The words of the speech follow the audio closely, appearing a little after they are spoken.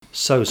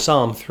So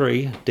Psalm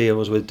 3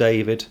 deals with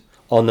David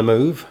on the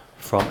move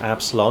from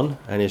Absalom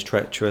and his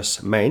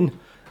treacherous men,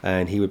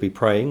 and he would be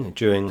praying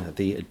during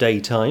the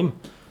daytime,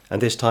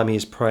 and this time he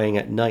is praying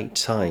at night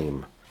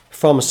time.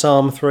 From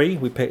Psalm 3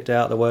 we picked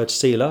out the word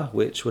Selah,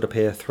 which would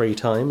appear 3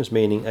 times,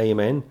 meaning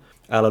Amen,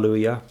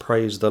 Alleluia,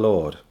 praise the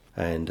Lord.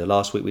 And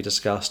last week we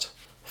discussed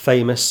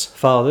famous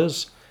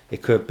fathers.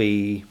 It could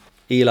be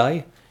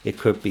Eli, it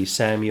could be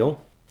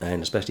Samuel,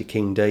 and especially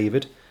King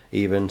David.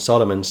 Even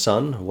Solomon's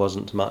son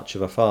wasn't much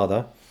of a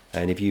father.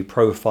 And if you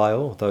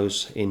profile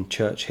those in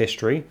church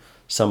history,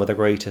 some of the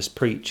greatest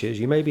preachers,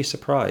 you may be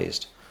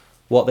surprised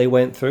what they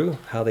went through,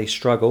 how they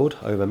struggled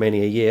over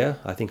many a year.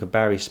 I think of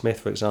Barry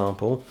Smith, for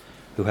example,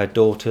 who had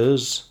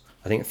daughters,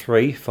 I think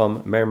 3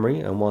 from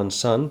memory, and 1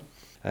 son.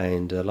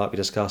 And like we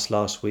discussed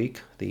last week,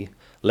 the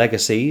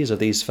legacies of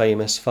these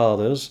famous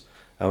fathers.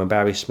 And when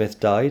Barry Smith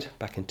died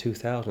back in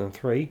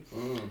 2003,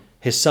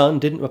 his son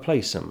didn't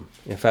replace him.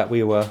 In fact,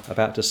 we were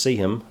about to see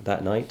him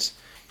that night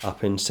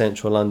up in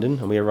central London,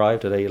 and we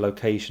arrived at a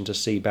location to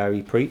see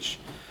Barry preach.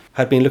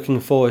 Had been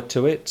looking forward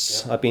to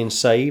it. I'd been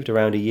saved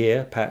around a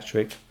year,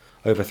 Patrick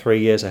over 3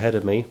 years ahead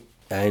of me,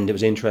 and it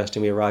was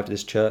interesting. We arrived at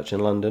this church in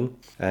London,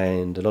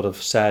 and a lot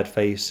of sad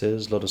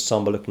faces, a lot of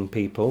somber looking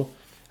people,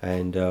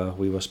 and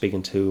we were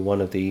speaking to one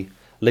of the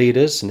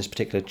leaders in this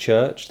particular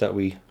church that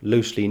we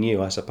loosely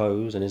knew, I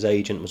suppose, and his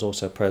agent was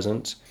also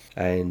present.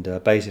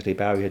 And basically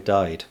Barry had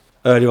died.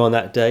 Earlier on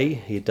that day,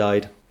 he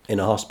died in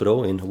a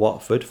hospital in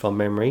Watford from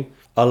memory,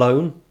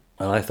 alone.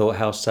 And I thought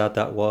how sad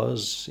that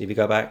was. If you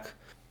go back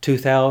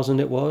 2000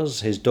 it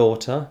was, his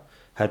daughter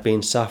had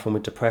been suffering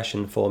with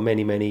depression for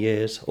many, many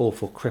years,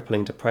 awful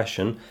crippling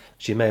depression.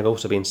 She may have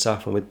also been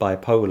suffering with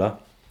bipolar,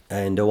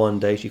 and one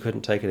day she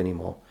couldn't take it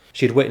anymore.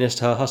 She'd witnessed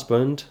her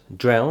husband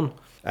drown,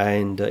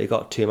 and it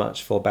got too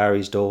much for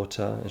Barry's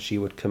daughter, and she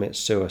would commit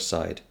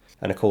suicide.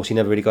 And of course he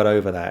never really got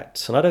over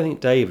that. And I don't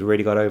think David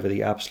really got over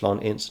the Absalom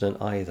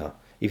incident either.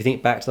 If you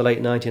think back to the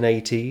late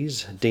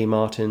 1980s, Dean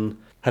Martin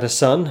had a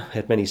son,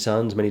 had many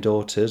sons, many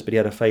daughters, but he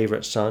had a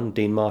favourite son,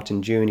 Dean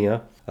Martin Jr.,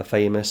 a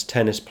famous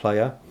tennis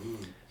player.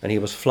 And he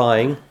was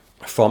flying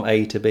from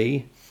A to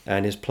B,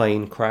 and his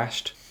plane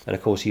crashed. And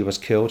of course he was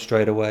killed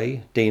straight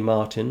away. Dean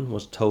Martin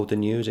was told the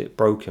news, it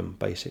broke him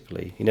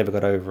basically. He never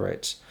got over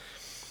it.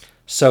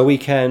 So we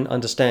can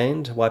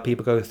understand why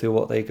people go through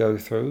what they go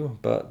through,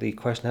 but the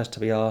question has to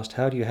be asked,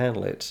 how do you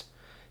handle it?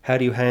 How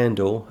do you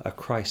handle a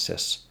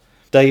crisis?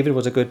 David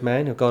was a good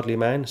man, a godly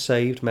man,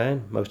 saved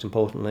man, most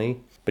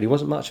importantly, but he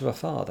wasn't much of a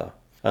father.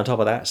 On top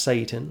of that,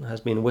 Satan has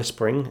been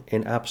whispering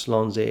in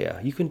Absalom's ear,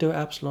 you can do it,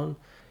 Absalom.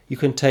 You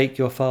can take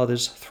your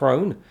father's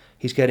throne.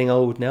 He's getting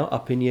old now,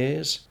 up in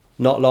years.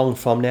 Not long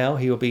from now,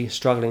 he will be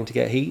struggling to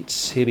get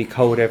heat. He'll be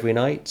cold every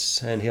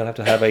night, and he'll have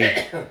to have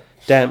a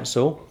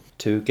damsel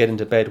to get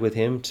into bed with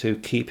him, to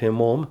keep him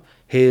warm.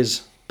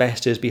 His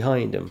best is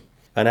behind him.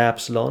 And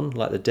Absalom,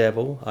 like the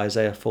devil,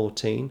 Isaiah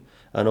 14,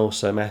 and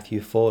also Matthew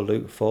 4,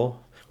 Luke 4,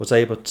 was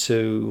able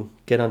to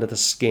get under the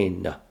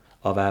skin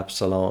of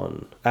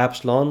Absalom.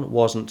 Absalom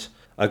wasn't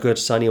a good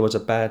son, he was a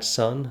bad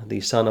son.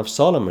 The son of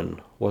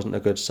Solomon wasn't a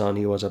good son,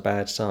 he was a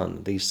bad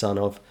son. The son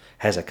of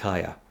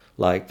Hezekiah,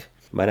 like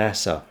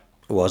Manasseh,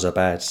 was a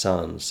bad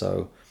son.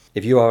 So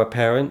if you are a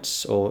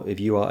parent, or if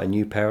you are a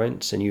new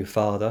parent, a new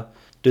father,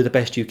 do the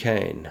best you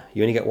can.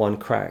 You only get one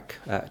crack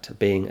at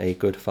being a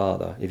good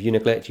father. If you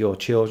neglect your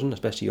children,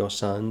 especially your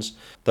sons,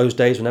 those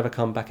days will never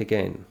come back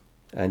again.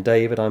 And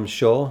David, I'm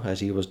sure,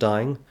 as he was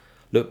dying,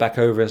 looked back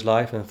over his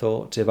life and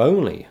thought, if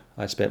only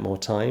I'd spent more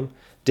time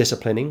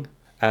disciplining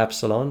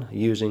Absalom,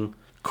 using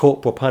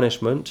corporal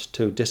punishment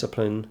to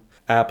discipline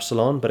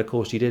Absalom. But of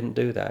course he didn't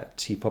do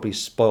that. He probably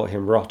spoiled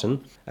him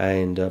rotten,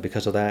 and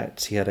because of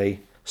that he had a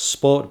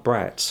sport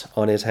brat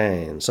on his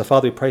hands. So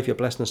Father, we pray for your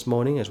blessing this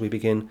morning as we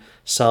begin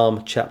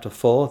Psalm chapter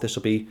 4. This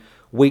will be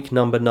week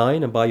number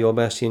 9, and by your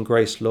mercy and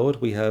grace,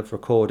 Lord, we have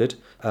recorded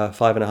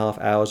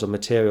 5.5 hours of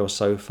material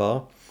so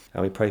far,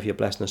 and we pray for your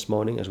blessing this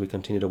morning as we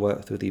continue to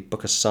work through the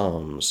book of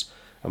Psalms,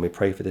 and we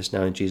pray for this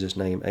now in Jesus'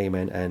 name.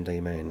 Amen and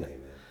amen.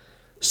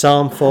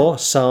 Psalm 4,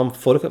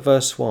 look at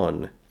verse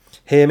 1.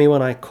 Hear me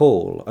when I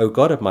call, O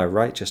God of my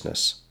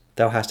righteousness.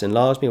 Thou hast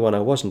enlarged me when I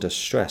was in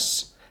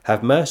distress.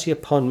 Have mercy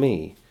upon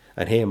me,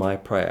 and hear my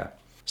prayer.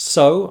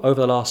 So, over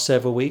the last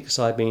several weeks,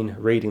 I've been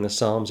reading the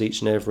Psalms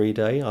each and every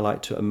day. I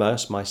like to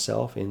immerse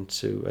myself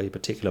into a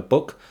particular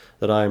book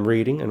that I'm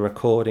reading and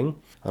recording.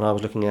 And I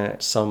was looking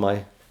at some of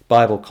my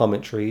Bible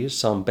commentaries,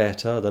 some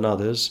better than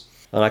others.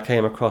 And I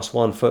came across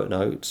one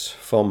footnote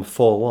from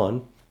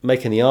 4:1,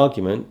 making the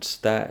argument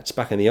that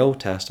back in the Old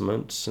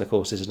Testament, and of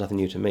course this is nothing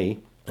new to me,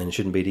 and it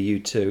shouldn't be to you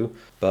too,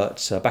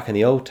 but back in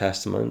the Old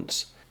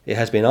Testament, it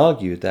has been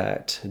argued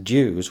that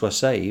Jews were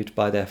saved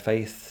by their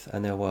faith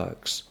and their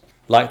works,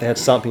 like they had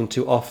something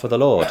to offer the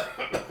Lord.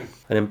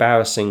 An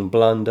embarrassing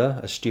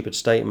blunder, a stupid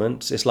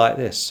statement. It's like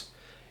this.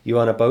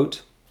 You're on a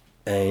boat,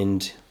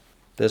 and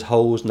there's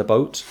holes in the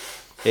boat.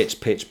 It's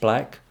pitch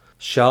black.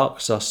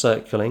 Sharks are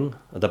circling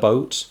the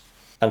boat.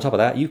 And on top of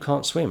that, you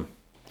can't swim.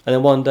 And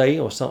then one day,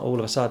 all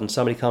of a sudden,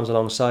 somebody comes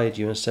alongside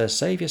you and says,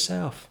 save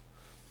yourself.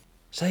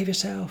 Save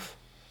yourself.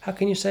 How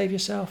can you save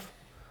yourself?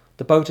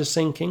 The boat is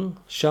sinking.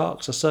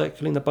 Sharks are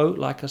circling the boat,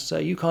 like I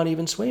say. You can't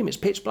even swim. It's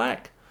pitch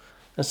black.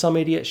 And some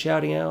idiot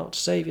shouting out,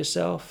 save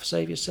yourself,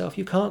 save yourself.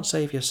 You can't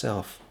save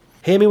yourself.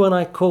 Hear me when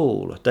I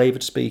call.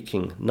 David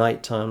speaking.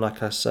 Night time,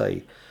 like I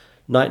say.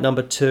 Night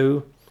number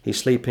 2. He's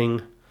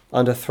sleeping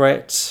under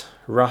threat.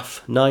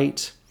 Rough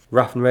night.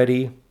 Rough and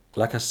ready.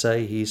 Like I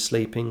say, he's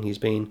sleeping. He's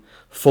been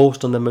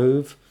forced on the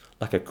move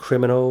like a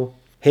criminal.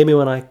 Hear me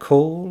when I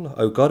call,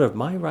 O God of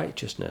my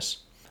righteousness.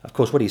 Of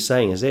course, what he's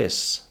saying is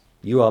this.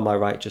 You are my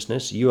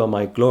righteousness. You are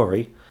my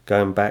glory.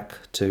 Going back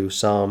to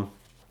Psalm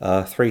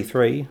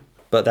 3:3.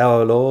 But thou,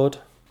 O Lord,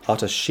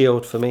 art a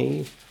shield for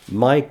me,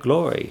 my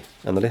glory,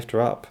 and the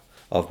lifter up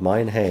of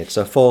mine head.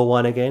 So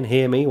 4:1 again.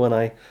 Hear me when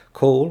I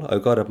call, O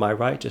God of my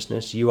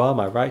righteousness. You are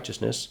my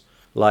righteousness,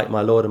 like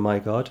my Lord and my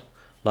God,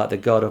 like the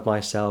God of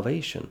my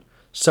salvation.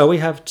 So we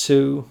have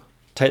to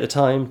take the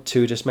time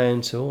to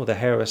dismantle the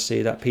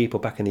heresy that people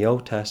back in the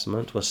Old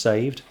Testament were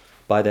saved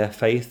by their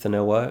faith and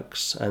their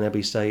works, and they'll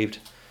be saved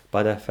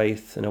by their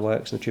faith and their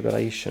works in the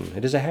tribulation.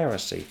 It is a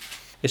heresy.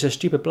 It's a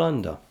stupid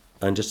blunder.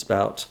 And just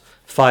about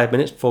 5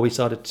 minutes before we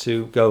started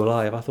to go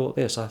live, I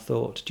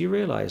thought, do you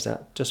realise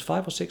that just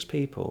 5 or 6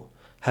 people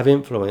have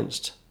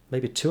influenced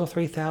maybe 2,000 or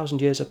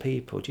 3,000 years of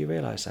people? Do you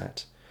realise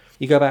that?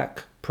 You go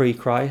back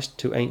pre-Christ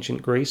to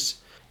ancient Greece,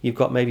 you've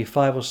got maybe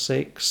 5 or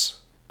 6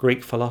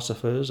 Greek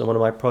philosophers, and one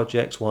of my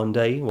projects one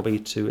day will be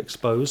to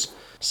expose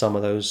some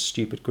of those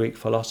stupid Greek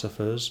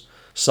philosophers.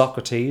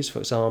 Socrates, for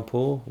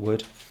example,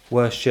 would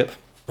worship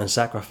and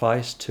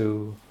sacrifice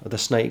to the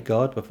snake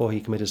god before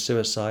he committed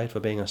suicide for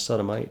being a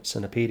sodomite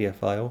and a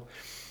paedophile.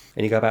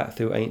 And you go back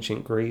through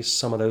ancient Greece,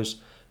 some of those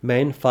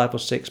men, 5 or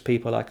 6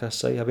 people, like I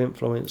say, have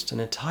influenced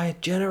an entire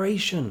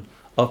generation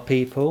of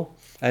people.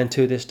 And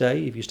to this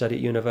day, if you study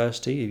at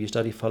university, if you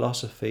study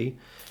philosophy,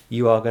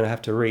 you are going to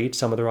have to read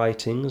some of the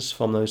writings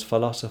from those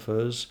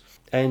philosophers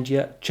and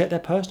yet check their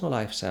personal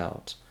lives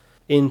out.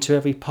 Into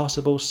every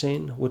possible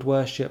sin, would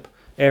worship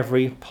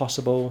every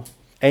possible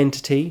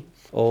entity.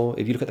 Or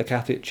if you look at the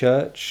Catholic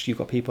Church, you've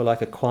got people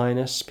like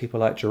Aquinas, people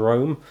like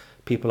Jerome,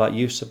 people like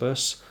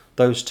Eusebius.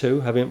 Those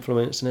two have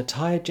influenced an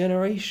entire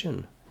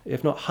generation,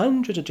 if not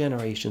hundreds of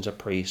generations of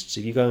priests.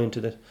 If you go into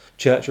the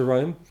Church of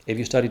Rome, if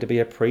you study to be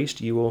a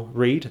priest, you will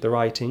read the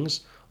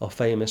writings of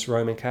famous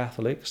Roman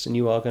Catholics, and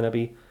you are going to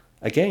be,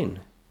 again,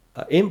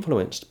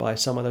 influenced by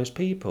some of those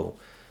people.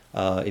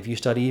 If you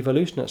study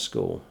evolution at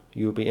school,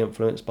 you will be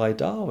influenced by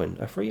Darwin,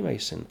 a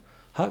Freemason,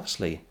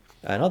 Huxley,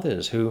 and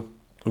others who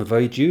were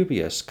very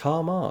dubious.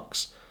 Karl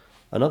Marx,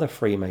 another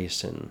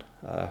Freemason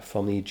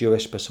from the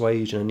Jewish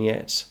persuasion, and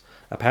yet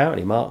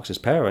apparently Marx's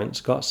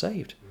parents got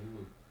saved.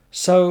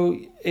 So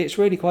it's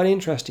really quite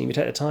interesting, if you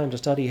take the time to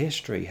study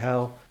history,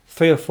 how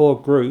 3 or 4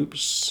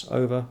 groups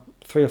over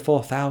 3,000 or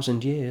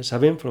 4,000 years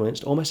have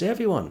influenced almost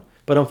everyone.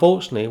 But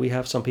unfortunately, we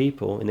have some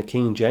people in the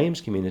King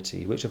James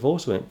community which have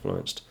also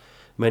influenced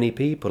many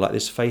people, like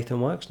this faith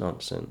and works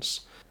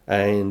nonsense.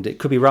 And it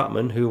could be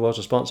Ruttman who was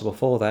responsible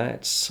for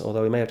that,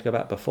 although we may have to go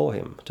back before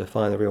him to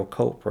find the real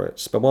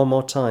culprits. But one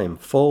more time,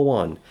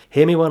 4:1.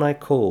 Hear me when I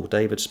call,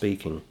 David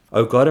speaking.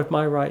 O God of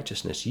my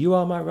righteousness, you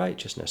are my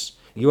righteousness.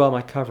 You are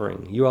my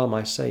covering. You are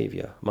my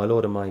Saviour, my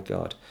Lord and my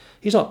God.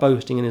 He's not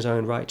boasting in his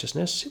own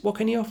righteousness. What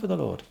can he offer the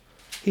Lord?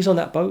 He's on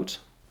that boat,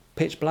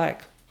 pitch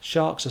black.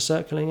 Sharks are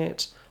circling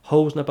it.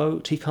 Holes in the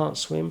boat. He can't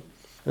swim.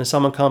 And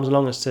someone comes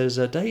along and says,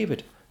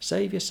 David,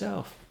 save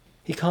yourself.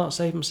 He can't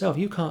save himself.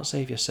 You can't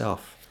save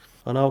yourself.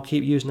 And I'll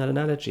keep using that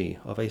analogy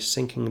of a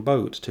sinking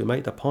boat to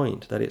make the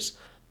point that it's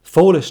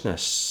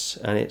foolishness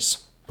and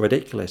it's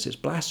ridiculous, it's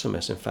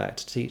blasphemous, in fact,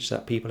 to teach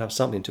that people have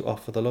something to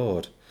offer the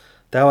Lord.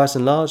 Thou hast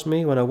enlarged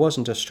me when I was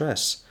in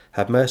distress.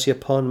 Have mercy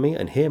upon me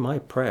and hear my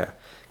prayer.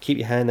 Keep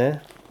your hand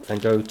there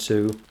and go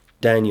to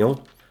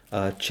Daniel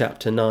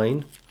chapter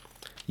 9.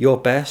 Your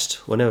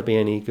best will never be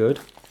any good.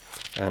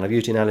 And I've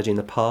used the analogy in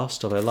the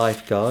past of a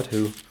lifeguard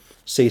who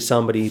sees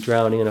somebody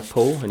drowning in a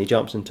pool, and he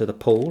jumps into the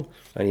pool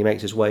and he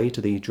makes his way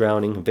to the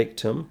drowning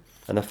victim.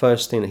 And the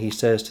first thing that he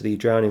says to the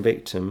drowning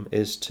victim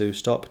is to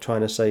stop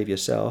trying to save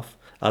yourself.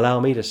 Allow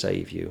me to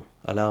save you.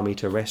 Allow me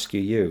to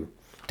rescue you.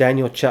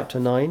 Daniel chapter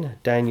 9.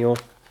 Daniel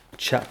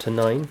chapter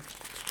 9.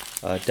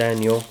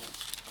 Daniel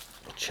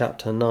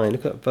chapter 9.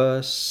 Look at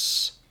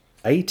verse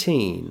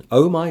 18.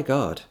 O my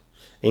God,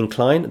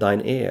 incline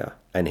thine ear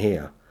and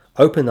hear.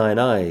 Open thine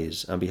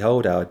eyes and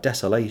behold our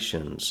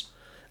desolations,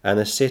 and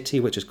the city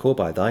which is called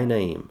by thy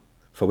name.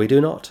 For we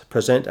do not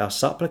present our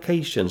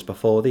supplications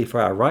before thee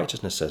for our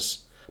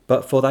righteousnesses,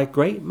 but for thy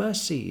great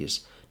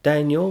mercies.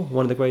 Daniel,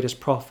 one of the greatest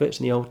prophets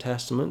in the Old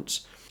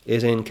Testament,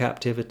 is in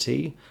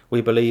captivity.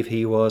 We believe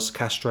he was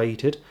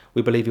castrated.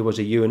 We believe he was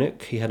a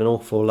eunuch. He had an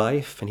awful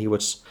life, and he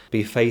would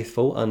be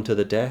faithful unto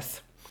the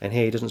death. And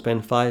here he doesn't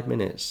spend 5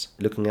 minutes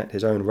looking at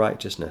his own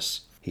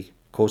righteousness. He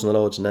calls on the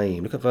Lord's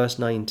name. Look at verse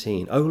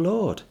 19. O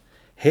Lord,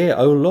 hear,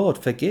 O Lord,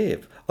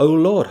 forgive. O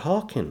Lord,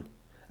 hearken.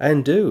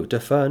 And do,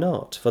 defer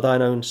not, for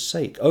thine own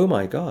sake, O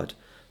my God,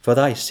 for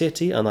thy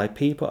city and thy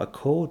people are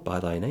called by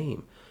thy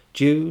name.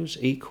 Jews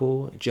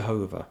equal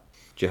Jehovah.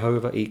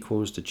 Jehovah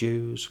equals the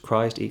Jews,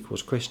 Christ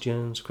equals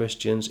Christians,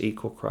 Christians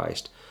equal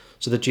Christ.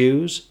 So the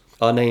Jews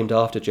are named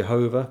after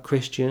Jehovah,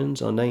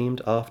 Christians are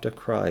named after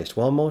Christ.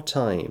 One more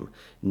time,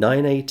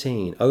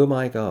 9:18, O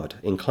my God,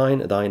 incline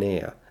thine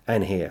ear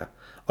and hear,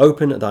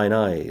 open thine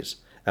eyes,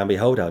 and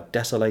behold our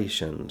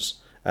desolations,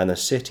 and the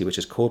city which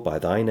is called by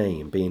thy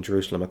name, being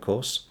Jerusalem, of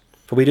course.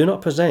 For we do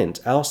not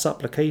present our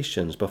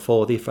supplications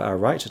before thee for our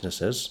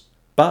righteousnesses,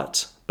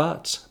 but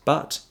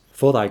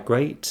for thy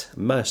great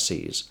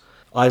mercies.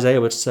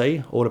 Isaiah would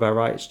say all of our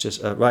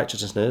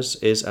righteousness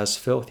is as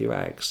filthy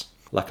rags,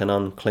 like an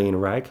unclean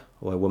rag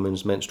or a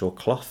woman's menstrual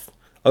cloth.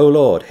 O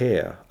Lord,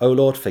 hear. O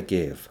Lord,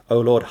 forgive.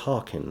 O Lord,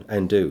 hearken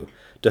and do.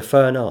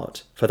 Defer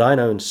not, for thine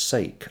own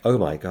sake, O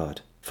my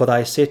God. For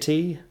thy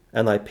city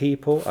and thy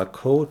people are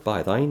called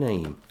by thy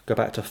name. Go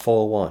back to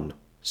 4:1.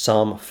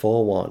 Psalm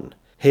 4:1.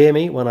 Hear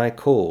me when I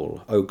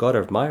call, O God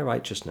of my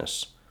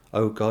righteousness.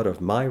 O God of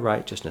my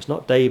righteousness.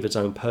 Not David's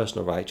own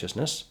personal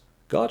righteousness.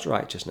 God's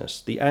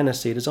righteousness. The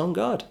aniseed is on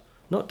God,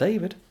 not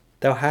David.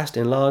 Thou hast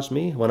enlarged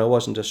me when I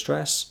was in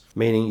distress,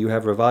 meaning you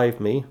have revived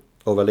me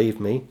or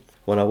relieved me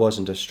when I was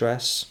in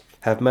distress.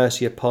 Have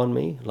mercy upon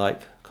me,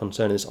 like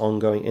concerning this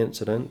ongoing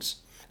incident,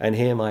 and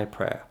hear my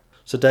prayer.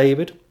 So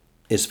David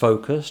is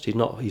focused.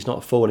 He's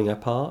not falling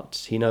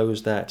apart. He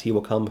knows that he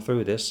will come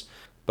through this.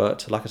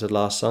 But like I said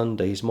last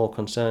Sunday, he's more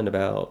concerned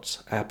about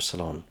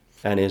Absalom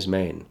and his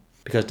men.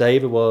 Because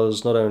David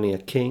was not only a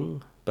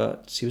king,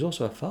 but he was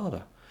also a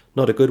father.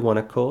 Not a good one,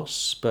 of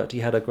course, but he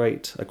had a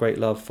great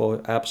love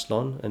for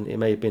Absalom, and it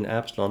may have been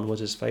Absalom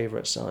was his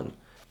favourite son.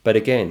 But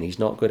again, he's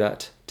not good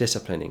at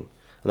disciplining,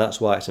 and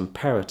that's why it's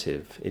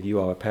imperative, if you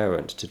are a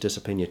parent, to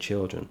discipline your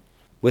children.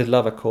 With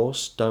love, of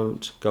course,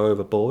 don't go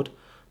overboard.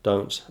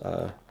 Don't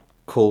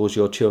cause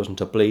your children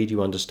to bleed,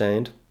 you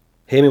understand.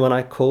 Hear me when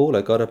I call,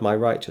 O God of my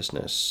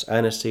righteousness.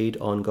 Aniseed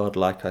on God,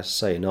 like I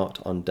say, not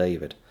on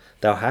David.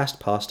 Thou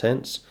hast, past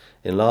tense,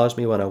 enlarged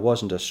me when I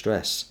was in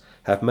distress.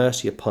 Have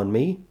mercy upon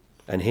me,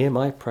 and hear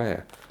my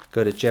prayer.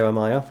 Go to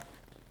Jeremiah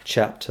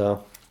chapter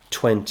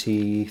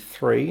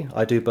 23.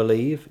 I do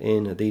believe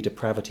in the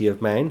depravity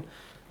of man.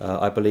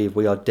 I believe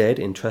we are dead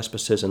in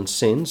trespasses and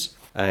sins,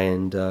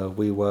 and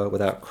we were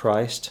without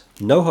Christ.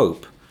 No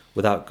hope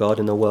without God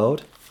in the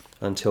world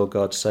until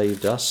God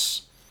saved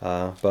us.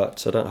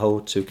 But I don't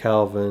hold to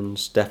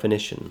Calvin's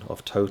definition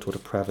of total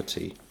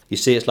depravity. You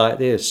see, it's like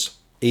this.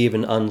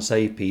 Even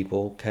unsaved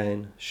people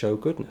can show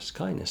goodness,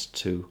 kindness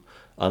to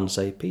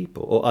unsaved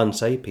people, or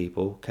unsaved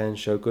people can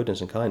show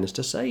goodness and kindness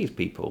to saved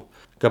people.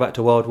 Go back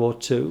to World War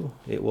II.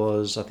 It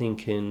was, I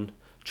think, in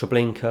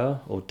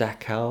Treblinka or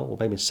Dachau or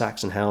maybe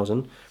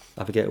Sachsenhausen.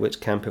 I forget which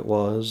camp it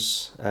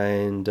was.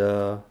 And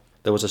there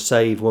was a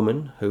saved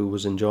woman who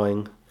was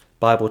enjoying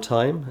Bible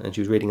time, and she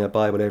was reading her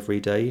Bible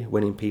every day,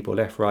 winning people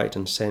left, right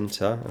and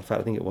centre. In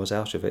fact, I think it was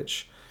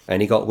Auschwitz.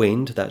 And he got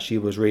wind that she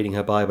was reading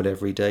her Bible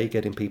every day,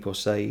 getting people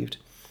saved.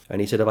 And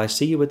he said, if I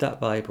see you with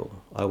that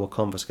Bible, I will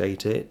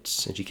confiscate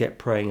it. And she kept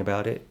praying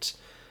about it.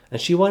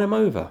 And she won him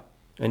over.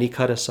 And he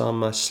cut her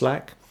some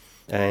slack.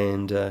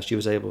 And she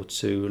was able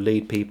to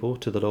lead people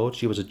to the Lord.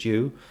 She was a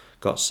Jew,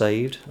 got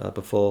saved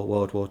before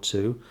World War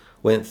II,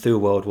 went through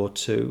World War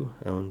II.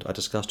 And I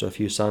discussed her a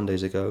few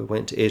Sundays ago,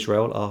 went to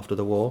Israel after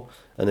the war.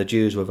 And the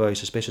Jews were very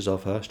suspicious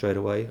of her straight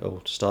away. Or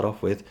to start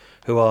off with,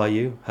 who are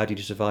you? How did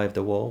you survive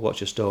the war?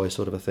 What's your story?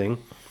 Sort of a thing.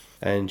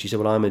 And she said,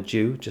 well, I'm a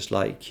Jew, just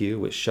like you,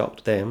 which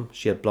shocked them.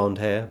 She had blonde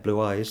hair,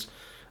 blue eyes,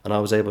 and I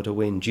was able to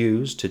win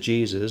Jews to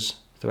Jesus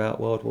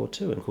throughout World War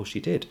II, and of course she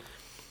did.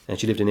 And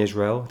she lived in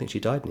Israel. I think she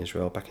died in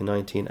Israel back in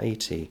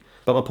 1980.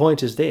 But my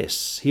point is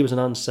this. He was an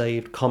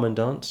unsaved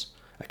commandant,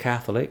 a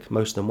Catholic.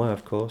 Most of them were,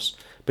 of course.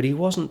 But he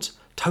wasn't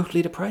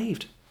totally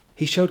depraved.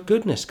 He showed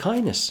goodness,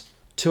 kindness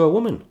to a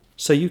woman.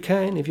 So you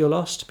can, if you're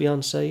lost, be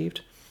unsaved.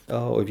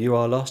 Or if you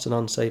are lost, an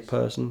unsaved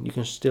person, you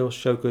can still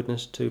show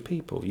goodness to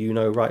people. You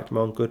know right from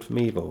wrong, good from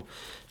evil.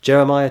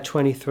 Jeremiah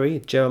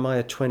 23,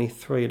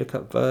 look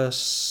at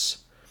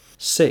verse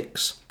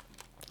 6.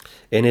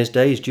 In his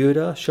days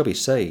Judah shall be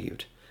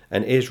saved,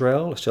 and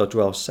Israel shall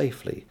dwell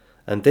safely.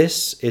 And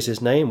this is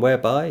his name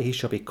whereby he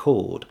shall be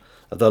called,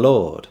 the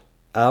Lord,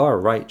 our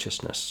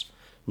righteousness.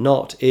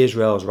 Not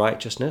Israel's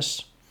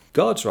righteousness,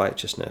 God's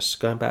righteousness.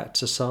 Going back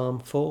to Psalm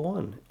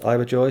 4:1. I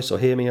rejoice, or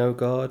hear me, O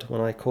God, when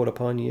I call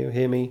upon you.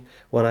 Hear me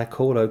when I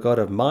call, O God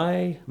of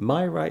my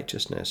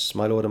righteousness.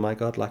 My Lord and my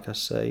God, like I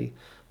say,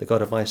 the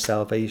God of my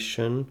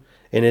salvation.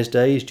 In his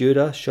days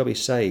Judah shall be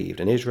saved,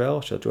 and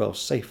Israel shall dwell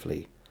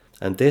safely.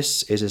 And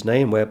this is his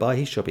name whereby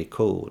he shall be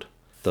called,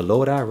 the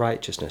Lord our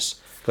righteousness.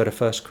 Go to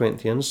 1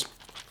 Corinthians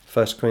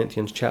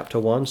chapter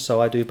 1.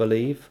 So I do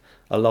believe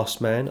a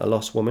lost man, a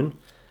lost woman,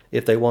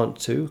 if they want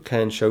to,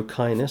 can show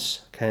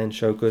kindness, can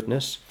show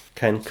goodness,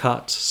 can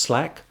cut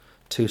slack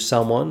to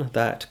someone.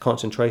 That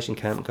concentration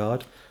camp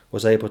guard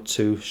was able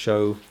to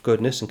show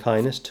goodness and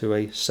kindness to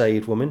a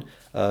saved woman.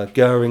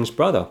 Goering's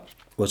brother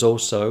was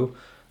also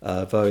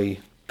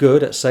very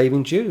good at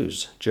saving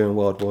Jews during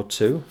World War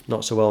II,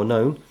 not so well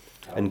known.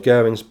 And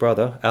Goering's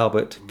brother,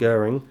 Albert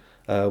Goering,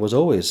 was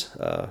always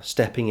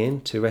stepping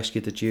in to rescue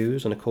the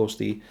Jews. And of course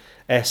the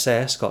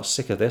SS got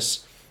sick of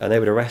this and they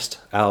would arrest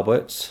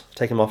Albert,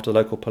 take him off to the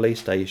local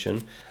police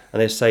station,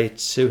 and they'd say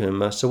to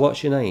him, so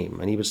what's your name?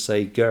 And he would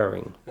say,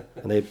 Goering.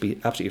 And they'd be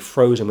absolutely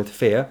frozen with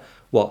fear.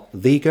 What,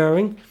 the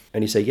Goering?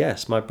 And he'd say,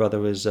 yes, my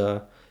brother is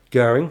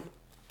Goering,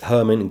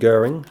 Hermann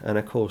Goering. And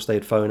of course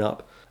they'd phone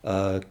up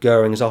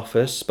Goering's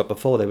office, but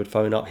before they would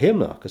phone up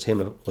Himmler, because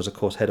Himmler was of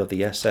course head of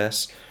the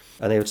SS,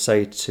 and they would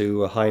say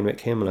to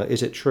Heinrich Himmler,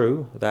 is it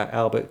true that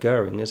Albert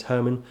Goering is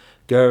Hermann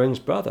Goering's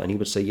brother? And he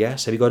would say,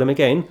 yes. Have you got him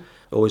again?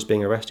 Always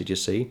being arrested, you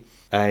see.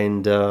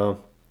 And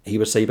he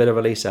would say, you better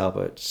release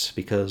Albert,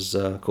 because,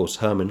 of course,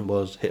 Hermann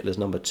was Hitler's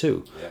number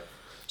 2. Yeah.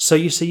 So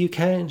you see, you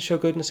can show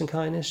goodness and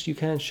kindness, you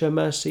can show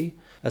mercy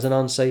as an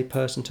unsaved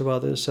person to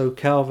others. So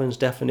Calvin's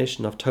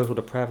definition of total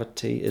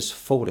depravity is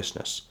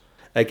foolishness.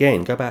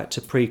 Again, go back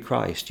to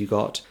pre-Christ. You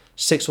got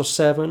 6 or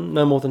 7,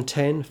 no more than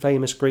 10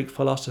 famous Greek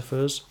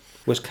philosophers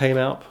which came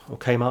up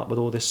with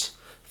all this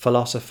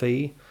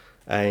philosophy.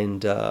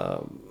 And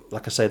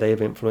like I say, they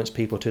have influenced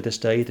people to this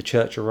day. The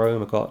Church of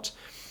Rome have got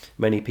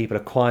many people.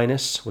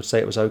 Aquinas would say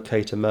it was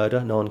okay to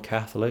murder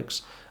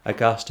non-Catholics.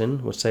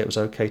 Augustine would say it was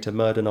okay to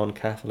murder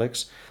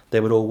non-Catholics.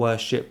 They would all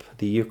worship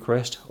the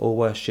Eucharist, all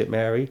worship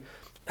Mary,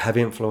 have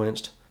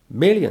influenced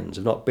millions,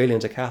 if not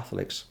billions, of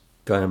Catholics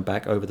going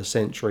back over the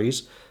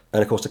centuries.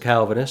 And of course the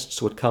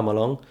Calvinists would come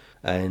along,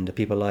 and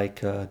people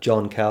like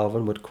John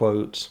Calvin would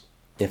quote,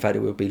 in fact it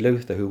would be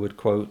Luther who would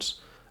quote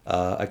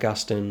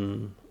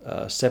Augustine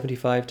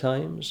 75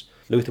 times.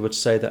 Luther would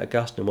say that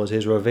Augustine was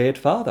his revered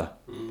father.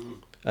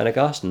 And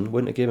Augustine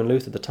wouldn't have given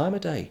Luther the time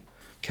of day.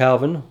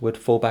 Calvin would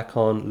fall back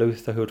on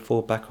Luther, who would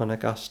fall back on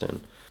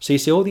Augustine. So you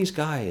see, all these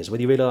guys,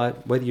 whether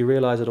you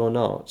realise it or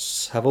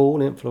not, have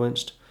all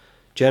influenced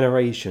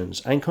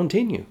generations and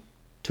continue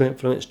to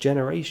influence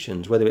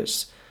generations, whether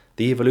it's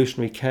the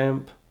evolutionary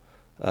camp,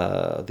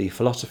 the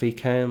philosophy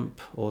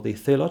camp, or the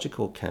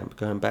theological camp,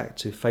 going back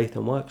to faith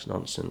and works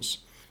nonsense,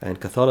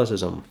 and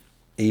Catholicism,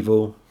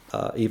 evil,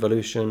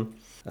 evolution,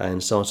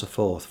 and so on and so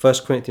forth. 1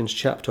 Corinthians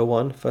chapter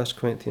 1,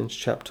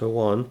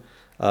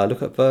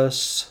 look at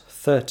verse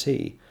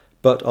 30.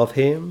 But of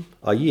him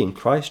are ye in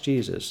Christ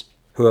Jesus,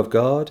 who of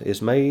God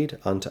is made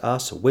unto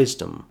us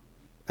wisdom,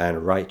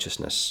 and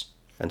righteousness,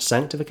 and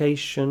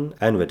sanctification,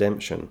 and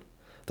redemption,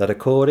 that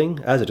according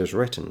as it is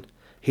written,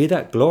 he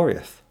that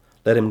glorieth,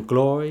 let him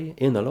glory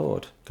in the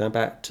Lord. Going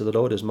back to the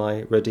Lord as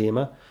my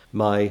Redeemer,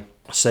 my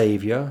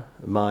Saviour,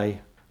 my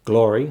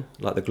glory,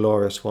 like the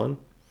glorious one.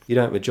 You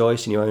don't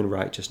rejoice in your own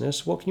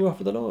righteousness. What can you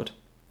offer the Lord?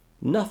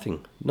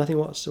 Nothing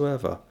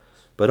whatsoever.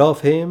 But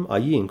of him are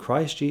ye in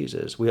Christ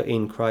Jesus. We are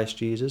in Christ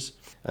Jesus.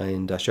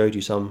 And I showed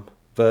you some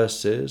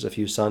verses a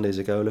few Sundays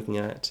ago looking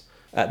at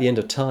the end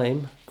of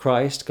time,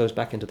 Christ goes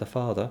back into the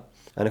Father.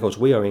 And of course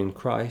we are in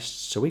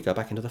Christ, so we go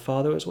back into the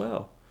Father as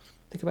well.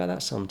 Think about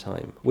that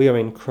sometime. We are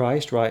in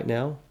Christ right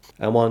now,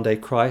 and one day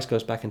Christ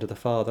goes back into the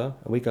Father,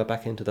 and we go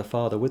back into the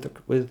Father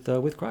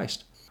with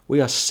Christ.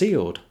 We are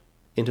sealed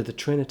into the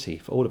Trinity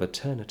for all of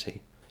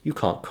eternity. You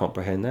can't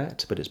comprehend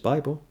that, but it's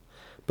Bible.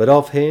 But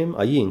of him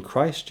are ye in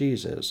Christ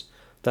Jesus.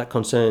 That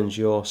concerns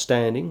your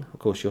standing. Of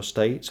course, your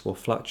state will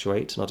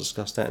fluctuate, and I'll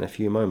discuss that in a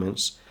few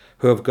moments.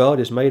 Who of God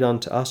is made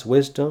unto us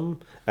wisdom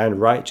and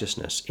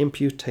righteousness,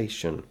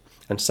 imputation,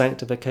 and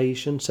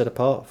sanctification, set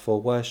apart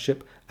for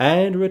worship,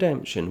 and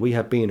redemption. We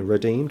have been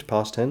redeemed,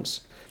 past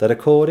tense, that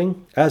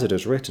according as it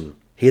is written,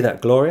 he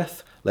that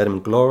glorieth, let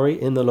him glory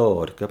in the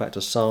Lord. Go back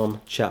to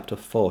Psalm chapter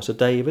 4. So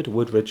David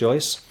would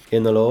rejoice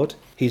in the Lord.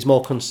 He's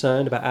more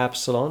concerned about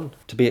Absalom,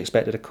 to be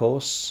expected, of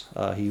course.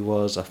 He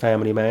was a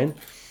family man.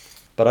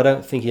 But I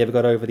don't think he ever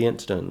got over the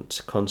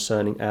incident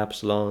concerning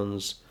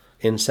Absalom's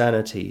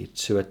insanity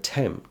to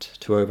attempt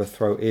to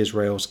overthrow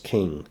Israel's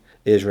king,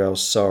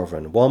 Israel's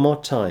sovereign. One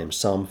more time,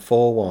 Psalm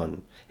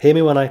 4:1. Hear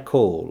me when I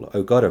call,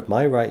 O God of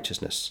my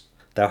righteousness.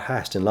 Thou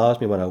hast enlarged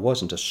me when I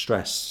was in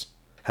distress.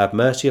 Have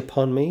mercy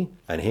upon me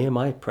and hear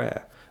my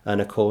prayer. And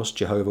of course,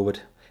 Jehovah would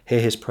hear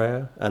his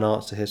prayer and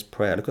answer his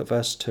prayer. Look at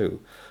verse 2.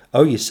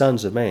 O ye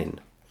sons of men,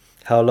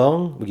 how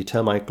long will ye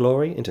turn my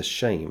glory into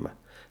shame?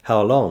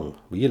 How long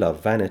will ye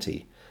love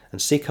vanity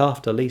and seek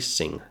after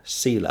leasing?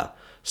 Selah.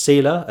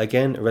 Selah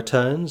again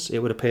returns. It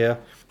would appear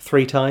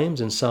 3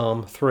 times in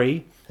Psalm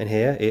 3, and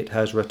here it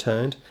has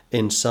returned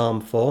in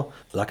Psalm 4.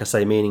 Like I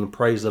say, meaning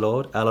praise the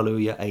Lord,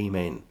 alleluia,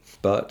 amen.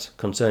 But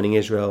concerning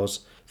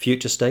Israel's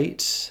future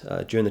state,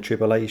 during the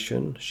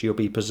tribulation, she will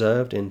be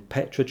preserved in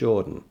Petra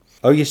Jordan.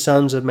 O ye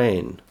sons of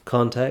men,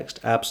 context,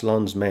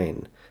 Absalom's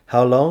men,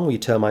 how long will ye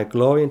turn my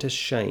glory into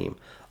shame?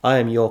 I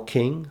am your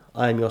king,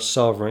 I am your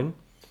sovereign,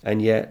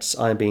 and yet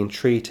I am being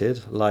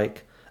treated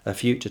like a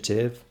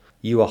fugitive.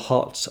 You are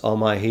hot on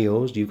my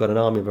heels. You've got an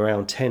army of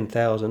around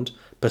 10,000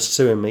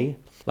 pursuing me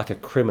like a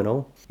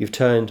criminal. You've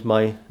turned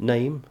my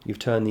name, you've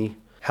turned the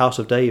house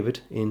of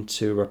David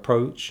into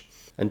reproach.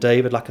 And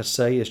David, like I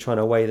say, is trying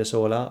to weigh this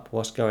all up.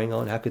 What's going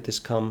on? How could this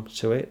come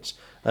to it?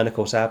 And of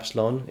course,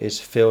 Absalom is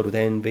filled with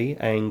envy,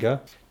 anger,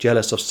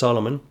 jealous of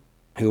Solomon,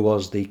 who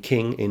was the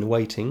king in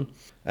waiting.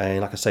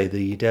 And like I say,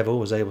 the devil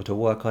was able to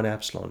work on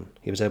Absalom.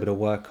 He was able to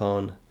work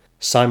on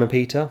Simon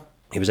Peter.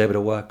 He was able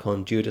to work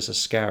on Judas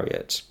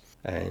Iscariot.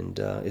 And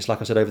it's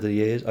like I said over the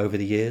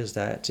years,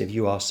 that if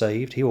you are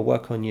saved, he will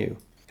work on you.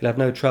 He'll have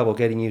no trouble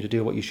getting you to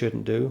do what you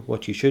shouldn't do.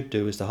 What you should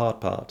do is the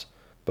hard part.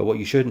 But what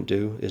you shouldn't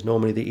do is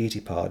normally the easy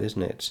part,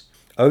 isn't it?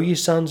 O ye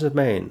sons of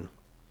men,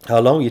 how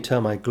long will you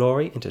turn my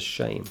glory into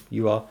shame?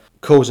 You are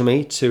causing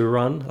me to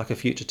run like a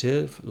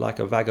fugitive, like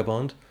a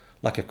vagabond,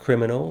 like a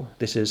criminal.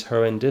 This is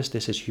horrendous.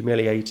 This is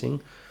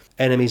humiliating.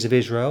 Enemies of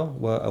Israel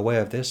were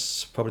aware of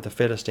this. Probably the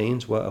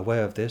Philistines were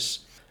aware of this.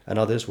 And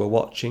others were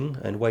watching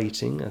and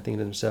waiting and thinking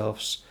to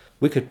themselves,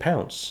 we could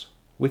pounce.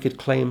 We could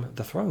claim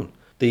the throne.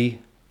 The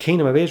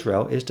kingdom of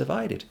Israel is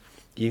divided.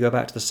 You go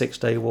back to the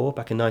 6-Day War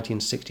back in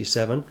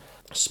 1967,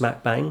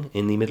 smack bang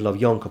in the middle of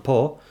Yom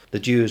Kippur. The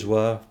Jews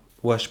were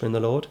worshipping the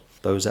Lord,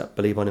 those that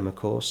believe on him, of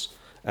course,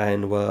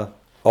 and were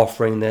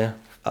offering their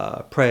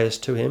prayers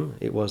to him.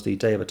 It was the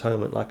Day of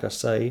Atonement, like I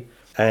say.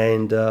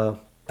 And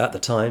at the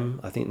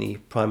time, I think the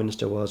Prime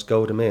Minister was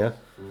Golda Meir,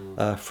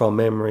 from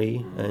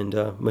memory, and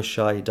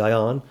Moshe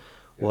Dayan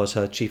was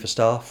her Chief of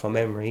Staff from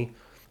memory.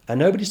 And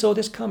nobody saw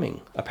this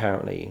coming,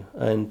 apparently.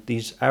 And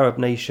these Arab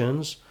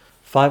nations,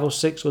 5 or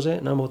 6 was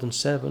it, no more than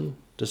 7,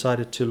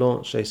 decided to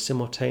launch a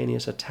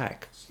simultaneous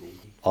attack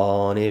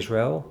on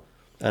Israel.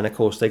 And of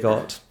course they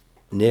got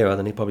nearer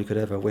than he probably could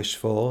ever wish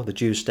for. The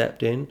Jews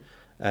stepped in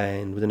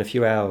and within a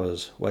few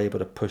hours were able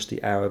to push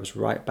the Arabs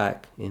right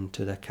back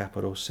into their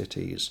capital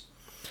cities.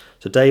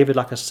 So David,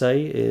 like I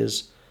say,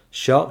 is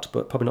shocked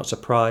but probably not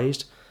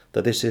surprised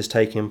that this is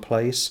taking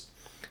place.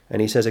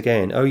 And he says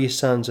again, O ye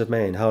sons of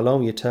men, how long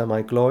will you turn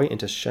my glory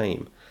into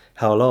shame?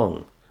 How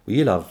long will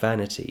you love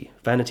vanity?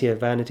 Vanity of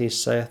vanities,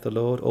 saith the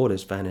Lord, all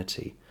is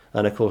vanity.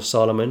 And of course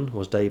Solomon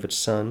was David's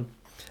son.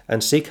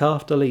 And seek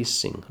after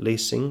leasing.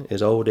 Leasing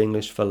is Old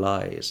English for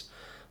lies.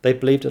 They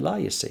believed a lie,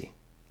 you see.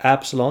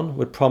 Absalom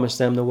would promise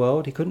them the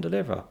world, he couldn't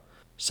deliver.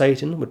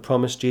 Satan would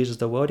promise Jesus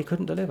the world, he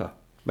couldn't deliver.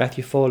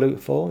 Matthew 4,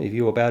 Luke 4, if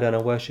you will bow down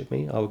and worship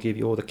me, I will give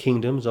you all the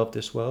kingdoms of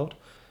this world.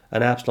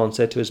 And Absalom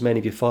said to his men,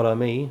 if you follow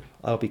me,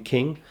 I'll be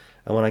king.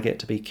 And when I get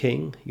to be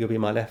king, you'll be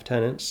my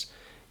lieutenants.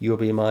 You'll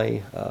be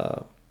my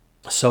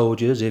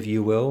soldiers, if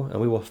you will.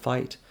 And we will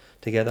fight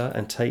together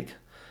and take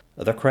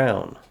the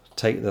crown,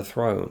 take the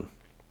throne.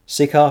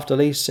 Seek after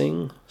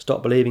leasing,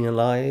 stop believing in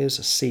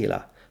lies,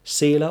 Selah.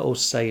 Selah or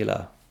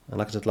Sailor. And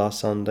like I said last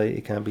Sunday,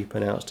 it can be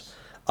pronounced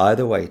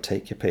either way,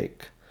 take your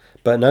pick.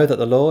 But know that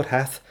the Lord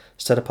hath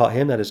set apart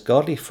him that is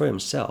godly for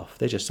himself.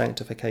 There's your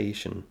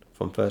sanctification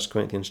from 1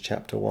 Corinthians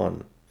chapter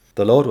 1.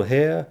 The Lord will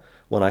hear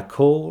when I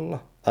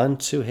call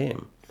unto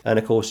him. And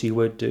of course he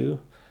would do.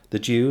 The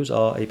Jews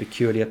are a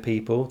peculiar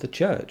people. The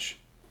church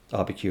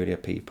are peculiar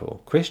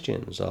people.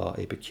 Christians are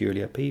a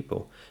peculiar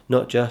people.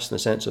 Not just in the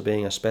sense of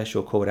being a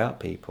special called out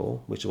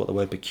people, which is what the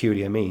word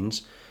peculiar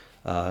means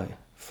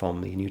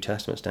from the New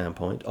Testament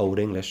standpoint, Old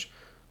English,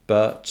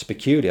 but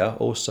peculiar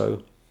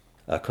also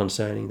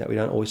concerning that we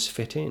don't always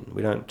fit in.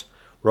 We don't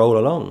roll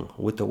along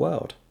with the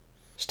world.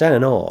 Stand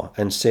in awe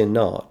and sin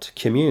not.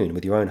 Commune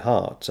with your own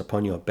hearts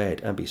upon your bed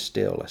and be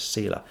still, a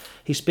Selah.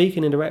 He's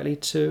speaking indirectly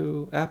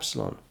to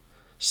Absalom.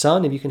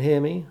 Son, if you can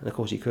hear me, and of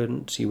course he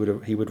couldn't. He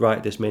would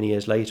write this many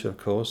years later, of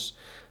course,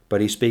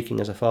 but he's speaking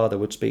as a father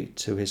would speak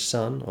to his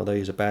son, although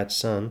he's a bad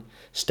son.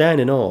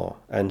 Stand in awe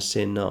and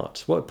sin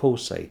not. What did Paul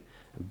say?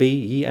 Be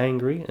ye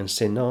angry and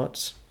sin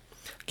not.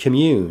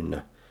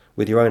 Commune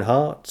with your own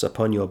hearts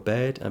upon your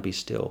bed and be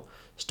still.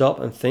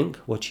 Stop and think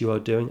what you are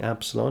doing,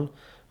 Absalom.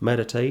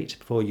 Meditate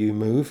before you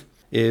move.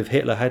 If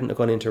Hitler hadn't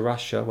gone into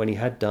Russia when he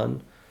had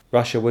done,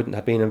 Russia wouldn't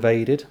have been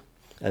invaded,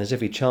 and there's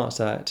every chance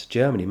that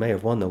Germany may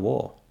have won the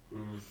war.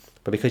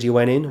 But because he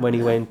went in when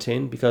he went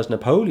in, because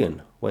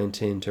Napoleon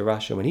went into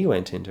Russia when he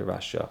went into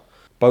Russia,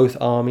 both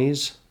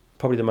armies,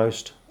 probably the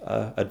most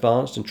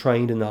advanced and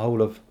trained in the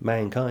whole of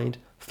mankind,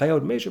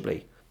 failed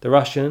miserably. The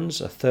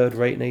Russians, a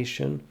third-rate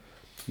nation,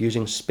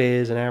 using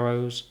spears and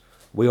arrows,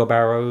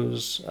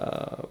 wheelbarrows,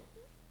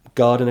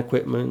 garden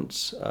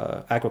equipment,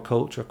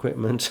 agriculture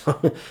equipment,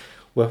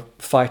 were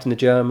fighting the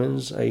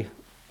Germans, a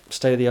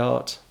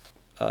state-of-the-art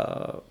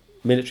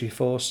military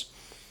force,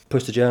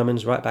 pushed the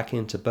Germans right back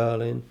into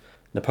Berlin.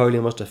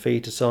 Napoleon was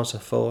defeated, so on and so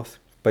forth.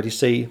 But you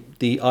see,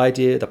 the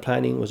idea, the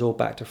planning was all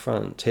back to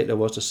front. Hitler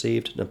was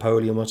deceived,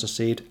 Napoleon was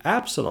deceived,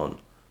 Absalom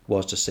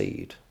was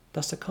deceived.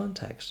 That's the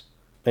context.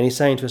 And he's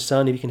saying to his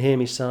son, if you can hear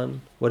me,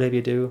 son, whatever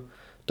you do,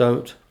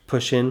 don't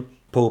push in,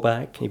 pull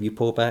back. If you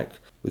pull back,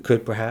 we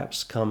could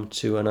perhaps come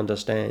to an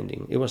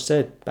understanding. It was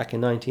said back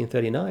in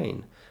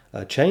 1939,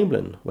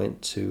 Chamberlain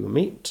went to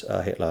meet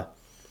Hitler,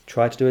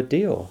 tried to do a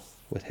deal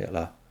with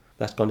Hitler.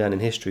 That's gone down in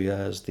history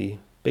as the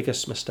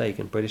biggest mistake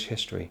in British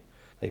history.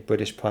 A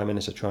British Prime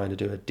Minister trying to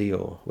do a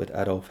deal with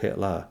Adolf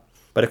Hitler.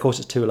 But of course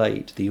it's too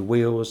late. The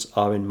wheels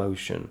are in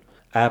motion.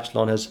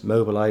 Absalom has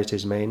mobilized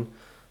his men.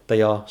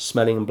 They are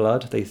smelling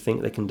blood. They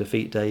think they can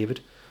defeat David.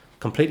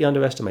 Completely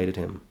underestimated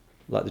him,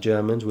 like the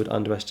Germans would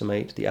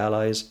underestimate the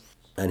Allies.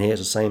 And here's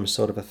the same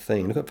sort of a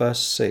thing. Look at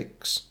verse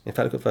 6. In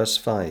fact, look at verse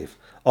 5.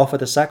 Offer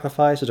the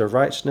sacrifices of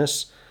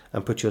righteousness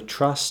and put your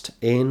trust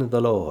in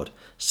the Lord.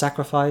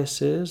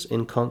 Sacrifices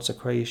in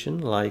consecration,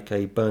 like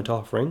a burnt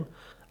offering.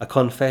 A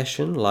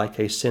confession, like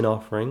a sin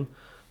offering.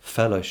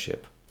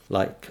 fellowship,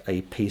 like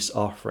a peace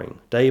offering.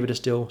 David is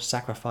still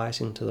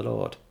sacrificing to the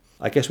Lord.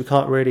 I guess we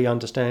can't really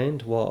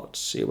understand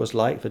what it was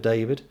like for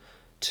David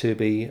to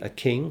be a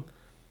king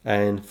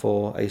and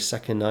for a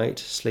second night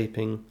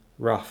sleeping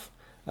rough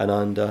and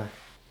under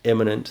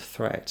imminent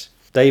threat.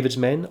 David's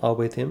men are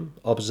with him,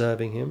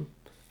 observing him.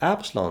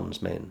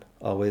 Absalom's men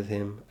are with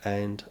him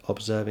and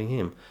observing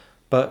him.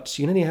 But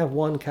you only have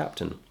one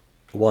captain,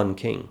 one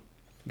king.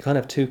 You can't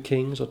have two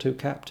kings or two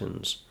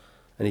captains.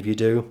 And if you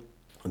do,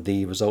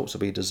 the results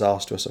will be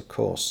disastrous, of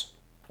course.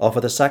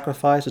 Offer the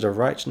sacrifices of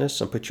righteousness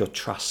and put your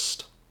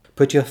trust.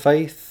 Put your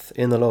faith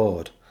in the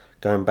Lord.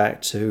 Going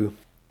back to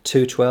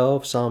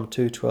 2:12, Psalm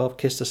 2:12,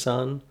 kiss the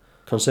Son,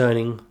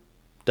 concerning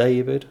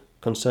David,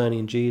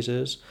 concerning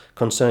Jesus,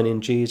 concerning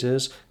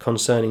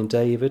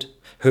David.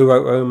 Who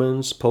wrote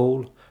Romans?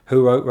 Paul.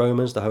 Who wrote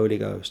Romans? The Holy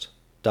Ghost.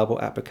 Double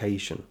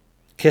application.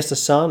 Kiss the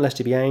Son, lest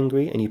he be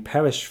angry, and you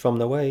perish from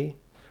the way.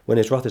 When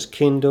his wrath is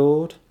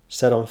kindled,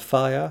 set on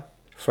fire,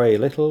 for a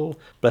little.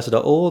 Blessed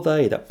are all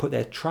they that put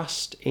their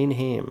trust in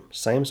him.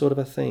 Same sort of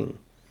a thing.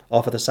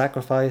 Offer the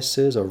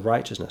sacrifices of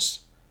righteousness,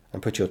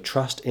 and put your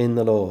trust in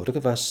the Lord. Look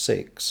at verse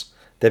 6.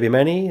 There be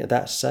many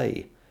that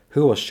say,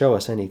 who will show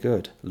us any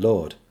good?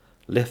 Lord,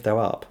 lift thou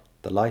up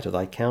the light of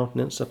thy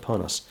countenance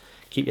upon us.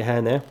 Keep your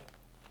hand there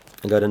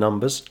and go to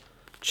Numbers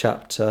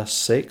chapter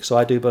 6. So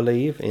I do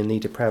believe in the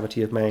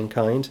depravity of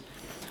mankind.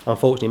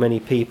 Unfortunately, many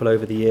people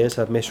over the years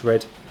have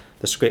misread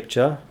the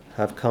scripture,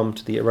 have come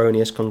to the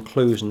erroneous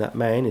conclusion that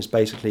man is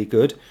basically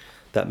good,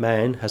 that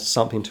man has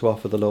something to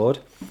offer the Lord,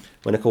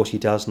 when of course he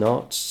does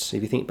not.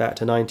 If you think back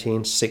to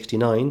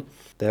 1969,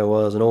 there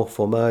was an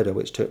awful murder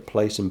which took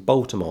place in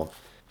Baltimore,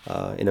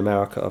 in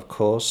America, of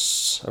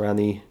course, around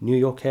the New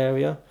York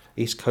area,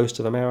 east coast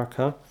of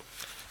America.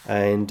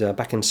 And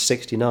back in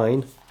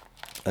 69,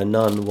 a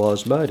nun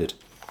was murdered.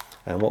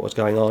 And what was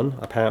going on,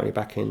 apparently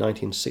back in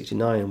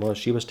 1969, was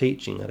she was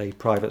teaching at a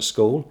private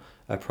school,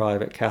 a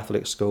private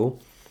Catholic school,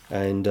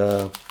 and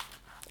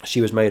she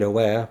was made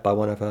aware by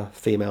one of her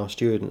female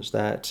students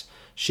that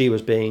she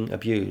was being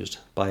abused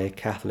by a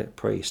Catholic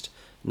priest.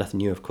 Nothing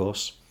new, of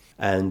course.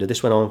 And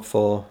this went on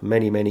for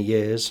many, many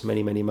years,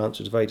 many, many months.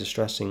 It was a very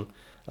distressing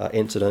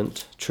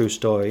incident, true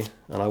story,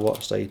 and I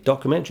watched a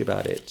documentary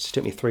about it. It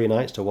took me 3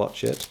 nights to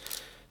watch it,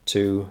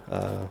 to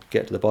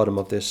get to the bottom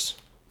of this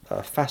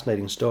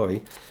fascinating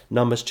story.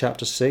 Numbers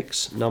chapter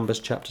 6.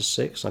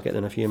 I'll get there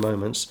in a few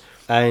moments.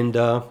 And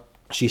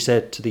she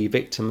said to the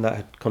victim that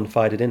had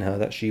confided in her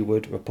that she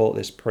would report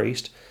this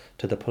priest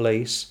to the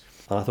police.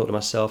 And I thought to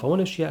myself, I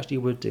wonder if she actually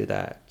would do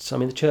that. I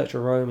mean, the Church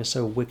of Rome is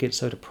so wicked,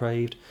 so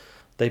depraved.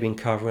 They've been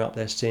covering up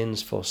their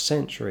sins for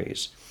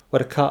centuries. Well,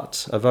 to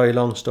cut a very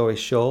long story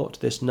short,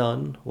 this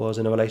nun was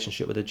in a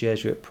relationship with a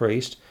Jesuit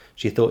priest.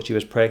 She thought she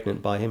was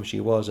pregnant by him. She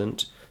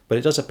wasn't. But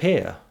it does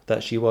appear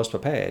that she was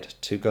prepared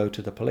to go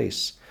to the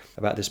police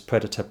about this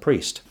predator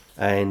priest.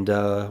 And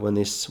when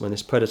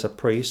this predator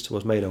priest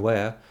was made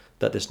aware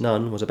that this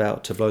nun was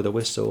about to blow the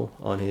whistle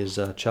on his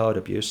child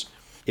abuse,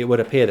 it would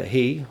appear that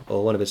he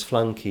or one of his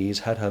flunkies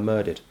had her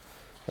murdered.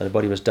 And the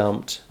body was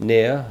dumped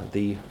near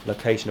the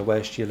location of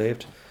where she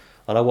lived.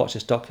 And I watched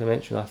this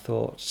documentary and I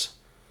thought,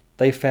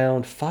 they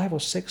found 5 or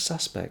 6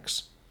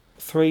 suspects.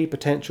 3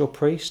 potential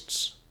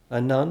priests, a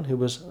nun who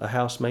was a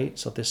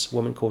housemate of this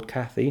woman called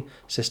Kathy,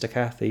 Sister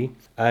Kathy,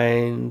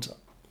 and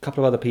a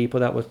couple of other people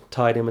that were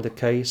tied in with the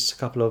case, a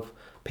couple of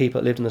people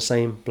that lived in the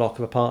same block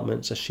of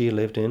apartments as she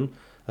lived in,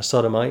 a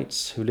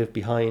sodomite who lived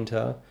behind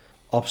her,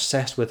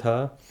 obsessed with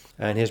her,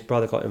 and his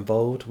brother got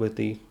involved with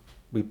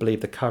we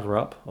believe, the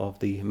cover-up of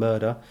the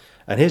murder,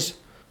 and his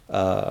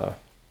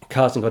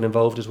cousin got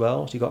involved as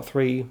well. So you got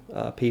 3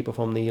 people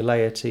from the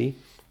laity,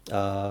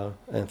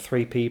 and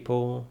 3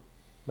 people,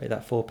 maybe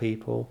that 4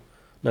 people,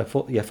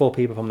 4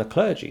 people from the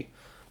clergy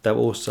that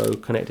were also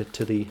connected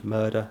to the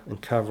murder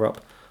and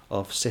cover-up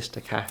of Sister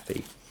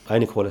Kathy. I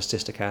only call her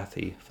Sister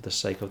Kathy for the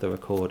sake of the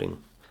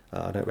recording.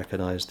 I don't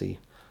recognise the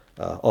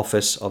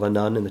office of a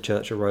nun in the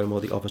Church of Rome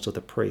or the office of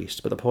the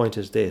priest. But the point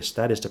is this,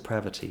 that is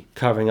depravity.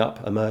 Covering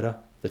up a murder.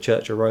 The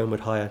Church of Rome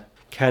would hire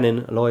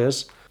canon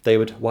lawyers. They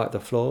would wipe the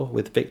floor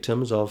with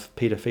victims of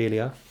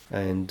paedophilia.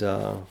 And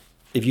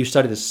if you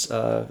study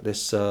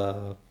this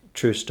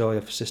true story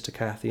of Sister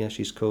Kathy, as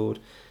she's called,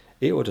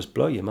 it will just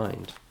blow your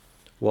mind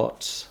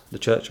what the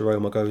Church of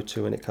Rome will go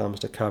to when it comes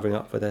to covering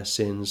up for their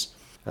sins.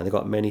 And they've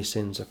got many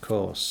sins, of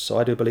course. So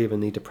I do believe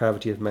in the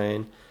depravity of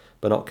man,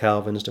 but not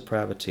Calvin's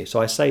depravity. So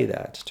I say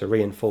that to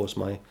reinforce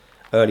my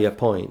earlier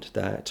point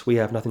that we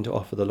have nothing to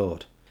offer the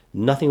Lord.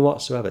 Nothing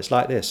whatsoever. It's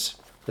like this.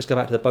 Let's go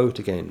back to the boat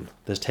again.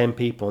 There's 10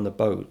 people on the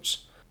boat.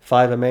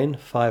 5 are men,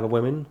 5 are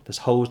women. There's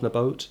holes in the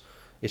boat.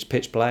 It's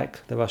pitch black.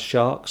 There are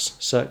sharks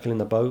circling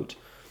the boat.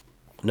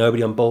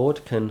 Nobody on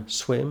board can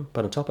swim.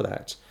 But on top of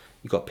that,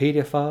 you've got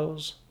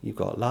paedophiles, you've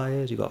got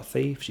liars, you've got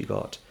thieves, you've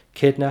got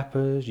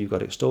kidnappers, you've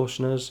got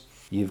extortioners,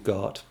 you've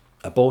got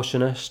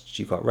abortionists,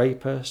 you've got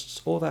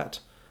rapists, all that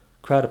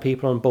crowd of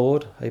people on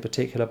board a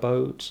particular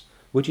boat.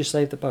 Would you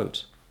save the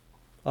boat?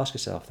 Ask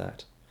yourself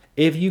that.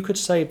 If you could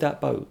save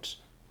that boat,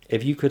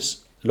 if you could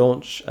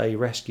launch a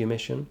rescue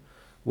mission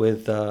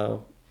with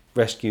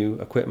rescue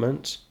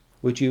equipment,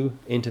 would you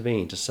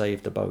intervene to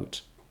save the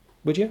boat?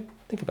 Would you?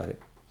 Think about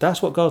it.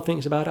 That's what God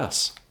thinks about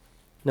us.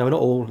 Now, we're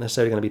not all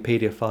necessarily going to be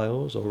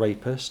paedophiles or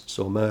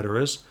rapists or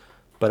murderers,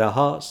 but our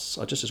hearts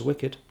are just as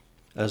wicked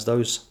as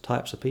those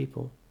types of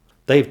people.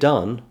 They've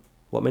done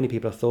what many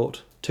people have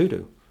thought to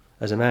do.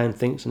 As a man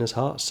thinks in his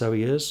heart, so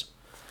he is.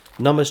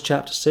 Numbers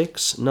chapter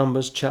 6.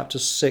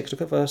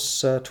 Look at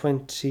verse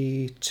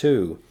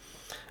 22.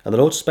 And the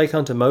Lord spake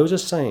unto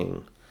Moses,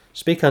 saying,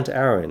 Speak unto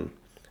Aaron,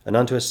 and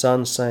unto his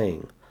sons,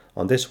 saying,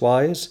 On this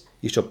wise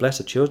ye shall bless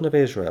the children of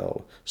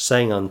Israel,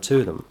 saying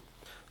unto them,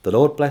 The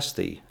Lord bless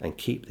thee, and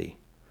keep thee.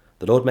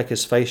 The Lord make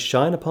his face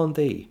shine upon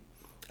thee,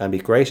 and be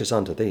gracious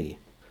unto thee.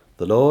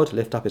 The Lord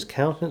lift up his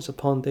countenance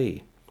upon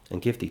thee,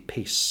 and give thee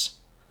peace.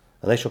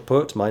 And they shall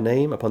put my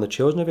name upon the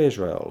children of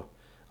Israel,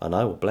 and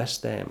I will bless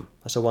them.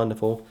 That's a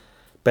wonderful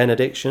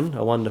benediction,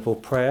 a wonderful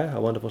prayer,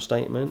 a wonderful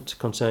statement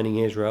concerning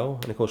Israel.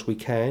 And of course we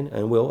can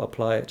and will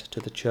apply it to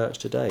the church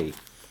today.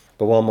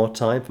 But one more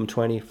time from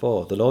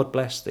 24. The Lord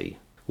bless thee.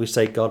 We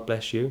say God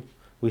bless you.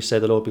 We say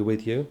the Lord be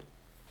with you.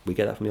 We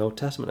get that from the Old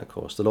Testament, of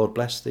course. The Lord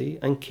bless thee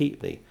and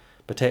keep thee,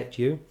 protect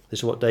you. This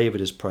is what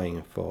David is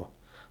praying for.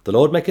 The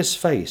Lord make his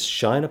face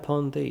shine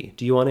upon thee.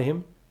 Do you honour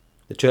him?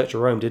 The Church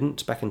of Rome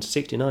didn't back in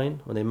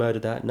 69 when they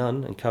murdered that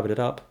nun and covered it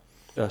up.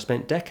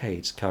 Spent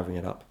decades covering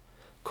it up.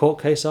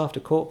 Court case after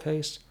court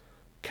case.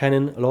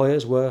 Canon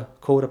lawyers were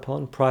called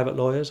upon. Private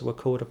lawyers were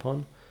called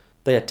upon.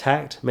 They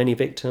attacked many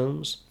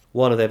victims.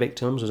 One of their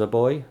victims was a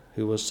boy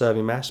who was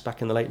serving Mass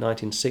back in the late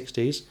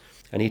 1960s,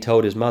 and he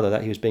told his mother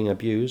that he was being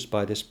abused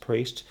by this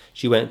priest.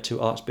 She went to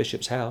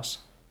Archbishop's house,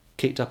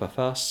 kicked up a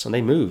fuss, and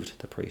they moved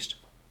the priest.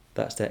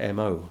 That's their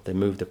MO. They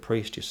moved the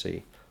priest, you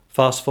see.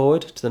 Fast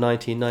forward to the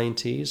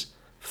 1990s.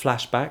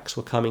 Flashbacks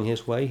were coming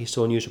his way. He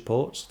saw news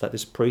reports that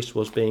this priest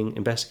was being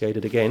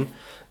investigated again,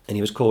 and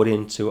he was called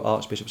into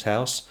Archbishop's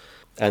house.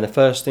 And the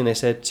first thing they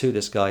said to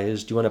this guy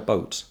is, do you want a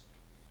boat?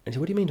 And he said,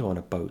 what do you mean do I want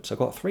a boat? I've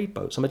got 3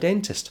 boats. I'm a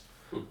dentist.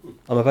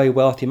 I'm a very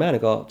wealthy man.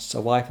 I've got a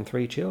wife and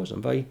 3 children.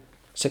 I'm very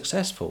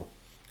successful.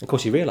 And of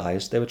course, he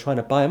realised they were trying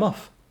to buy him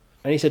off.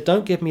 And he said,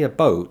 don't give me a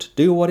boat.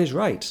 Do what is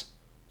right.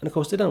 And of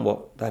course, they don't know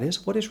what that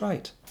is. What is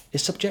right?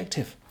 It's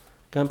subjective.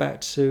 Going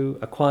back to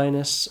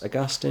Aquinas,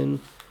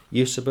 Augustine,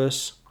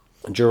 Eusebius,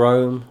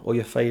 Jerome, all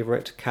your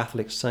favourite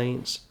Catholic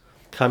saints,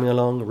 coming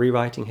along,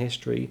 rewriting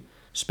history,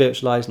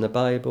 spiritualising the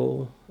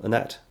Bible, and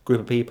that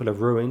group of people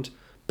have ruined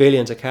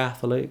billions of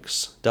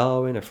Catholics.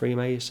 Darwin, a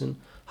Freemason,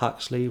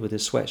 Huxley with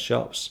his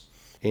sweatshops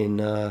in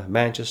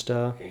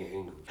Manchester,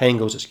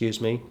 Engels,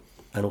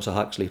 and also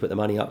Huxley put the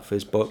money up for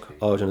his book,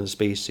 Origin of the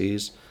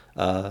Species,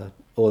 all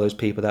those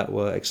people that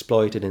were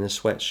exploited in his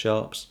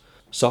sweatshops,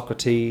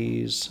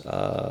 Socrates,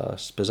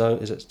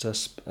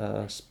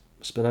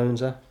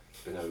 Spinoza?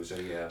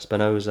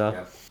 Spinoza.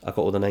 Yeah. I've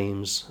got all the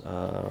names,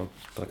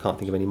 but I can't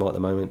think of any more at the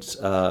moment.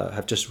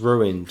 Have just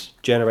ruined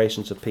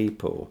generations of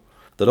people.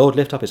 The Lord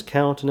lift up his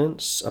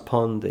countenance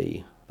upon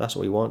thee. That's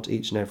what we want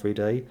each and every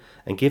day.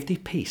 And give thee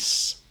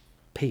peace.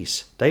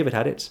 Peace. David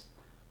had it,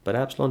 but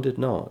Absalom did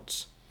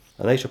not.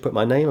 And they shall put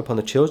my name upon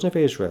the children of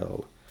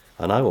Israel,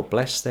 and I will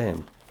bless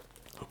them.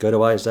 Go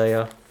to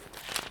Isaiah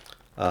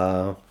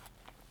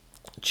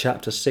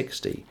chapter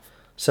 60.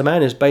 So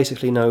man is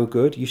basically no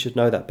good. You should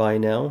know that by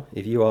now.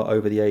 If you are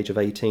over the age of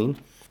 18,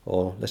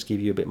 or let's give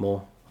you a bit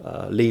more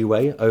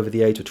leeway, over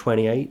the age of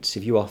 28,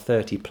 if you are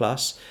 30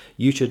 plus,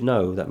 you should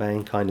know that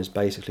mankind is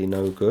basically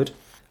no good.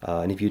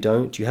 And if you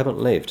don't, you haven't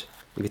lived.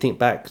 If you think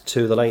back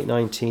to the late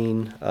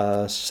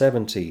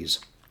 1970s,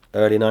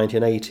 early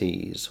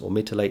 1980s, or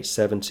mid to late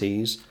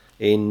 70s,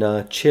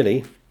 in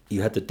Chile,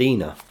 you had the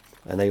DINA,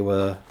 and they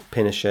were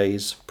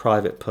Pinochet's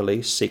private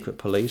police, secret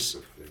police,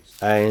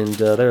 and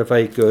they were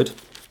very good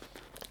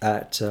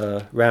at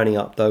rounding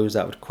up those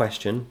that would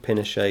question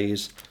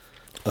Pinochet's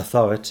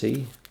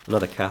authority,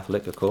 another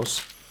Catholic, of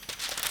course,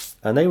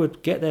 and they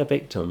would get their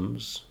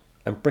victims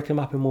and brick them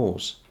up in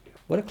walls.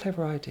 What a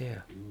clever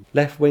idea.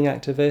 Left-wing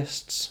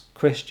activists,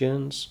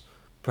 Christians,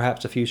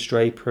 perhaps a few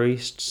stray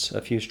priests,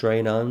 a few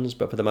stray nuns,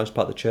 but for the most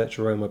part the Church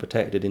of Rome were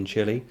protected in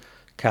Chile,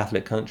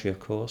 Catholic country, of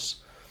course,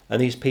 and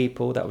these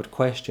people that would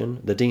question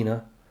the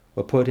DINA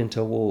were put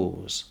into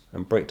walls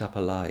and bricked up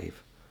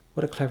alive.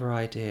 What a clever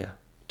idea.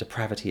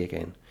 Depravity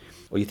again.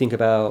 Or you think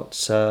about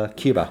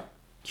Cuba,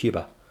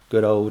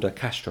 good old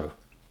Castro,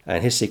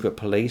 and his secret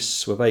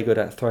police were very good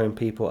at throwing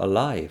people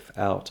alive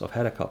out of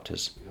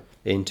helicopters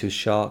into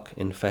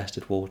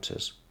shark-infested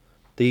waters.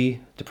 The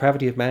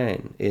depravity of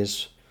man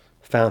is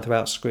found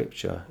throughout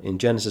Scripture. In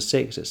Genesis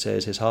 6 it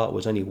says his heart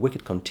was only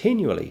wicked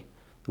continually.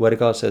 The Word of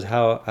God says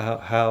how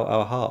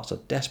our hearts are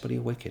desperately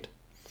wicked.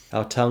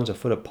 Our tongues are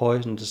full of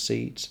poison and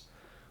deceit.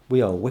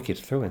 We are wicked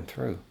through and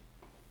through.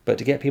 But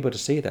to get people to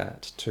see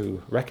that,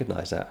 to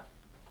recognise that,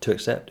 to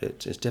accept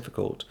it, is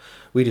difficult.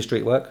 We do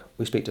street work,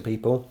 we speak to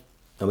people,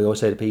 and we always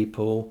say to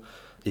people,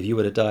 if you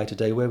were to die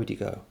today, where would you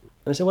go?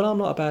 And they say, well, I'm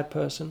not a bad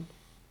person.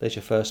 There's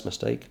your first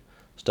mistake.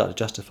 Start to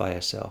justify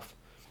yourself.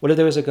 Well, if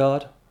there is a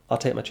God, I'll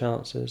take my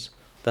chances.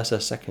 That's their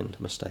second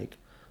mistake.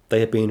 They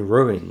have been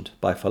ruined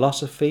by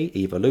philosophy,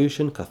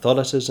 evolution,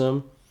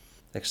 Catholicism,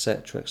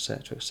 etc.,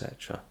 etc.,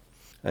 etc.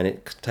 And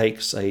it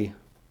takes a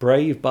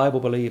brave Bible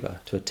believer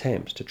to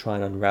attempt to try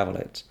and unravel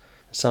it.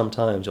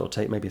 Sometimes it'll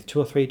take maybe 2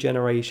 or 3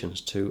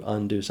 generations to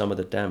undo some of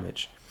the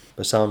damage,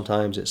 but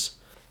sometimes it's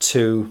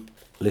too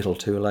little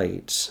too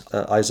late.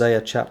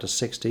 Isaiah chapter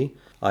 60,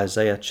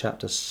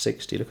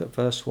 look at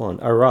verse 1.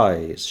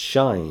 Arise,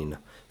 shine,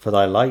 for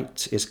thy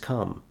light is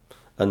come,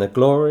 and the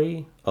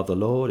glory of the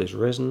Lord is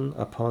risen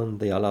upon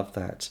thee. I love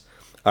that.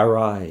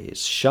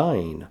 Arise,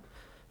 shine,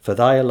 for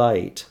thy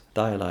light,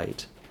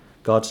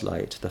 God's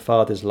light, the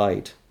Father's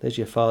light. There's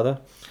your Father,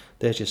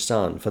 there's your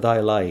Son. For thy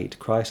light,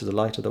 Christ is the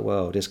light of the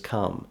world, is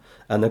come,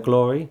 and the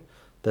glory,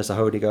 there's the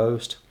Holy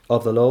Ghost,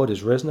 of the Lord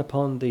is risen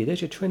upon thee.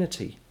 There's your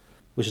Trinity,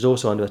 which is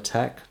also under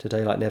attack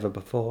today like never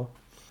before.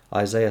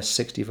 Isaiah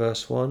 60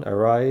 verse 1,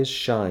 arise,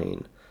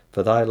 shine,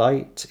 for thy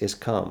light is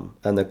come,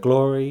 and the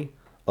glory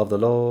of the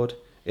Lord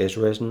is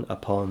risen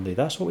upon thee.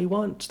 That's what we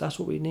want. That's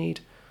what we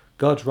need.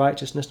 God's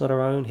righteousness, not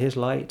our own. His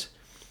light,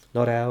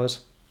 not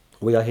ours.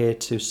 We are here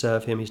to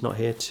serve him. He's not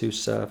here to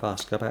serve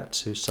us. Go back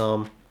to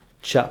Psalm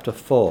chapter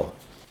 4.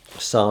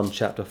 Psalm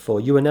chapter 4.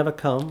 You will never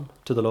come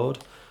to the Lord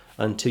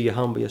until you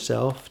humble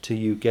yourself, till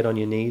you get on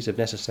your knees if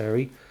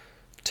necessary.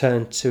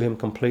 Turn to him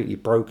completely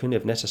broken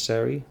if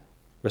necessary.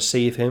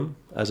 Receive him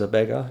as a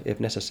beggar if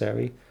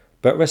necessary.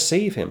 But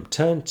receive him.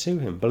 Turn to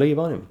him. Believe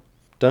on him.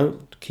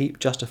 Don't keep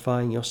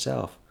justifying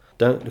yourself.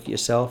 Don't look at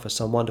yourself as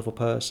some wonderful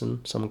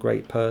person, some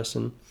great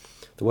person.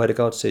 The Word of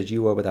God says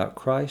you were without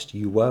Christ.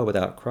 You were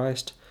without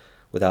Christ,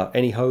 without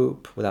any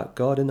hope, without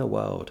God in the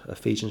world.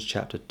 Ephesians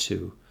chapter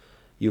 2.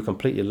 You were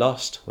completely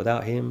lost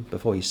without him.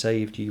 Before he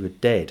saved you, you were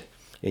dead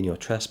in your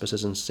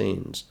trespasses and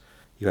sins.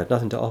 You had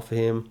nothing to offer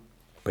him,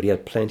 but he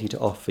had plenty to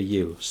offer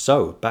you.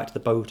 So, back to the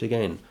boat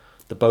again.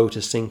 The boat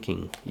is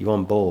sinking. You're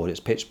on board.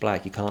 It's pitch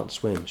black. You can't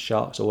swim.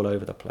 Sharks all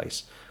over the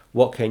place.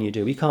 What can you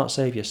do? You can't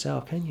save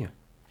yourself, can you?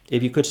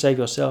 If you could save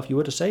yourself, you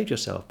would have saved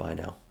yourself by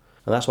now.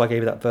 And that's why I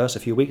gave you that verse a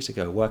few weeks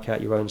ago. Work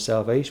out your own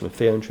salvation with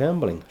fear and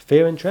trembling.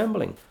 Fear and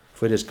trembling.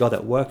 For it is God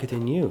that worketh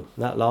in you.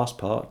 And that last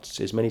part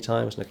is many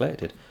times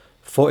neglected.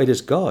 For it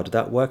is God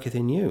that worketh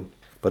in you.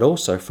 But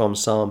also from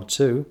Psalm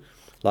 2,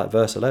 like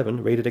verse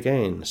 11, read it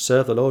again.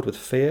 Serve the Lord with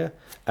fear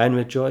and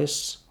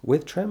rejoice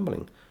with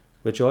trembling.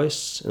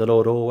 Rejoice in the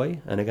Lord always.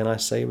 And again I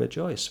say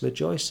rejoice.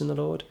 Rejoice in the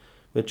Lord.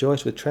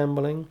 Rejoice with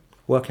trembling.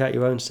 Work out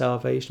your own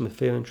salvation with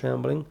fear and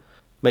trembling.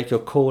 Make your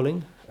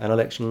calling and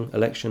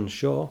election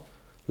sure.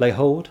 Lay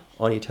hold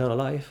on eternal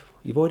life.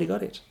 You've already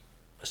got it.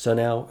 So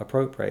now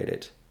appropriate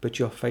it. Put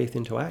your faith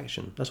into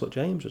action. That's what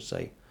James would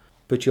say.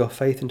 Put your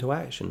faith into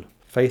action.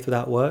 Faith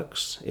without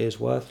works is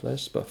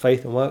worthless, but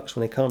faith and works,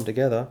 when they come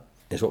together,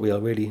 is what we are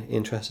really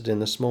interested in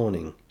this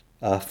morning.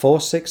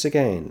 4:6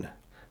 again.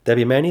 There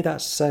be many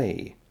that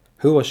say,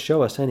 who will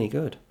show us any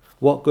good?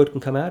 What good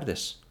can come out of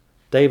this?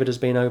 David has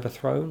been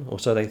overthrown, or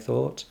so they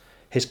thought.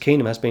 His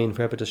kingdom has been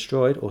forever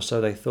destroyed, or so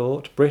they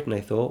thought. Britain,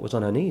 they thought, was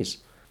on her knees.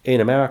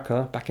 In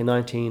America, back in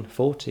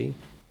 1940,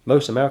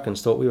 most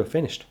Americans thought we were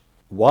finished.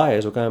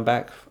 Wires were going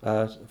back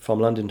from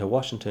London to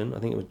Washington. I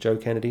think it was Joe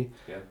Kennedy,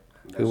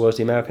 who was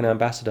the American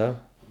ambassador,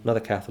 another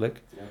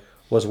Catholic,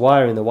 was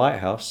wiring the White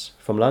House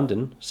from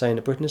London saying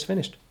that Britain is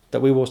finished,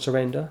 that we will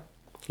surrender,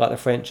 like the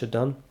French had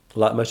done,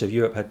 like most of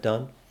Europe had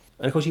done.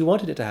 And of course he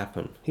wanted it to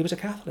happen. He was a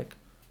Catholic.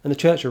 And the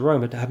Church of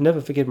Rome had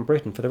never forgiven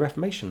Britain for the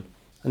Reformation.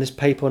 And this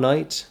papal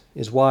knight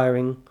is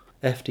wiring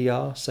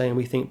FDR, saying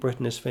we think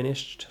Britain is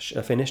finished.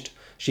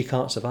 She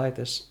can't survive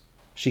this.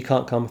 She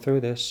can't come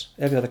through this.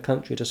 Every other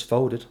country just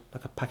folded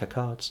like a pack of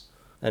cards.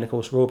 And of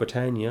course Royal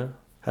Britannia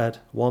had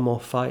one more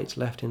fight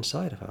left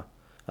inside of her.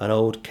 And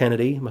old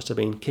Kennedy must have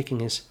been kicking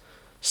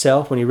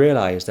himself when he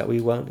realised that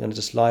we weren't going to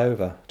just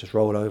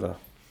roll over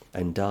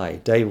and die.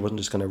 David wasn't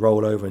just going to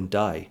roll over and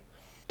die.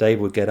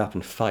 David would get up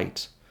and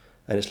fight.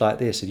 And it's like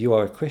this, if you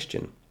are a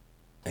Christian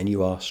and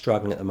you are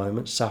struggling at the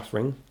moment,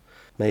 suffering,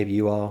 maybe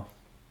you are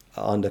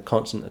under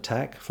constant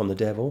attack from the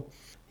devil,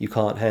 you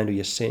can't handle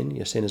your sin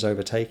is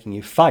overtaking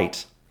you,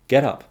 fight,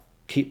 get up,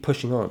 keep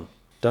pushing on.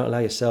 Don't allow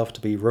yourself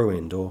to be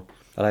ruined or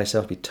allow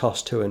yourself to be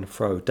tossed to and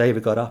fro.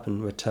 David got up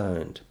and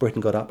returned.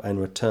 Britain got up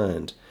and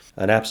returned.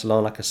 And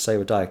Absalom, like I say,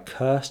 would die a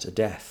cursed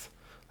death,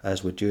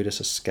 as would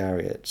Judas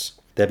Iscariot.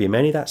 There be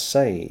many that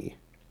say,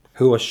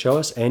 who will show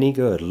us any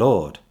good?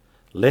 Lord,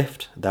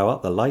 lift thou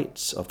up the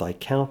lights of thy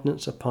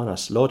countenance upon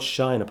us. Lord,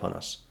 shine upon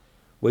us.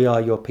 We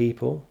are your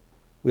people.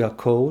 We are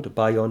called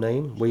by your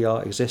name. We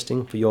are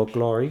existing for your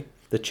glory.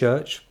 The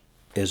church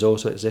is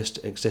also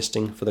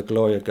existing for the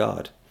glory of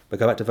God. But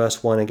go back to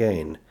verse 1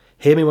 again.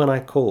 Hear me when I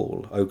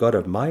call, O God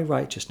of my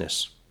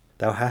righteousness.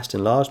 Thou hast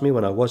enlarged me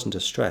when I was in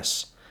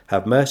distress.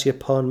 Have mercy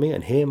upon me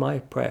and hear my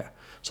prayer.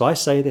 So I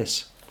say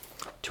this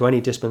to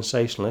any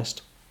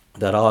dispensationalist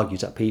that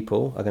argues that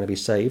people are going to be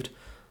saved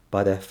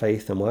by their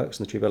faith and works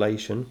in the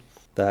tribulation,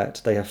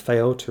 that they have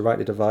failed to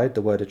rightly divide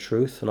the word of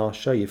truth. And I'll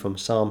show you from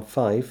Psalm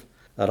 5,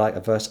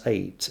 like verse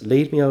 8.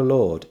 Lead me, O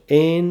Lord,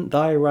 in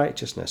thy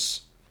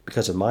righteousness,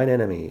 because of mine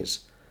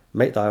enemies.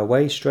 Make thy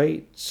way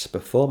straight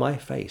before my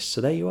face.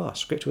 So there you are,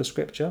 scripture with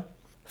scripture.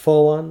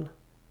 4:1,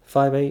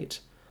 5:8.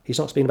 He's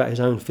not speaking about his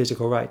own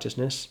physical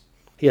righteousness.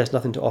 He has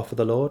nothing to offer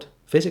the Lord.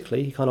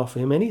 Physically, he can't offer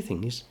him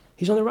anything.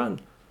 He's on the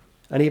run.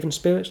 And even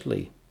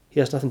spiritually, he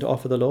has nothing to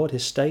offer the Lord.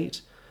 His state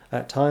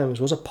at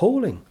times was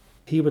appalling.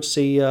 He would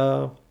see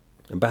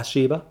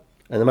Bathsheba,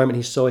 and the moment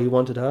he saw he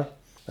wanted her,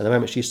 and the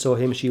moment she saw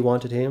him, she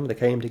wanted him. They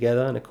came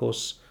together, and of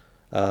course,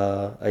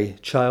 a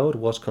child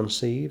was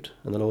conceived,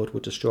 and the Lord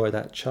would destroy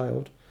that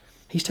child.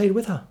 He stayed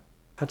with her.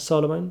 Had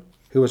Solomon,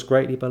 who was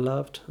greatly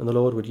beloved, and the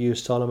Lord would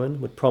use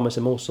Solomon, would promise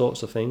him all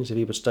sorts of things if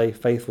he would stay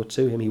faithful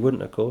to him. He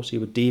wouldn't, of course. He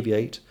would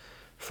deviate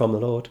from the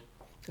Lord.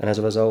 And as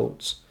a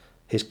result,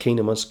 his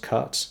kingdom was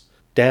cut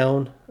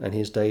down, and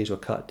his days were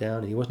cut down,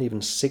 and he wasn't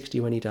even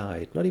 60 when he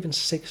died. Not even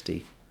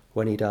 60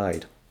 when he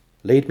died.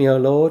 Lead me, O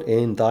Lord,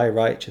 in thy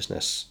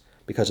righteousness,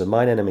 because of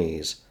mine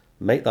enemies.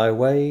 Make thy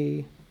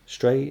way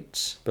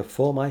straight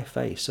before my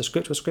face. So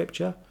scripture,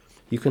 scripture.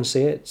 You can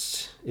see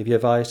it. If you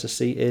have eyes to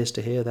see, ears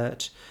to hear,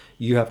 that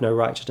you have no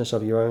righteousness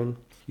of your own.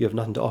 You have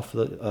nothing to offer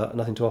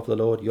the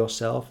Lord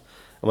yourself.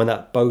 And when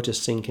that boat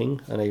is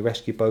sinking and a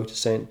rescue boat is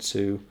sent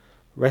to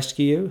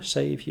rescue you,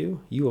 save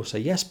you, you will say,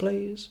 yes,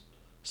 please.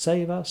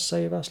 Save us,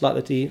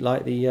 like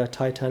the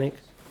Titanic.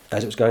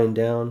 As it was going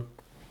down,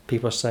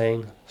 people are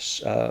saying,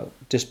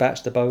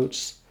 dispatch the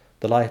boats,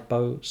 the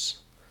lifeboats,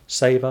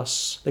 save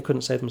us. They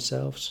couldn't save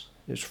themselves.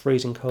 It was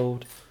freezing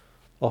cold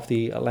off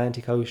the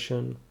Atlantic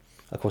Ocean.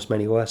 Of course,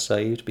 many were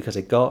saved because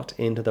they got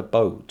into the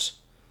boat,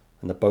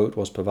 and the boat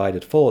was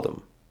provided for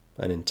them.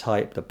 And in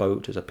type, the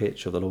boat is a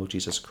picture of the Lord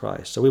Jesus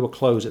Christ. So we will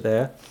close it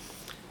there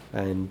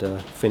and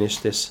finish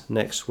this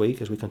next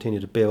week as we continue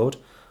to build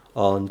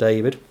on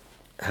David,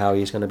 how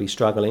he's going to be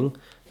struggling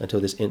until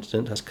this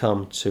incident has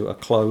come to a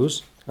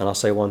close. And I'll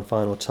say one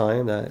final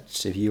time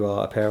that if you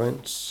are a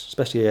parent,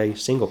 especially a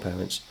single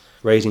parent,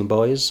 raising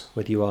boys,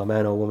 whether you are a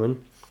man or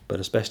woman, but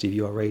especially if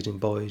you are raising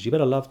boys, you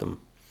better love them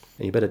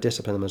and you better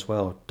discipline them as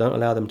well. Don't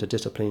allow them to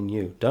discipline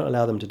you. Don't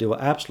allow them to do what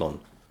Absalom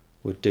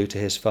would do to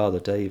his father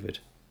David.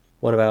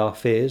 One of our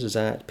fears is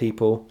that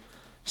people,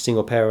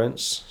 single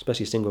parents,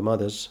 especially single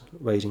mothers,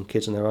 raising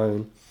kids on their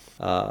own,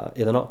 if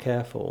they're not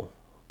careful,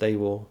 they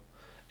will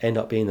end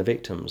up being the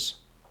victims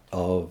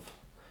of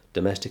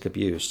domestic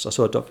abuse. I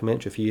saw a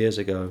documentary a few years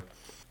ago.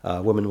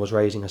 A woman was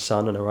raising a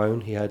son on her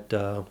own. He had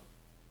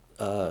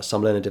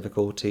some learning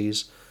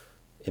difficulties.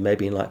 It may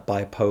be like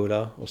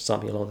bipolar or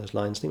something along those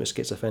lines. I think it was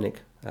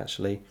schizophrenic,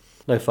 actually.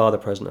 No father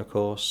present, of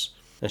course.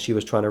 And she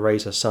was trying to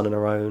raise her son on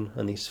her own.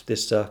 And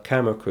this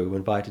camera crew were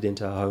invited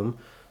into her home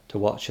to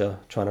watch her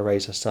trying to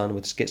raise her son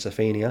with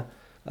schizophrenia.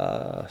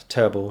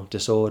 Terrible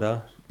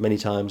disorder. Many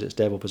times it's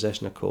devil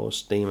possession, of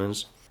course,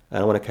 demons.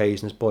 And on one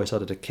occasion, this boy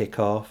started to kick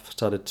off,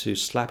 started to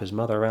slap his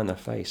mother around the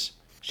face.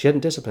 She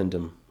hadn't disciplined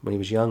him when he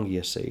was young,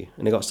 you see.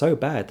 And it got so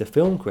bad, the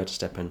film crew had to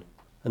step in.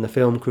 And the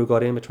film crew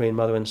got in between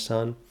mother and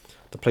son.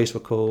 The police were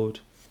called,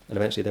 and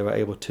eventually they were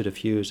able to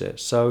defuse it.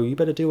 So you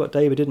better do what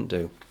David didn't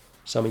do.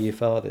 Some of you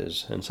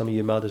fathers and some of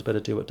you mothers better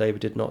do what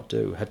David did not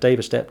do. Had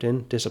David stepped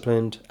in,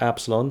 disciplined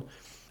Absalom,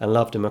 and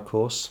loved him, of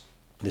course,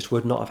 this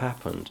would not have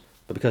happened.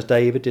 But because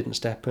David didn't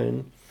step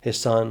in, his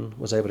son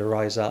was able to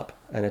rise up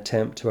and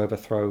attempt to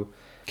overthrow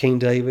King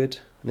David.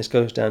 And this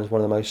goes down as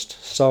one of the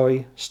most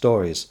sorry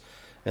stories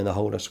in the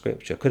whole of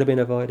Scripture. Could have been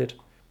avoided,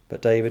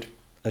 but David,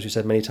 as we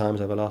said many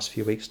times over the last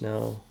few weeks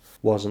now,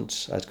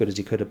 wasn't as good as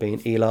he could have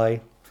been. Eli,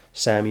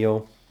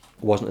 Samuel,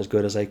 wasn't as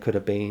good as they could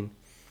have been.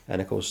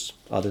 And of course,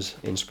 others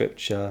in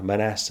Scripture,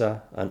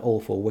 Manasseh, an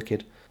awful,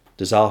 wicked,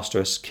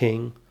 disastrous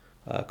king,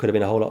 could have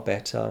been a whole lot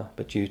better,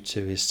 but due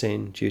to his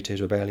sin, due to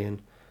his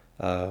rebellion,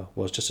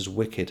 was just as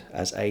wicked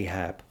as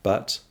Ahab.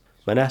 But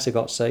Manasseh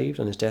got saved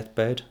on his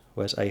deathbed,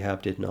 whereas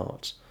Ahab did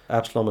not.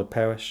 Absalom would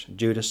perish,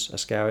 Judas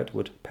Iscariot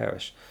would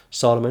perish.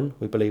 Solomon,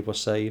 we believe, was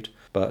saved,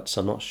 but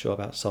I'm not sure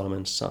about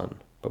Solomon's son.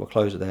 But we'll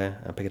close it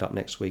there and pick it up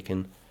next week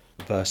in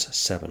verse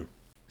 7.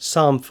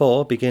 Psalm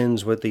 4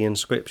 begins with the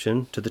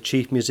inscription to the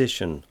chief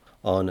musician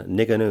on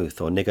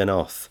Niganoth or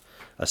Niganoth,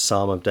 a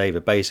psalm of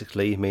David,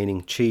 basically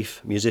meaning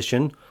chief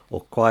musician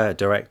or choir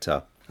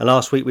director. And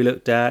last week we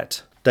looked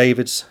at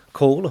David's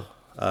call,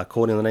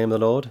 calling on the name of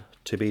the Lord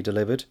to be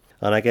delivered.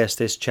 And I guess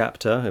this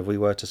chapter, if we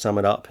were to sum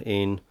it up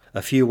in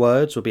a few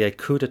words, would be a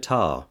coup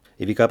d'etat.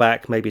 If you go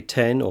back maybe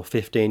 10 or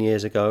 15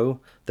 years ago,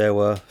 there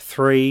were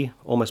 3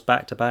 almost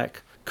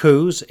back-to-back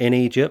coups in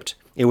Egypt.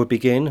 It would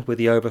begin with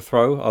the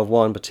overthrow of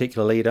one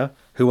particular leader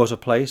who was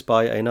replaced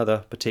by another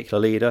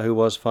particular leader who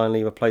was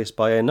finally replaced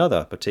by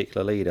another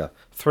particular leader.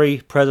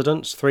 3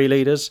 presidents, 3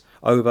 leaders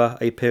over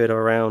a period of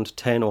around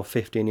 10 or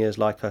 15 years,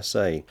 like I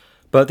say.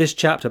 But this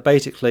chapter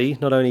basically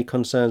not only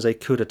concerns a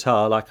coup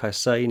d'etat, like I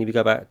say, and if you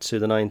go back to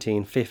the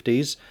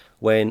 1950s,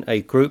 when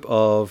a group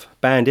of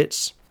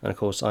bandits, and of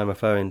course I'm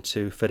referring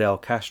to Fidel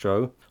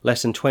Castro,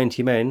 less than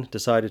 20 men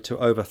decided to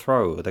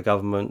overthrow the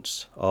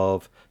government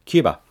of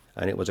Cuba.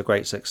 And it was a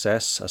great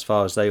success as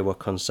far as they were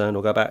concerned.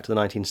 We'll go back to the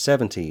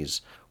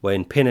 1970s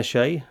when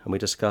Pinochet, and we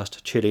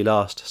discussed Chile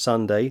last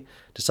Sunday,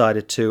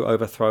 decided to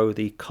overthrow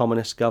the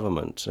communist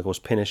government. And of course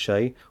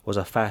Pinochet was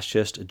a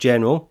fascist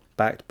general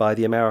backed by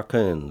the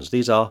Americans.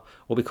 These are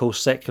what we call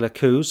secular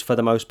coups for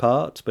the most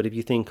part, but if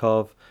you think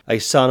of a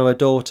son or a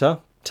daughter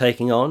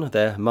taking on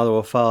their mother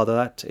or father.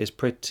 That is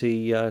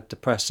pretty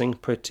depressing,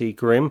 pretty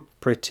grim,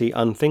 pretty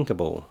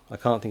unthinkable. I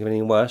can't think of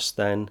anything worse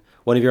than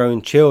one of your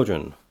own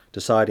children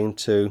deciding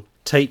to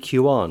take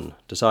you on,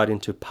 deciding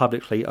to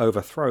publicly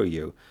overthrow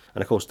you.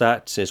 And of course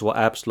that is what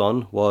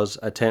Absalom was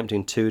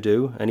attempting to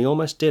do, and he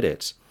almost did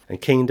it.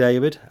 And King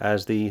David,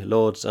 as the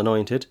Lord's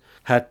anointed,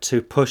 had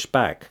to push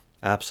back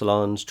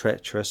Absalom's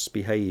treacherous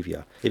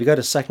behaviour. If you go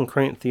to 2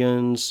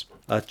 Corinthians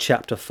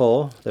chapter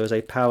 4, there is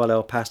a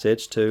parallel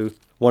passage to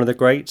one of the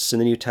greats in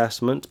the New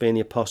Testament, being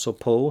the Apostle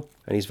Paul,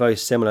 and he's very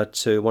similar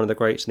to one of the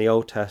greats in the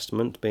Old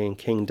Testament, being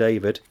King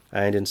David.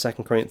 And in 2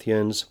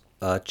 Corinthians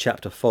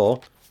chapter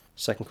 4,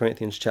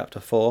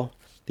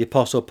 the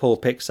Apostle Paul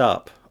picks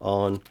up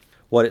on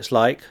what it's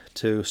like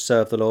to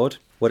serve the Lord,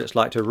 what it's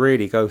like to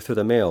really go through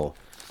the mill.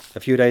 A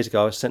few days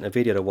ago I was sent a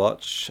video to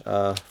watch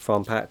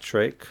from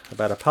Patrick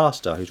about a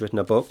pastor who's written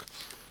a book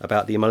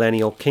about the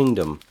millennial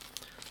kingdom,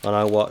 and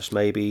I watched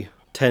maybe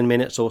 10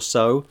 minutes or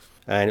so,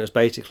 and it was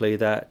basically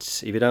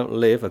that if you don't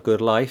live a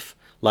good life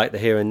like the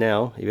here and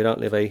now, if you don't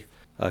live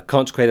a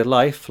consecrated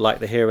life like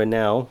the here and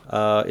now,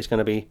 it's going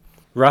to be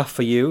rough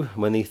for you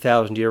when the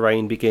 1,000-year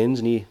reign begins.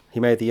 And he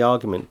made the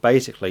argument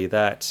basically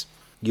that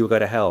you will go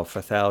to hell for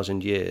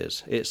 1,000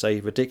 years. It's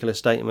a ridiculous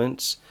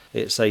statement.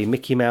 It's a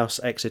Mickey Mouse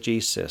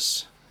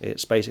exegesis.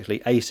 It's basically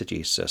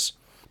eisegesis.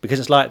 Because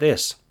it's like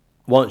this.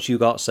 Once you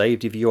got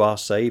saved, if you are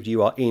saved,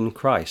 you are in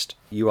Christ.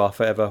 You are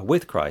forever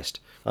with Christ.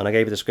 And I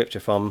gave you the scripture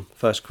from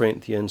 1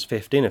 Corinthians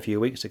 15 a few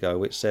weeks ago,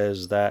 which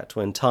says that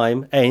when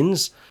time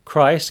ends,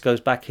 Christ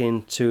goes back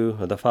into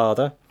the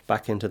Father,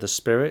 back into the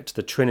Spirit.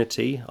 The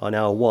Trinity are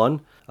now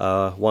one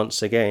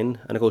once again.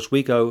 And of course,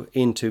 we go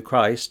into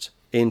Christ,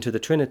 into the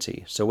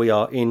Trinity. So we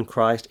are in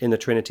Christ, in the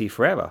Trinity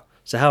forever.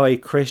 So how a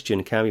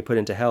Christian can be put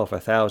into hell for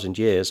 1,000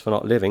 years for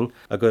not living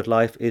a good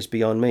life is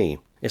beyond me.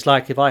 It's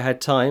like if I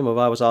had time, or if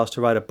I was asked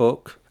to write a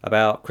book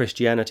about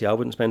Christianity, I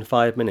wouldn't spend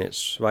 5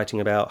 minutes writing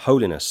about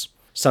holiness.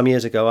 Some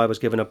years ago I was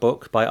given a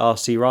book by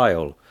R.C.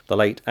 Ryle, the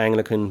late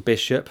Anglican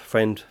bishop. A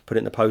friend put it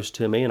in the post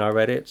to me and I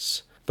read it.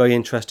 It's a very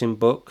interesting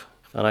book,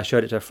 and I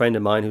showed it to a friend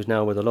of mine who's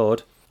now with the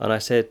Lord, and I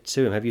said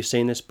to him, have you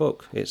seen this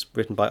book? It's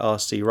written by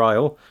R.C.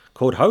 Ryle,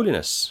 called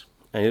Holiness.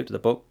 And he looked at the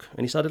book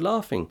and he started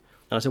laughing.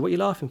 And I said, what are you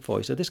laughing for?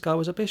 He said, this guy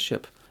was a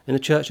bishop in the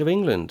Church of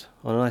England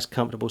on a nice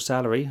comfortable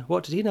salary.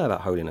 What did he know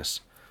about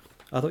holiness?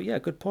 I thought, yeah,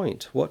 good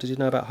point. What does he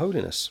know about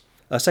holiness?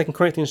 2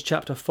 Corinthians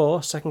chapter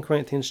 4,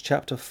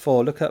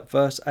 look at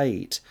verse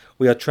 8.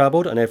 We are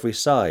troubled on every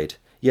side,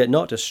 yet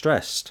not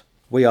distressed.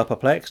 We are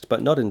perplexed,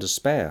 but not in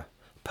despair.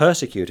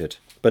 Persecuted,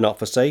 but not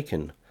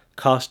forsaken.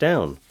 Cast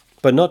down,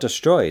 but not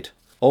destroyed.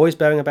 Always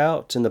bearing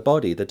about in the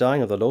body the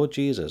dying of the Lord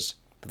Jesus,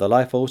 that the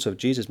life also of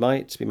Jesus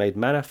might be made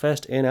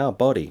manifest in our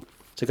body.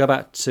 So go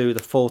back to the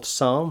 4th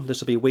Psalm. This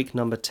will be week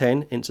number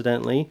 10,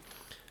 incidentally.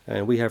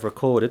 And we have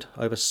recorded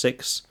over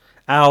 6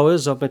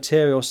 hours of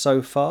material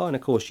so far. And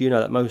of course, you know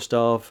that most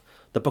of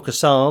the book of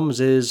Psalms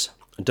is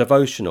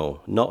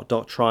devotional, not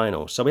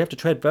doctrinal. So we have to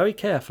tread very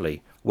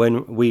carefully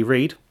when we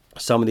read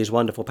some of these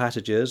wonderful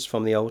passages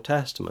from the Old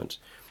Testament.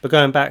 But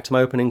going back to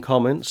my opening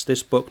comments,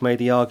 this book made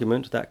the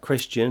argument that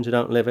Christians who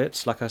don't live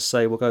it, like I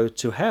say, will go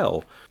to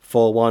hell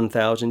for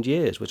 1,000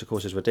 years, which of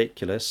course is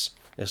ridiculous.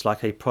 It's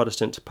like a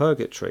Protestant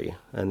purgatory.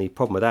 And the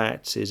problem with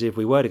that is if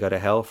we were to go to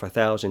hell for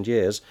 1,000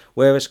 years,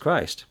 where is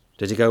Christ?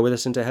 Does he go with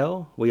us into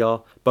hell? We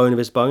are bone of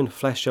his bone,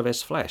 flesh of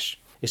his flesh.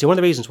 You see, one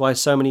of the reasons why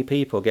so many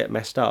people get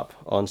messed up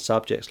on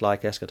subjects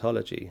like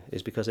eschatology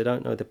is because they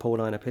don't know the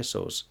Pauline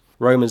epistles.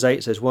 Romans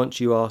 8 says, once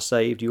you are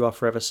saved, you are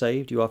forever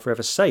saved. You are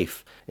forever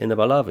safe in the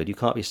beloved. You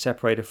can't be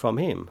separated from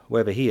him.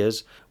 Wherever he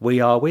is, we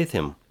are with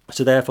him.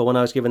 So therefore, when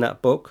I was given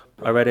that book,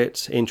 I read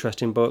it,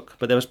 interesting book,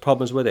 but there was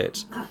problems with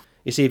it.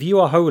 You see, if you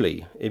are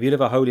holy, if you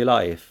live a holy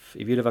life,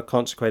 if you live a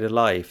consecrated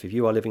life, if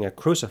you are living a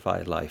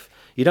crucified life,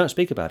 you don't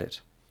speak about it.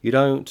 You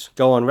don't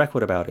go on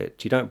record about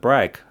it. You don't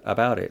brag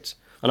about it.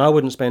 And I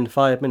wouldn't spend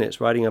 5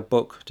 minutes writing a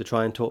book to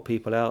try and talk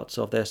people out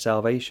of their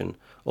salvation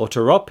or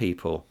to rob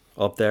people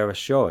of their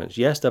assurance.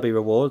 Yes, there'll be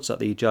rewards at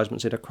the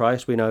judgment seat of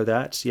Christ. We know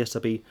that. Yes,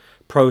 there'll be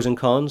pros and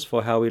cons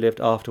for how we lived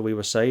after we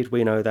were saved.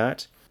 We know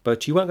that.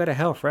 But you won't go to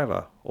hell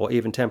forever or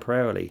even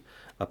temporarily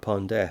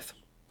upon death.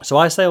 So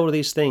I say all of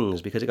these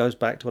things because it goes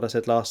back to what I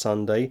said last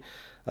Sunday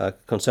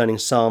concerning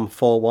Psalm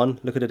 4:1.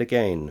 Look at it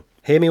again.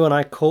 Hear me when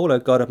I call, O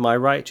God of my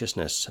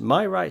righteousness,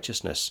 my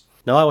righteousness.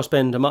 Now I will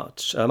spend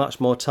much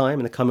more time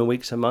in the coming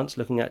weeks and months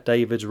looking at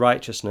David's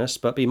righteousness,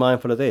 but be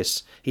mindful of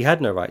this. He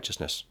had no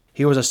righteousness.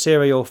 He was a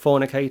serial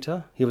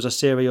fornicator. He was a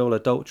serial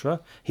adulterer.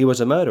 He was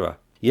a murderer.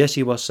 Yes,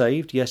 he was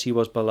saved. Yes, he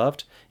was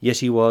beloved. Yes,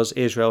 he was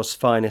Israel's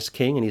finest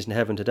king, and he's in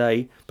heaven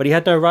today. But he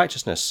had no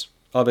righteousness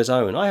of his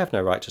own. I have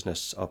no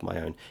righteousness of my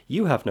own.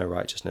 You have no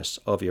righteousness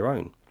of your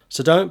own.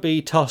 So don't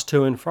be tossed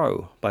to and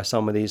fro by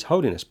some of these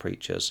holiness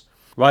preachers.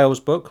 Ryle's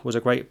book was a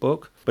great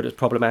book, but it's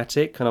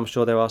problematic, and I'm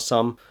sure there are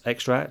some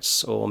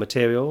extracts or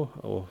material,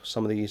 or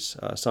some of these,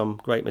 some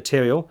great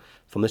material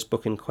from this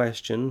book in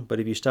question, but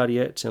if you study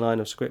it in line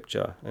of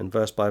scripture and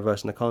verse by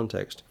verse in the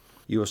context,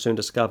 you will soon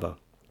discover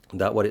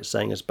that what it's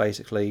saying is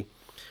basically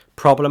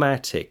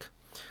problematic.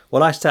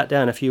 Well, I sat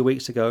down a few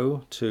weeks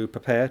ago to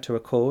prepare to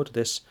record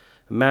this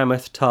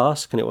mammoth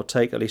task, and it will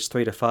take at least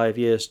 3 to 5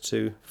 years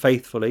to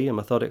faithfully and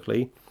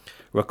methodically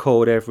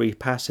record every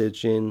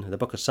passage in the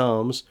book of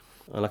Psalms.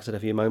 And like I said a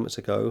few moments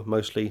ago,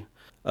 mostly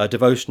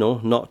devotional,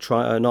 not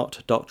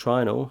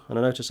doctrinal. And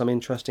I noticed some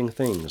interesting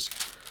things.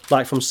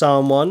 Like from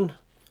Psalm 1,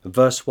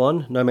 verse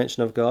 1, no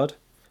mention of God.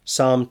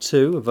 Psalm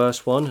 2,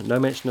 verse 1, no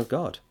mention of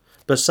God.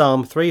 But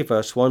Psalm 3,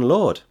 verse 1,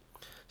 Lord.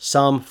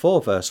 Psalm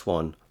 4, verse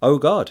 1, O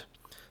God.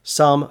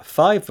 Psalm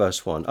 5,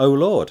 verse 1, O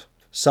Lord.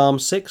 Psalm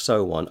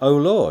 6:01, O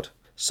Lord.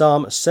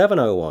 Psalm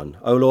 7:01,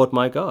 O Lord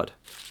my God.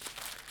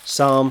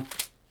 Psalm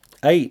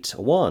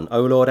 8:1,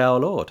 O Lord our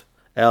Lord.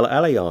 El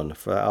Elyon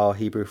for our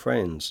Hebrew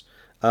friends.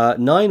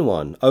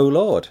 9:1, O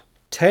Lord.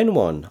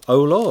 10:1, O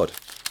Lord.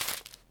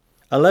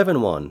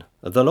 11:1,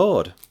 the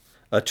Lord.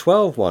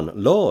 12:1,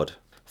 Lord.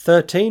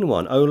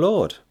 13:1, O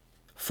Lord.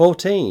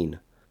 14,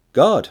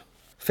 God.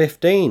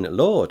 15,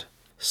 Lord.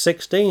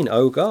 16,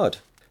 O God.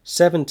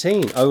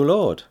 17, O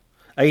Lord.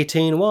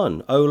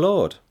 18:1, O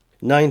Lord.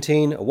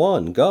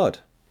 19:1, God.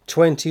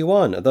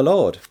 21, the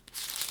Lord.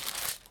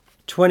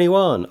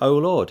 21, O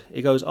Lord.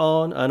 It goes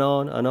on and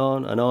on and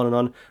on and on and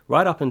on,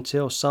 right up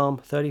until Psalm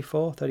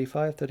 34,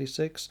 35,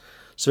 36.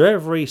 So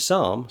every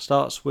psalm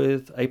starts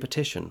with a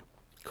petition,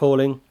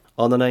 calling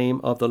on the name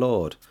of the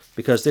Lord,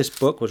 because this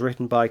book was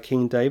written by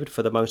King David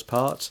for the most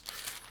part.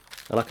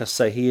 And like I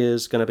say, he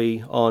is going to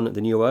be on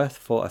the new earth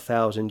for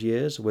 1,000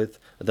 years with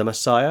the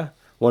Messiah,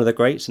 one of the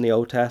greats in the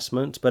Old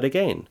Testament. But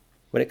again,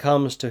 when it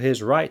comes to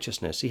his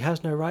righteousness, he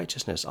has no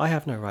righteousness. I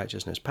have no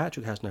righteousness.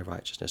 Patrick has no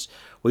righteousness.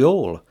 We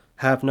all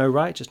have no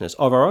righteousness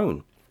of our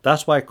own.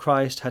 That's why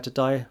Christ had to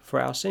die for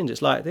our sins.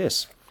 It's like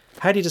this.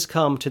 Had he just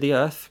come to the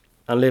earth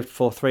and lived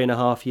for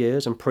 3.5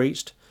 years and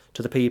preached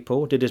to the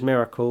people, did his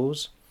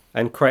miracles,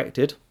 and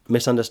corrected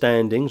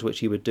misunderstandings, which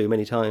he would do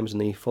many times in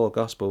the 4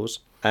 Gospels,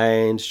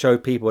 and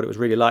showed people what it was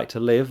really like to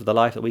live the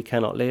life that we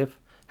cannot live.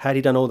 Had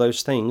he done all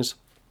those things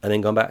and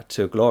then gone back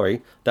to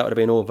glory, that would have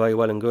been all very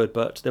well and good,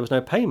 but there was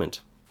no payment.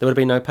 There would have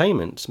been no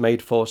payment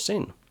made for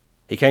sin.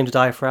 He came to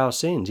die for our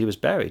sins. He was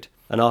buried,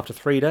 and after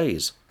 3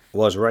 days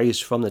was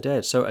raised from the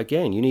dead. So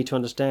again, you need to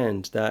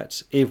understand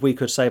that if we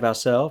could save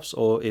ourselves,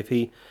 or if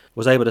he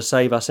was able to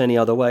save us any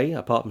other way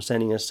apart from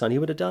sending his son, he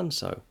would have done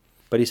so.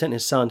 But he sent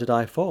his son to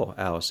die for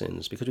our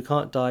sins, because we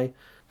can't die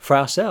for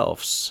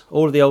ourselves.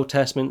 All of the Old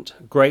Testament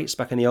greats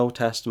back in the Old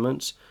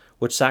Testament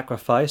would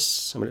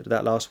sacrifice, and we looked at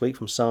that last week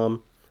from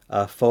Psalm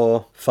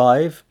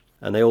 4:5,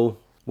 and they all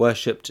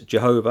worshipped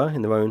Jehovah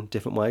in their own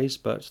different ways,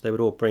 but they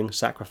would all bring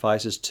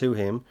sacrifices to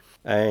him.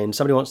 And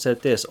somebody once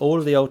said this: all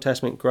of the Old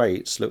Testament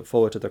greats look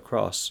forward to the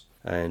cross,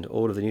 and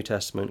all of the New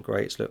Testament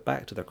greats look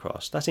back to the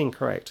cross. That's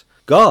incorrect.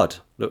 God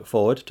looked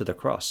forward to the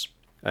cross,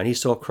 and he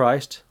saw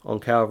Christ on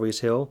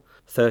Calvary's Hill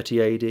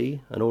 30 AD,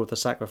 and all of the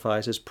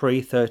sacrifices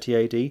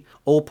pre-30 AD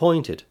all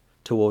pointed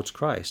towards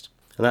Christ.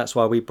 And that's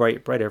why we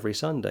break bread every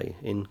Sunday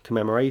in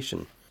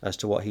commemoration as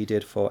to what he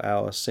did for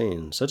our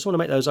sins. So I just want to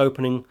make those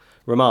opening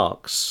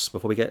remarks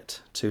before we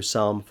get to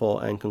Psalm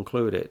 4 and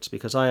conclude it,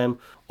 because I am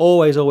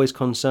always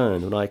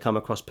concerned when I come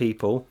across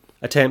people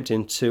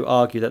attempting to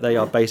argue that they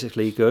are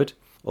basically good,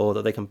 or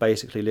that they can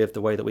basically live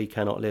the way that we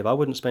cannot live. I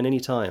wouldn't spend any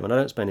time, and I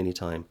don't spend any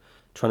time,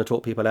 trying to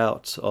talk people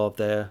out of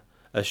their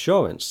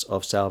assurance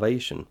of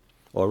salvation,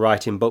 or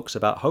writing books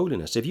about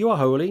holiness. If you are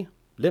holy,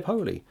 live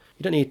holy.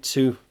 You don't need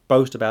to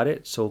boast about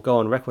it, or go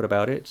on record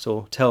about it,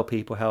 or tell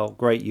people how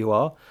great you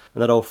are.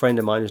 And that old friend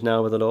of mine who's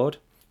now with the Lord,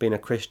 being a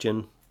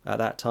Christian at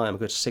that time, a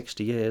good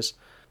 60 years,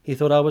 he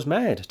thought I was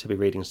mad to be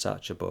reading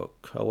such a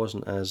book. I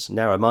wasn't as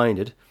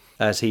narrow-minded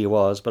as he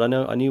was, but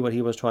I knew what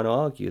he was trying to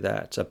argue,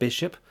 that a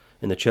bishop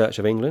in the Church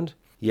of England,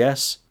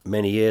 yes,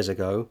 many years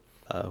ago,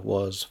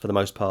 was for the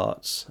most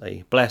part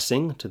a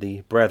blessing to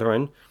the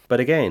brethren.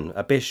 But again,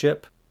 a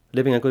bishop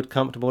living a good,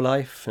 comfortable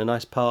life in a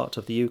nice part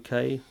of the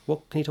UK,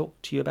 what can he talk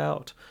to you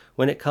about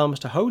when it comes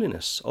to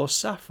holiness or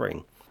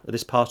suffering?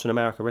 This pastor in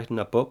America written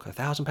a book,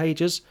 1,000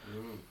 pages,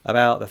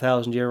 about the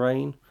 1,000-year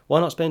reign. Why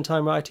not spend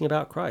time writing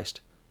about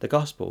Christ, the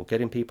gospel,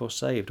 getting people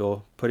saved,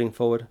 or putting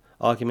forward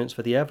arguments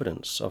for the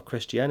evidence of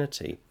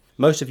Christianity?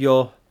 Most of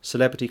your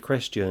celebrity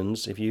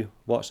Christians, if you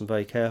watch them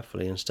very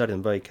carefully and study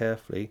them very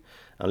carefully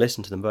and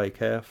listen to them very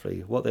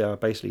carefully, what they are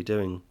basically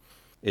doing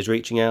is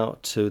reaching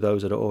out to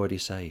those that are already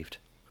saved,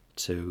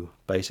 to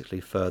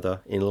basically further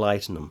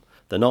enlighten them.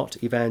 They're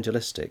not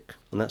evangelistic,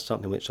 and that's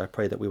something which I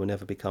pray that we will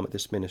never become at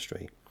this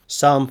ministry.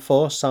 Psalm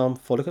 4,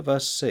 look at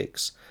verse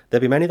 6. There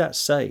be many that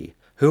say,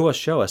 who will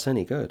show us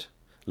any good?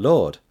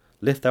 Lord,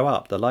 lift thou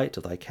up the light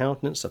of thy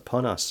countenance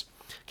upon us.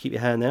 Keep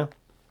your hand there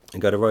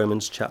and go to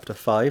Romans chapter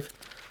 5.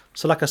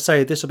 So like I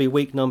say, this will be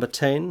week number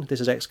 10.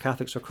 This is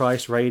Ex-Catholics for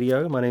Christ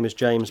Radio. My name is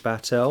James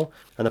Battelle,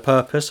 and the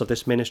purpose of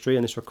this ministry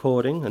and this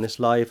recording and this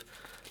live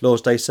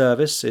Lord's Day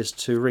service is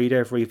to read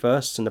every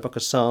verse in the book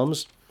of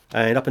Psalms,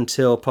 and up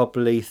until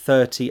probably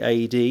 30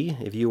 AD,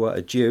 if you were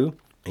a Jew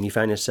and you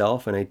found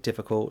yourself in a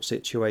difficult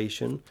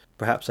situation,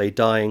 perhaps a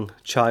dying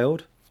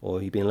child,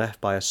 or you've been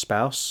left by a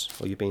spouse,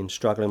 or you've been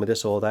struggling with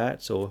this or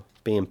that, or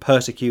being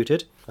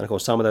persecuted. And of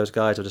course, some of those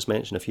guys I just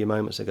mentioned a few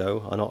moments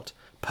ago are not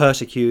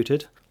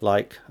persecuted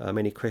like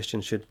many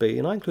Christians should be,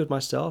 and I include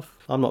myself.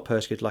 I'm not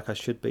persecuted like I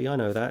should be, I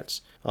know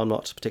that. I'm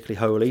not particularly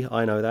holy,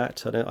 I know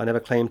that. I never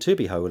claim to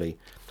be holy.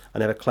 I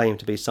never claim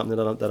to be something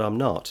that I'm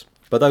not.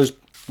 But those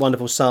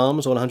wonderful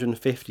Psalms, all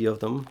 150 of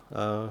them,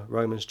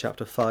 Romans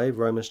chapter 5,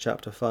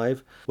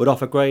 would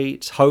offer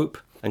great hope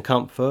and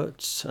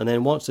comfort. And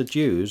then once the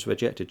Jews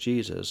rejected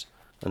Jesus,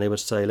 and they would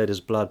say, let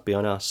his blood be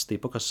on us, the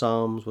book of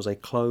Psalms was a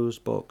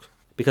closed book.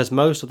 Because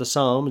most of the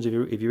Psalms, if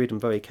you read them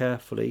very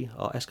carefully,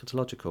 are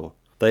eschatological.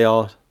 They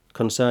are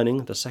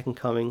concerning the second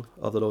coming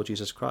of the Lord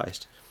Jesus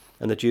Christ.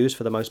 And the Jews,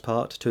 for the most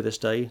part, to this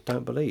day,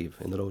 don't believe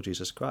in the Lord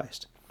Jesus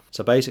Christ.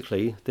 So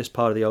basically, this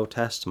part of the Old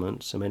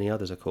Testament, and many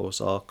others, of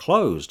course, are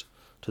closed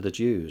to the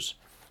Jews.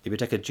 If you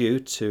take a Jew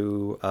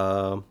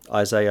to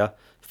Isaiah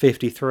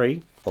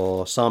 53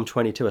 or Psalm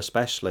 22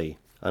 especially,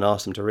 and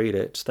ask them to read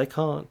it, they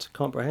can't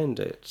comprehend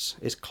it.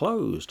 It's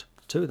closed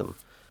to them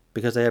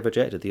because they have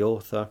rejected the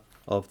author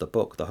of the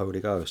book, the Holy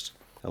Ghost.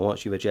 And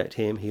once you reject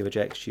him, he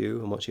rejects you.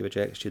 And once he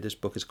rejects you, this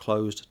book is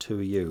closed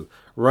to you.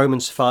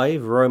 Romans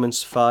 5,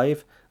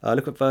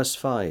 look at verse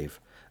 5.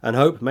 And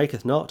hope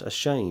maketh not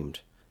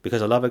ashamed,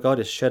 because the love of God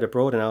is shed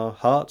abroad in our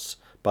hearts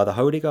by the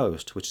Holy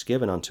Ghost, which is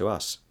given unto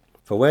us.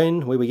 For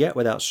when we were yet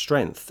without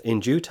strength, in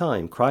due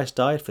time Christ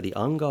died for the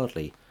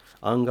ungodly.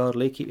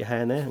 Ungodly, keep your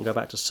hand there and go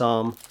back to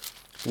Psalm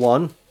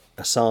 1.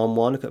 Psalm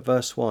 1, look at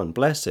verse 1.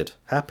 Blessed,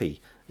 happy,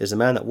 is the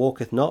man that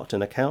walketh not in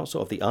the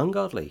counsel of the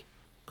ungodly.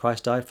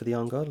 Christ died for the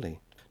ungodly.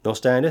 Nor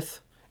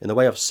standeth in the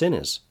way of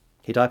sinners.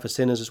 He died for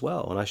sinners as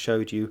well. And I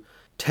showed you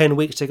 10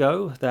 weeks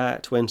ago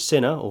that when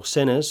sinner or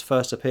sinners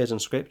first appears in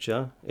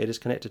Scripture, it is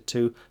connected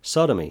to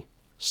sodomy,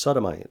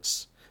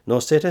 sodomites. Nor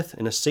sitteth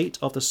in a seat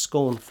of the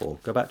scornful.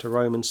 Go back to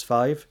Romans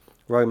 5.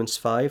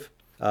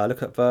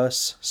 Look at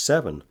verse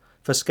 7.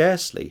 For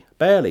scarcely,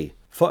 barely,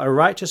 for a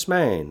righteous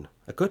man,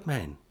 a good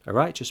man, a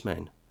righteous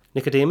man.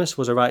 Nicodemus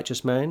was a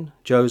righteous man.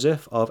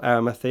 Joseph of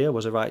Arimathea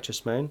was a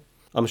righteous man.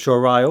 I'm sure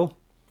Ryle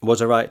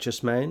was a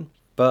righteous man.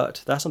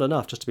 But that's not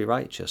enough just to be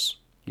righteous.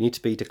 You need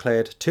to be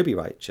declared to be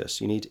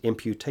righteous. You need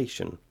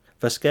imputation.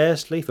 For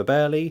scarcely, for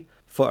barely,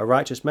 for a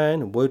righteous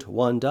man would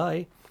one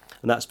die.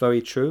 And that's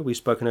very true. We've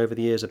spoken over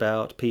the years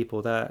about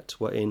people that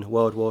were in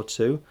World War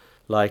II,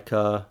 like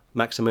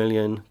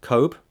Maximilian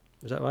Kolbe.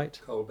 Is that right?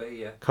 Kolbe,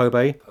 yeah.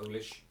 Kolbe.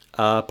 Polish.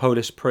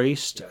 Polish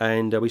priest. Yeah.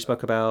 And we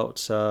spoke about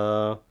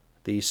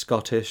the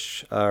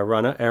Scottish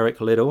runner,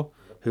 Eric Liddell,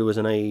 who was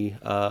in a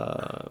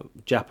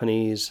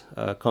Japanese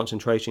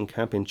concentration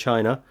camp in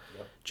China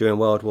during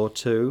World War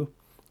II.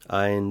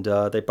 And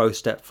they both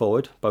stepped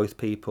forward, both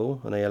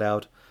people, and they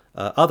allowed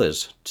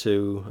others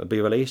to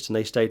be released, and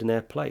they stayed in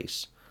their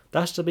place.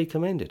 That's to be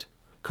commended.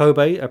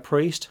 Kolbe, a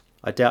priest,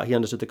 I doubt he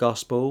understood the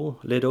gospel.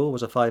 Liddell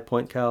was a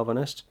 5-point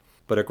Calvinist,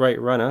 but a great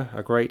runner,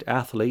 a great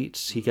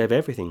athlete. He gave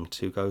everything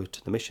to go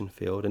to the mission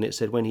field, and it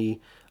said when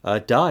he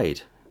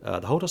died,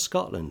 the whole of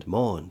Scotland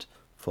mourned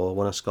for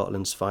one of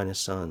Scotland's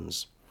finest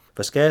sons.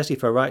 For scarcely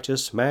for a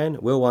righteous man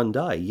will one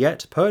die,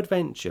 yet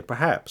peradventure,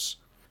 perhaps,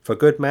 for a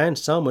good man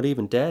some would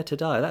even dare to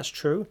die. That's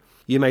true.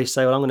 You may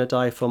say, well, I'm going to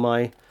die for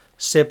my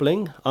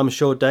sibling. I'm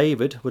sure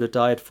David would have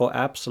died for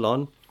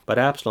Absalom, but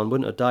Absalom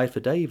wouldn't have died for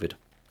David.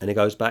 And it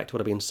goes back to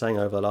what I've been saying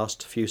over the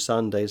last few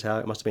Sundays, how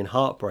it must have been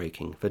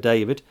heartbreaking for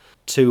David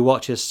to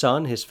watch his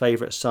son, his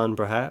favourite son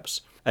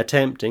perhaps,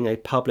 attempting a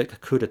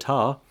public coup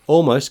d'etat,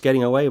 almost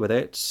getting away with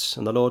it.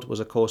 And the Lord was,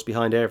 of course,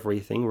 behind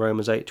everything.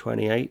 Romans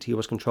 8:28, he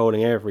was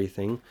controlling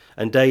everything.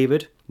 And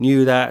David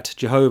knew that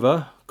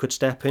Jehovah could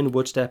step in,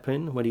 would step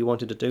in when he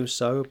wanted to do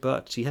so,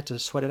 but he had to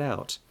sweat it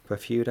out for a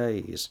few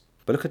days.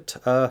 But look at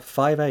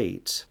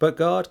 5:8. But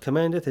God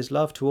commendeth his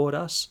love toward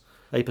us.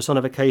 A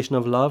personification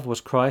of love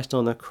was Christ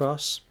on the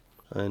cross.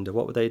 And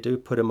what would they do?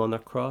 Put him on the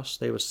cross.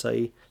 They would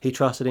say, he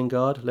trusted in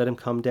God, let him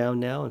come down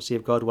now and see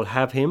if God will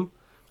have him.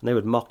 And they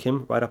would mock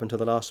him right up until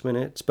the last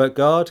minute. But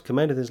God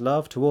commendeth his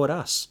love toward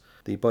us,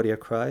 the body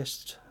of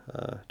Christ,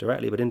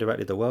 directly but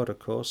indirectly the world, of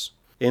course,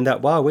 in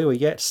that while we were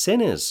yet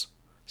sinners,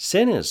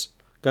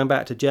 going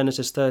back to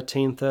Genesis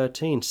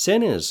 13:13,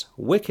 sinners,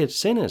 wicked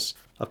sinners.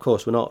 Of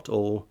course, we're not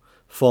all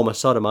former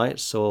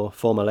sodomites or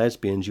former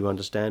lesbians, you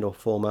understand, or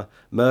former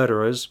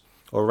murderers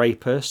or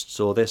rapists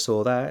or this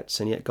or that,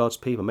 and yet God's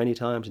people many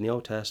times in the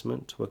Old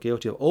Testament were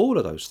guilty of all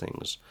of those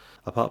things,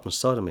 apart from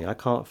sodomy. I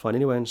can't find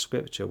anywhere in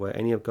Scripture where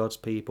any of God's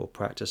people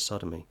practiced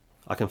sodomy.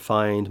 I can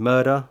find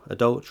murder,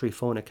 adultery,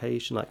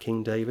 fornication, like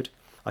King David.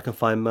 I can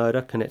find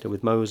murder connected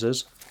with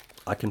Moses.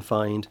 I can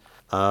find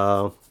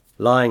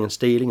lying and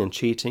stealing and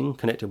cheating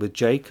connected with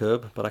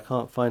Jacob, but I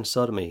can't find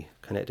sodomy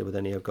connected with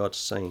any of God's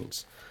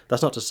saints.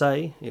 That's not to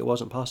say it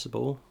wasn't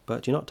possible,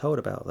 but you're not told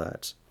about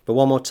that. But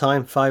one more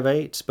time,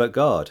 5:8, but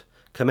God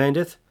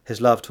commendeth his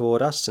love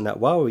toward us, in that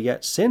while we were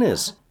yet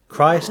sinners,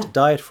 Christ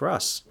died for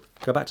us.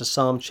 Go back to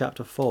Psalm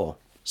chapter 4.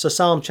 So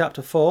Psalm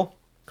chapter 4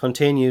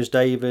 continues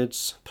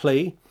David's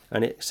plea,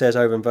 and it says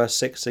over in verse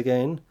 6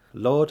 again,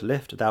 Lord,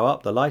 lift thou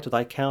up the light of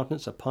thy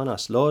countenance upon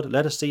us. Lord,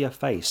 let us see your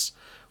face.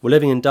 We're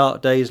living in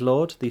dark days,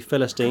 Lord. The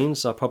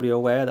Philistines are probably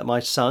aware that my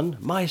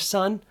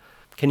son,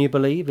 can you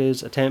believe,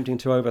 is attempting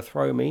to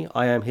overthrow me.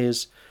 I am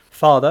his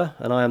father,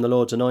 and I am the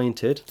Lord's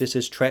anointed. This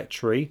is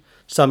treachery.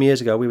 Some years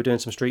ago, we were doing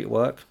some street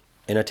work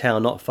in a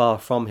town not far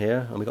from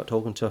here, and we got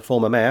talking to a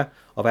former mayor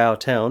of our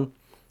town,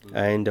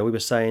 and we were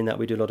saying that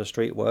we do a lot of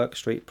street work,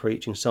 street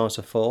preaching, so on and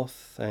so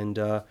forth, and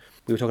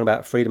we were talking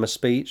about freedom of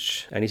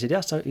speech, and he said,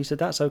 yes,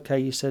 that's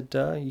okay. He said,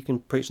 you can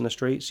preach on the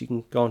streets, you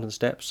can go onto the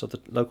steps of the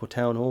local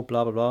town hall,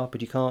 blah, blah, blah,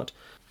 but you can't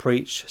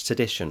preach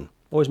sedition.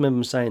 Always remember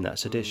him saying that,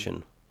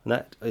 sedition. And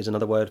that is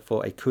another word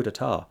for a coup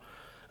d'etat.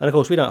 And of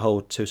course, we don't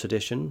hold to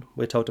sedition.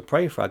 We're told to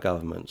pray for our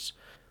governments.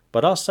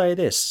 But I'll say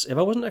this, if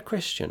I wasn't a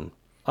Christian,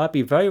 I'd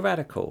be very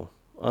radical.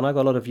 And I've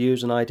got a lot of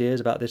views and ideas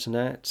about this and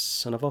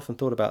that. And I've often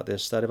thought about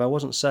this, that if I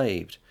wasn't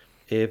saved,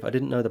 if I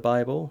didn't know the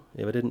Bible,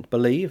 if I didn't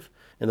believe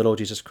in the Lord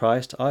Jesus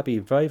Christ, I'd be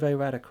very, very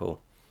radical.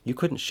 You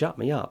couldn't shut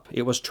me up.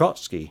 It was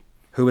Trotsky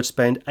who would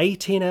spend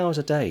 18 hours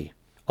a day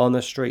on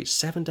the streets,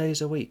 7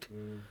 days a week.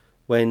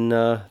 When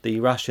the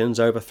Russians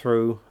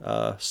overthrew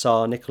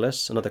Tsar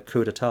Nicholas, another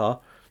coup d'etat,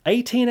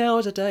 18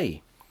 hours a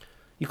day.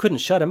 You couldn't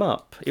shut him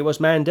up. It was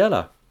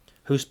Mandela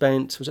who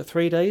spent, was it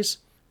 3 days,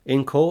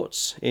 in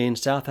courts in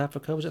South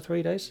Africa? Was it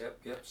 3 days?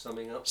 Yep,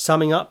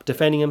 Summing up,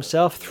 defending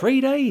himself,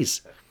 3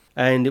 days.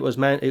 And it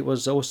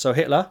was also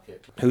Hitler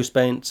who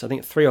spent, I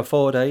think, 3 or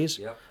 4 days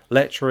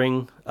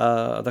lecturing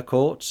the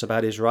courts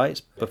about his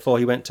rights before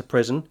he went to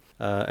prison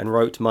and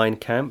wrote Mein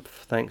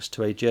Kampf, thanks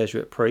to a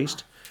Jesuit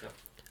priest.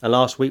 And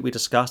last week we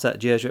discussed that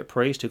Jesuit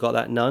priest who got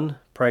that nun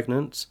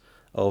pregnant,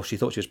 or she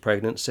thought she was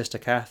pregnant, Sister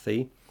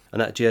Kathy, and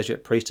that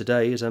Jesuit priest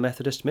today is a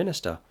Methodist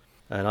minister.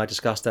 And I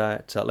discussed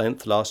that at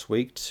length last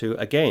week to,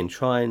 again,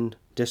 try and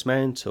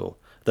dismantle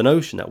the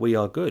notion that we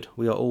are good.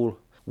 We are all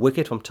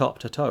wicked from top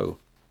to toe,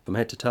 from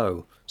head to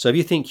toe. So if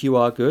you think you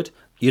are good,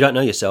 you don't know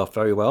yourself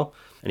very well.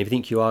 And if you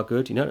think you are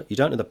good, you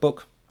don't know the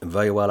book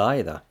very well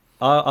either.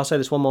 I'll say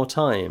this one more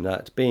time,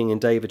 that being in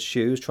David's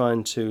shoes,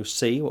 trying to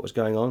see what was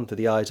going on through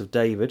the eyes of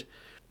David,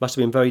 must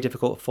have been very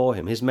difficult for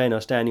him. His men are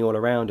standing all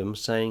around him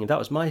saying, if that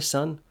was my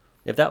son,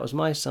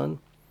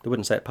 they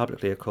wouldn't say it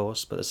publicly, of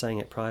course, but they're saying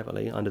it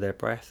privately under their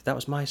breath. If that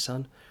was my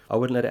son, I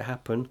wouldn't let it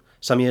happen.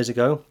 Some years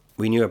ago,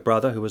 we knew a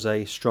brother who was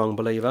a strong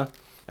believer,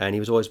 and he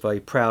was always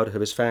very proud of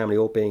his family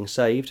all being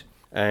saved.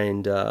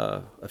 And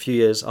a few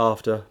years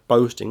after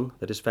boasting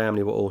that his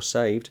family were all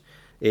saved,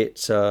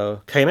 it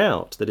came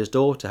out that his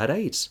daughter had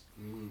AIDS.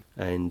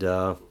 And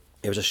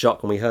it was a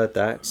shock when we heard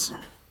that.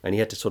 And he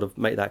had to sort of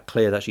make that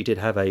clear that she did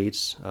have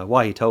AIDS.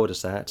 Why he told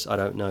us that, I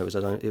don't know.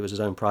 It was his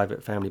own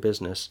private family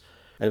business.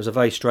 And it was a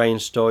very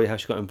strange story how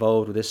she got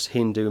involved with this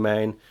Hindu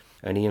man,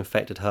 and he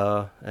infected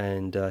her,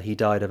 and he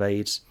died of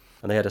AIDS.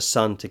 And they had a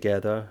son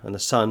together, and the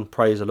son,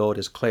 praise the Lord,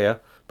 is clear,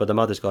 but the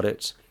mother's got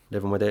it,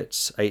 living with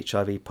it,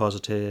 HIV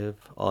positive,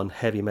 on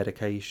heavy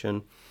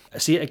medication.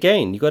 See,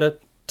 again, you've got to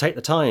take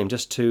the time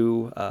just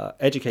to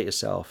educate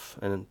yourself.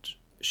 And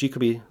she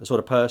could be the sort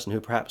of person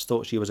who perhaps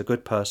thought she was a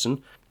good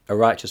person, a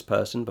righteous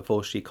person,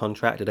 before she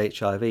contracted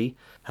HIV,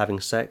 having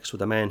sex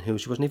with a man who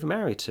she wasn't even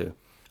married to.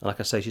 And like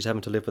I say, she's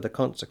having to live with the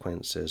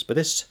consequences. But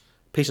this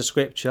piece of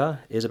scripture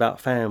is about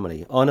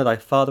family. Honour thy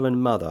father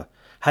and mother.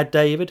 Had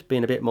David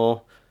been a bit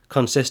more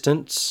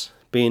consistent,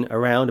 been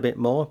around a bit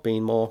more,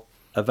 been more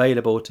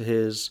available to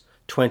his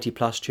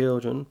 20-plus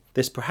children,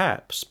 this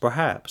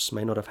perhaps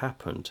may not have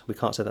happened. We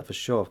can't say that for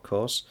sure, of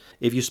course.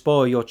 If you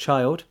spoil your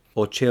child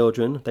or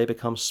children, they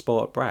become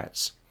spoilt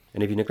brats.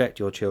 And if you neglect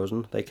your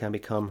children, they can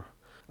become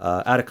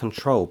out of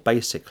control,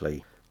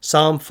 basically.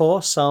 Psalm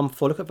 4,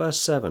 look at verse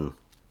 7.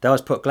 Thou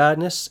hast put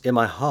gladness in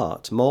my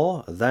heart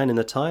more than in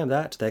the time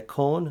that their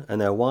corn and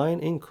their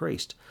wine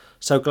increased.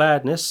 So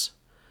gladness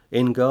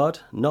in God,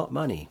 not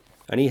money.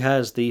 And he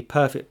has the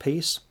perfect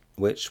peace,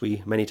 which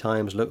we many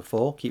times look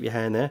for. Keep your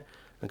hand there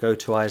and go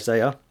to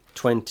Isaiah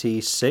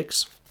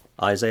 26.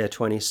 Isaiah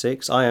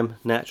 26. I am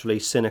naturally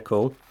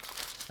cynical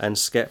and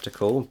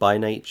skeptical by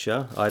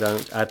nature. I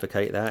don't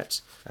advocate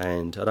that,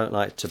 and I don't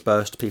like to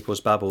burst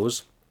people's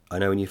bubbles. I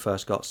know when you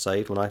first got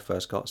saved, when I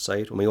first got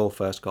saved, when we all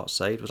first got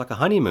saved, it was like a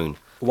honeymoon.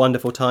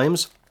 Wonderful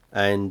times,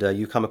 and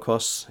you come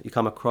across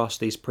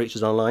these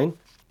preachers online,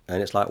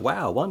 and it's like,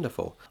 wow,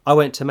 wonderful. I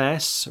went to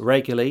Mass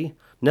regularly,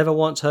 never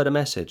once heard a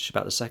message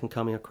about the second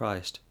coming of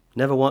Christ.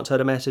 Never once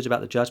heard a message about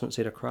the judgment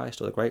seat of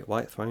Christ or the great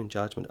white throne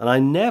judgment. And I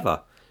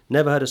never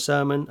heard a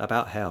sermon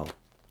about hell.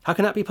 How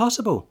can that be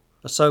possible?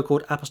 A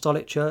so-called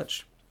apostolic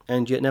church,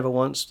 and yet never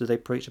once did they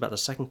preach about the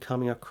second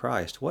coming of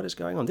Christ. What is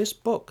going on? This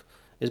book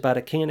is about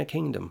a king and a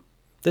kingdom.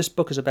 This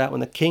book is about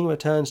when the king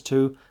returns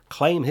to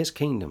claim his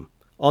kingdom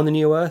on the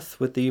new earth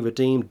with the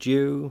redeemed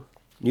Jew,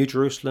 New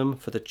Jerusalem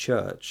for the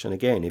church. And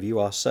again, if you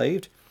are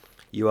saved,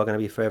 you are going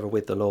to be forever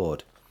with the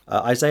Lord.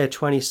 Isaiah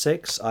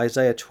 26,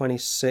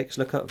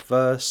 look at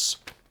verse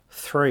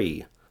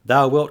 3.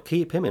 Thou wilt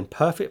keep him in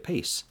perfect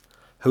peace,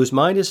 whose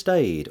mind is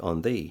stayed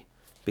on thee,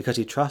 because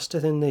he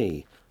trusteth in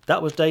thee.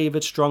 That was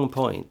David's strong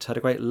point. Had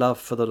a great love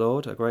for the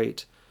Lord, a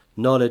great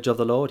knowledge of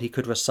the Lord. He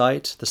could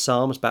recite the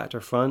Psalms back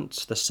to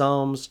front. The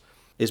Psalms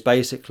is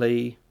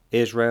basically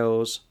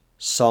Israel's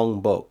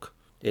song book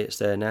It's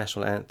their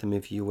national anthem,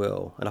 if you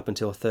will. And up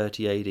until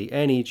 30 AD,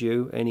 any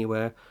Jew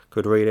anywhere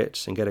could read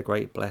it and get a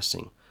great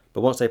blessing.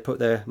 But once they put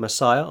their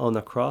Messiah on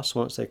the cross,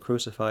 once they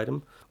crucified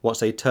him, once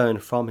they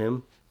turned from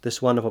him,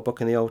 this wonderful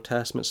book in the Old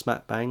Testament,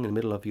 smack bang in the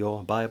middle of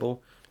your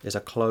Bible, is a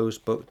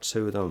closed book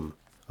to them.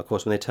 Of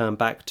course, when they turn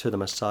back to the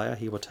Messiah,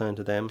 he will turn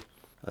to them,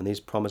 and these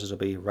promises will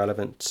be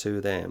relevant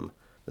to them.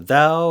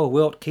 Thou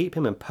wilt keep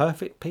him in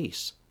perfect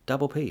peace,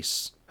 double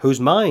peace, whose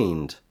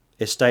mind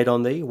is stayed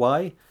on thee.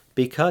 Why?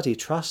 Because he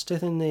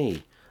trusteth in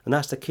thee. And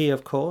that's the key,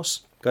 of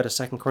course. Go to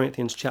 2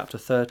 Corinthians chapter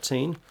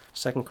 13.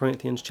 2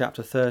 Corinthians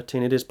chapter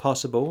 13. It is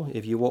possible,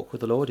 if you walk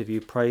with the Lord, if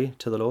you pray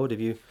to the Lord, if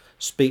you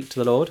speak to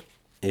the Lord,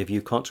 if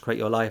you consecrate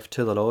your life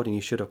to the Lord, and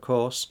you should, of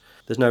course,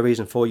 there's no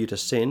reason for you to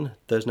sin.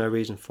 There's no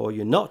reason for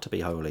you not to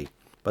be holy.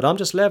 But I'm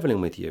just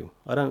leveling with you.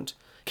 I don't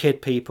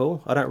kid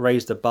people. I don't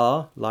raise the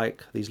bar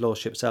like these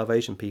Lordship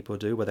Salvation people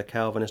do, whether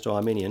Calvinist or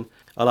Arminian.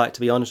 I like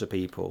to be honest with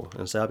people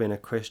and say I've been a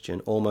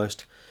Christian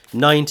almost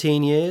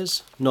 19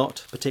 years,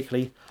 not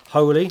particularly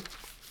holy,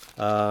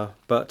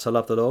 but I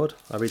love the Lord.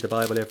 I read the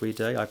Bible every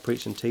day. I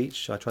preach and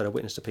teach. I try to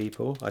witness to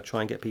people. I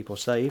try and get people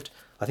saved.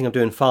 I think I'm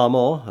doing far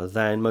more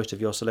than most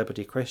of your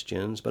celebrity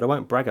Christians, but I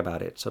won't brag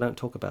about it, so I don't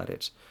talk about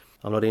it.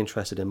 I'm not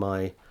interested in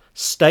my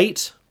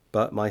state,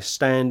 but my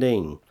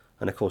standing.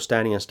 And of course,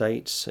 standing and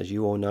state, as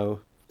you all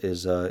know,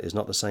 is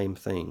not the same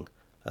thing.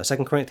 2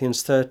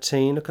 Corinthians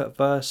 13, look at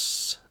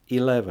verse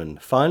 11.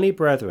 Finally,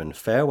 brethren,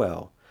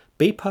 farewell.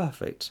 Be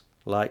perfect,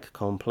 like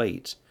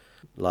complete,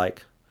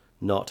 like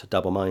not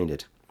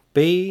double-minded.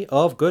 Be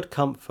of good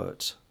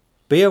comfort.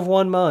 Be of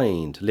one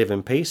mind. Live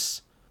in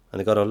peace. And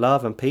the God of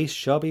love and peace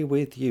shall be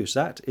with you.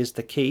 So that is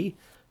the key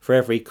for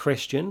every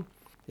Christian.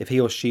 If he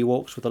or she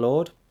walks with the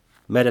Lord,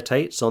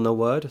 meditates on the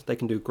word, they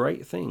can do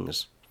great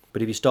things.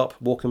 But if you stop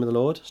walking with the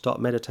Lord, stop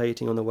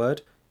meditating on the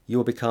word, you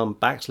will become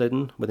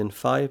backslidden within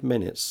 5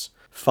 minutes.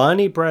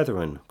 Finally,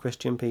 brethren,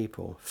 Christian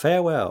people,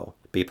 farewell.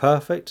 Be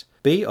perfect.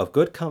 Be of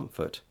good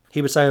comfort.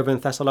 He would say over in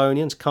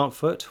Thessalonians,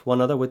 comfort one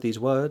another with these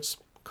words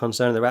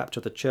concerning the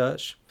rapture of the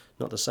church,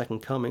 not the second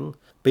coming.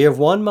 Be of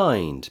one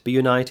mind. Be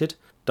united.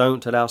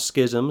 Don't allow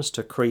schisms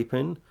to creep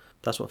in.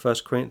 That's what 1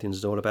 Corinthians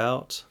is all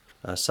about.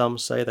 Some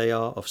say they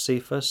are of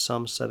Cephas,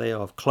 some say they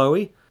are of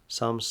Chloe,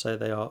 some say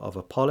they are of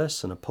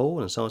Apollos and of Paul,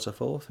 and so on and so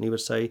forth. And he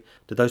would say,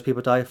 did those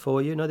people die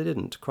for you? No, they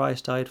didn't.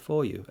 Christ died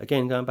for you.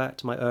 Again, going back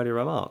to my earlier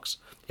remarks.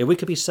 If we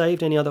could be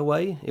saved any other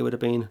way, it would have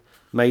been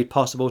made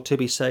possible to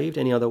be saved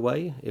any other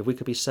way. If we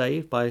could be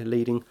saved by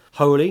leading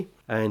holy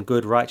and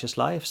good righteous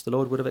lives, the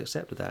Lord would have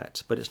accepted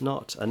that. But it's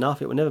not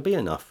enough. It will never be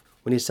enough.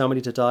 We need somebody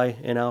to die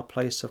in our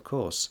place, of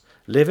course.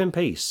 Live in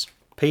peace.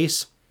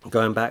 Peace,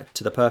 going back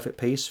to the perfect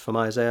peace from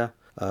Isaiah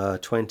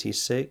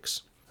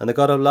 26. And the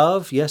God of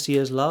love, yes, he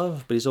is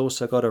love, but he's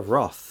also a God of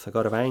wrath, a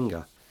God of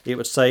anger. It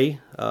would say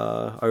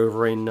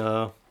over in,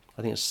 I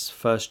think it's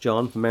 1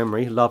 John from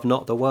memory, love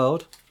not the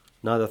world,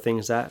 neither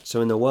things that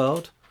are in the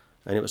world.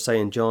 And it would say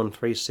in John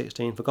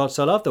 3:16, for God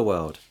so loved the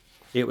world.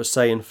 It would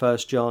say in 1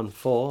 John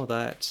 4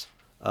 that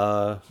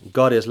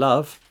God is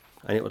love.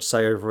 And it would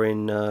say over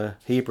in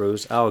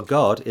Hebrews, our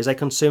God is a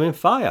consuming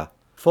fire.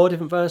 4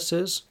 different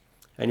verses,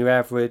 and your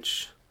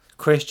average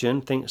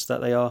Christian thinks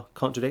that they are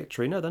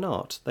contradictory. No, they're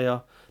not. They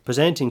are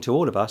presenting to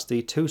all of us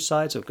the two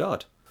sides of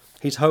God.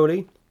 He's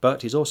holy,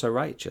 but he's also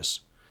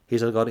righteous.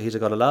 He's a God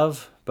of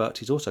love, but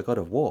he's also a God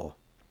of war.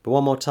 But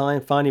one more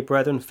time, finally,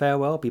 brethren,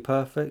 farewell, be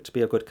perfect,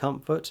 be of good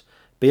comfort,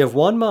 be of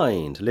one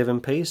mind, live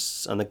in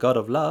peace, and the God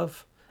of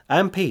love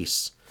and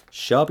peace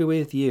shall be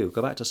with you.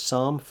 Go back to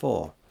Psalm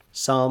 4.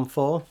 Psalm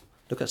 4,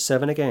 look at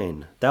 7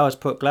 again. Thou hast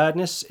put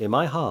gladness in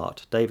my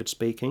heart, David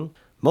speaking,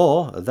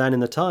 more than in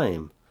the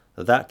time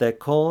that their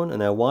corn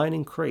and their wine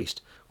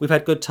increased. We've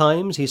had good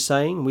times, he's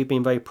saying. We've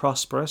been very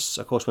prosperous.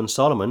 Of course, when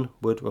Solomon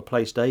would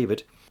replace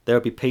David, there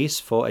would be peace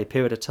for a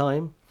period of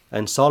time,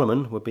 and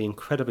Solomon would be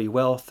incredibly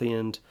wealthy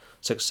and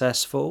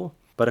successful.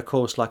 But of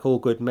course, like all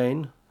good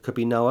men, it could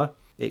be Noah,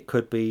 it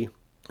could be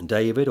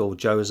David or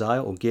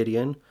Josiah or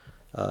Gideon.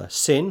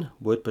 Sin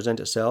would present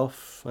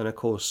itself, and of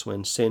course,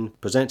 when sin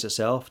presents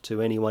itself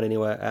to anyone,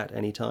 anywhere, at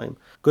any time,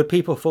 good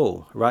people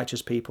fall,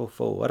 righteous people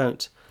fall. I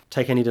don't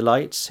take any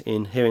delight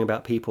in hearing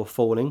about people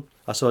falling.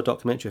 I saw a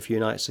documentary a few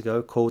nights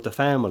ago called The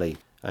Family,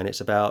 and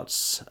it's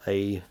about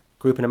a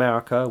group in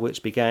America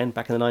which began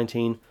back in the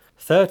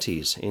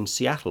 1930s in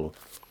Seattle.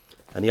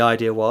 And the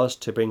idea was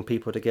to bring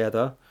people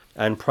together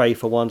and pray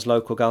for one's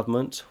local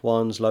government,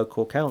 one's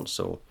local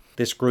council.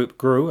 This group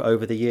grew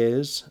over the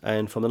years,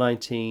 and from the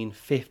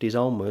 1950s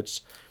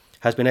onwards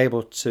has been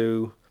able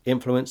to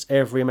influence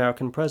every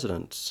American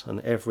president. And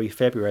every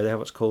February they have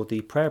what's called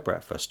the Prayer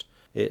Breakfast.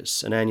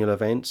 It's an annual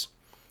event,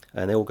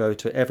 and they all go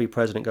to it. Every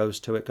president goes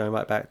to it, going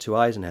right back to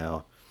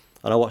Eisenhower.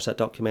 And I watched that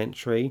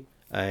documentary,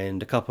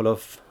 and a couple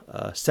of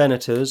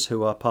senators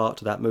who are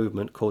part of that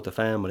movement called the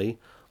Family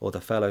or the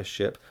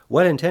Fellowship,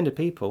 well-intended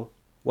people,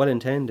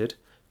 well-intended,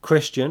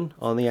 Christian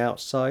on the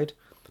outside,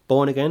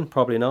 born again,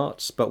 probably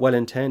not, but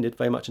well-intended,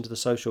 very much into the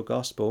social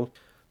gospel,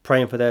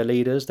 praying for their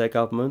leaders, their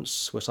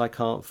governments, which I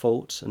can't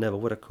fault, and never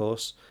would, of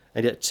course.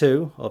 And yet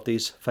 2 of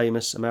these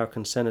famous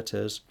American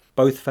senators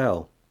Both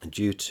fell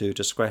due to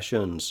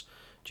discretions,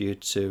 due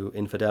to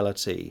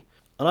infidelity.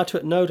 And I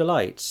took no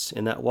delight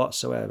in that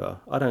whatsoever.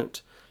 I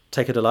don't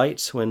take a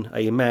delight when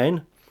a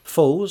man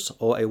falls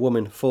or a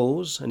woman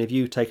falls. And if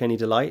you take any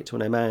delight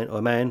when a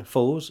man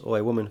falls or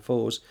a woman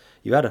falls,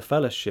 you had a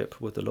fellowship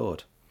with the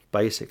Lord,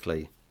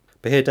 basically.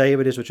 But here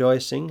David is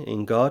rejoicing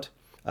in God,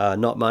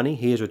 not money.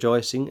 He is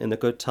rejoicing in the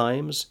good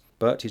times,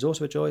 but he's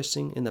also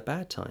rejoicing in the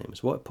bad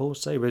times. What did Paul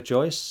say?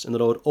 Rejoice in the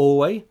Lord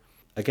always.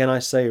 Again I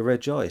say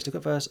rejoice. Look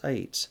at verse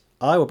 8.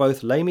 I will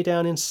both lay me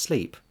down in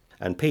sleep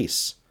and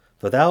peace,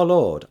 for thou,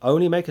 Lord,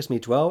 only makest me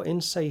dwell in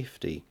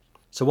safety.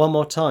 So one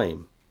more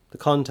time, the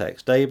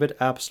context, David,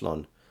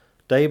 Absalom.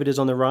 David is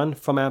on the run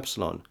from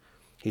Absalom.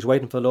 He's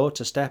waiting for the Lord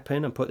to step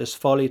in and put this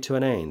folly to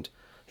an end.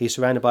 He's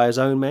surrounded by his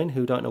own men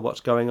who don't know what's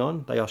going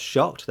on. They are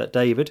shocked that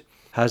David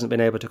hasn't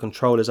been able to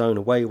control his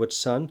own wayward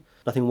son.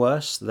 Nothing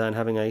worse than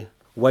having a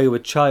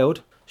wayward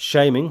child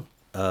shaming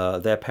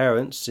their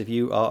parents. If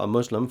you are a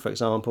Muslim, for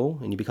example,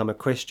 and you become a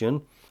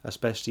Christian,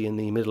 especially in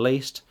the Middle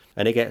East,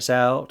 and it gets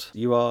out,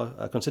 you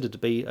are considered to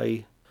be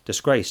a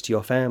disgrace to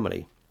your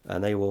family,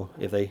 and they will,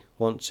 if they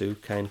want to,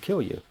 can kill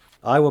you.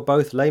 I will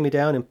both lay me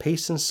down in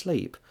peace and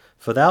sleep,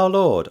 for thou,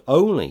 Lord,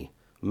 only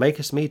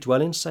makest me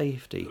dwell in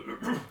safety.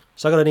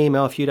 So I got an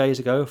email a few days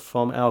ago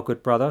from our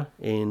good brother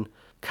in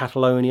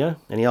Catalonia,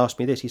 and he asked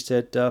me this. He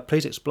said,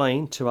 please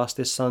explain to us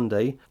this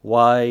Sunday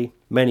why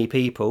many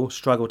people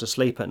struggle to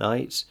sleep at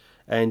night,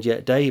 and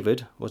yet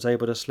David was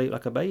able to sleep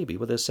like a baby.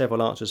 Well, there's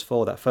several answers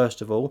for that.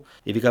 First of all,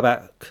 if you go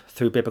back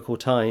through biblical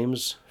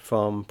times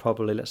from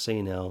probably, let's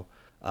see now,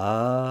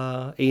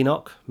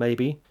 Enoch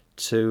maybe,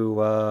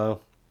 to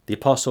the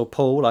Apostle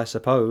Paul, I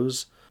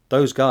suppose,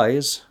 those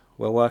guys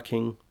were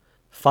working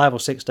 5 or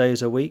 6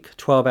 days a week,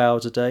 12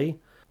 hours a day.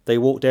 They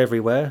walked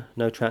everywhere,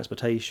 no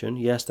transportation.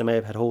 Yes, they may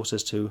have had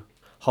horses to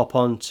hop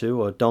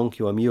onto, or a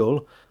donkey or a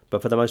mule,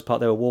 but for the most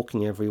part they were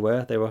walking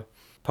everywhere. They were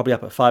probably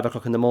up at 5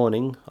 o'clock in the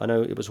morning. I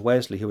know it was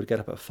Wesley who would get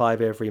up at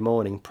 5 every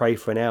morning, pray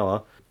for an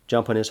hour,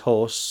 jump on his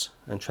horse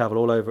and travel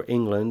all over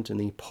England in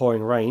the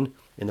pouring rain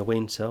in the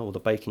winter or the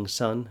baking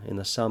sun in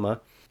the summer,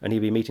 and he'd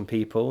be meeting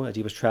people as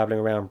he was travelling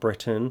around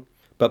Britain.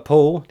 But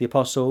Paul, the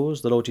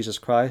apostles, the Lord Jesus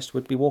Christ,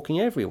 would be walking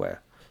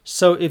everywhere.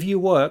 So if you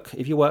work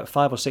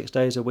 5 or 6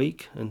 days a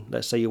week, and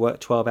let's say you work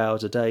 12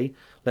 hours a day,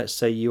 let's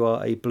say you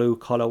are a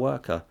blue-collar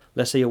worker,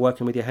 let's say you're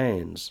working with your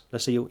hands,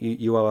 let's say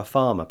you are a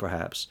farmer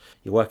perhaps,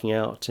 you're working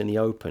out in the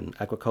open,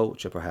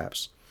 agriculture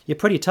perhaps, you're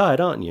pretty tired,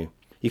 aren't you?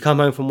 You come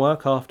home from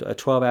work after a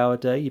 12-hour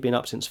day, you've been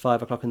up since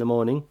 5 o'clock in the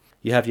morning,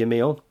 you have your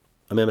meal.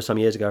 I remember some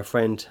years ago a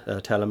friend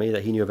telling me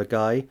that he knew of a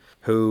guy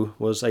who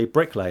was a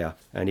bricklayer,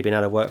 and he'd been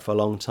out of work for a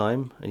long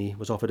time, and he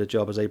was offered a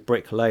job as a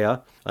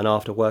bricklayer, and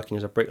after working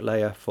as a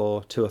bricklayer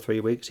for 2 or 3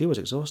 weeks, he was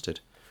exhausted.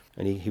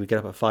 And he would get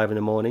up at 5 in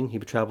the morning, he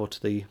would travel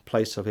to the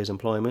place of his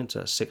employment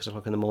at 6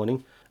 o'clock in the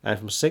morning, and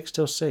from 6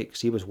 till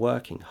 6 he was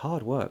working,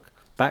 hard work,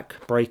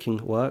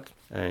 back-breaking work,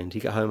 and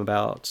he'd get home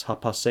about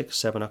 6:30,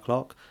 7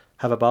 o'clock,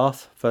 have a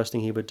bath, first thing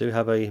he would do,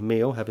 have a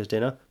meal, have his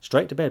dinner,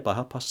 straight to bed by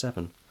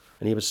 7:30.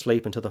 And he would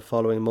sleep until the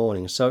following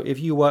morning. So if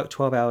you work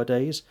 12-hour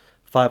days,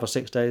 5 or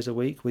 6 days a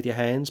week, with your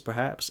hands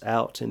perhaps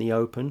out in the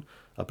open,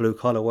 a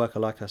blue-collar worker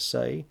like I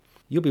say,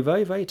 you'll be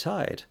very, very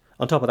tired.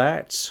 On top of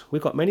that,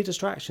 we've got many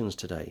distractions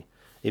today.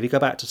 If you go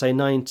back to, say,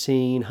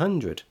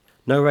 1900,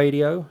 no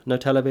radio, no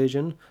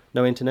television,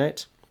 no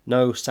internet,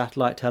 no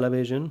satellite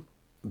television,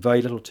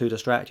 very little to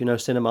distract you, no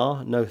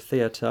cinema, no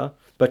theatre.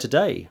 But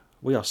today,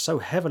 we are so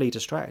heavily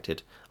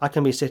distracted. I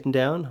can be sitting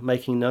down,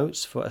 making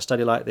notes for a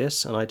study like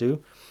this, and I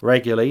do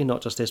regularly,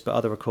 not just this, but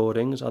other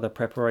recordings, other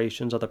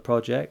preparations, other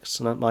projects,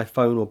 and my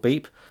phone will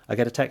beep. I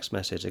get a text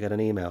message, I get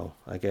an email,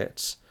 I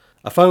get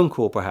a phone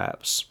call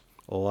perhaps,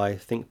 or I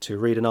think to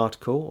read an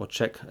article or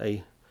check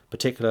a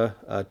particular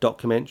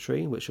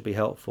documentary, which would be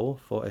helpful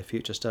for a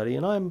future study,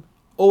 and I'm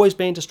always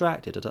being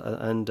distracted,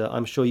 and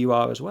I'm sure you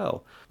are as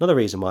well. Another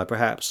reason why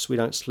perhaps we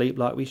don't sleep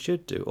like we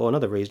should do, or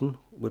another reason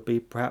would be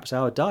perhaps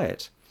our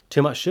diet.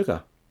 Too much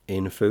sugar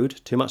in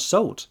food, too much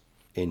salt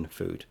in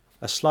food.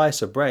 A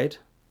slice of bread,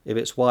 if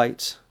it's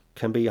white,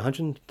 can be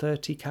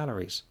 130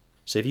 calories.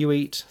 So if you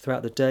eat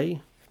throughout the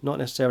day, not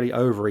necessarily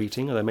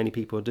overeating, although many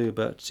people do,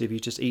 but if you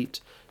just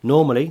eat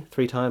normally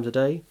 3 times a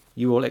day,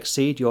 you will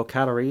exceed your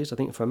calories. I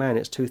think for a man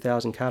it's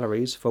 2,000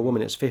 calories, for a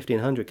woman it's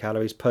 1,500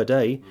 calories per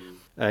day.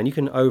 And you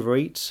can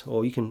overeat,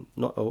 or you can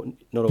not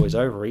always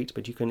overeat,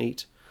 but you can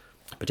eat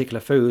particular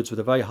foods with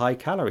a very high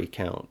calorie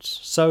count.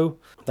 So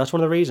that's one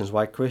of the reasons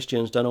why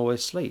Christians don't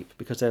always sleep,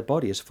 because their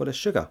body is full of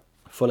sugar,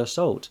 full of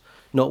salt,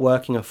 not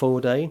working a full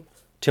day,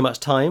 too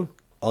much time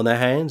on their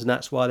hands, and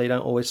that's why they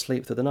don't always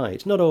sleep through the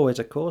night. Not always,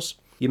 of course.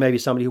 You may be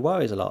somebody who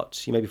worries a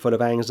lot. You may be full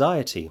of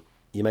anxiety.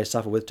 You may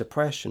suffer with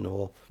depression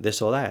or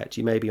this or that.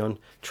 You may be on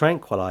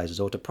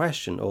tranquilizers or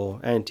depression or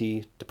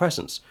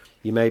antidepressants.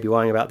 You may be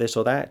worrying about this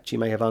or that. You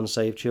may have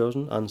unsaved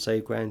children,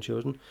 unsaved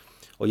grandchildren.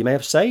 Or you may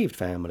have saved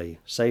family,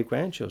 saved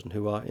grandchildren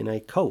who are in a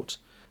cult,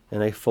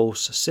 in a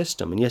false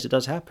system. And yes, it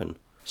does happen.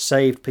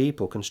 Saved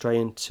people can stray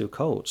into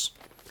cults.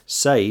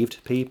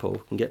 Saved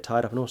people can get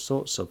tied up in all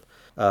sorts of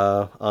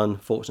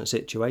unfortunate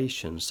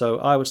situation. So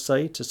I would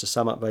say, just to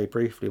sum up very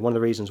briefly, one of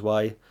the reasons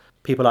why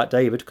people like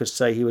David could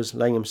say he was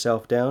laying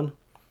himself down,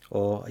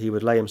 or he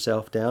would lay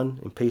himself down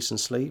in peace and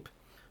sleep,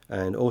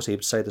 and also he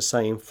would say the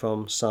same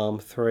from Psalm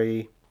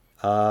 3,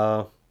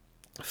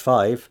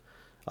 5,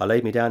 I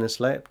laid me down and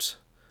slept,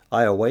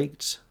 I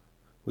awaked,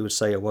 we would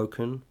say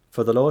awoken,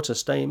 for the Lord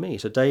sustained me.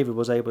 So David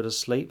was able to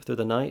sleep through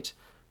the night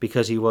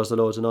because he was the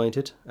Lord's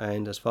anointed,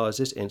 and as far as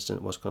this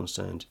incident was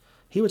concerned,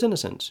 he was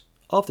innocent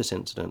of this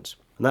incident.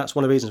 And that's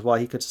one of the reasons why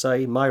he could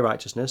say, my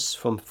righteousness,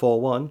 from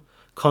 4:1,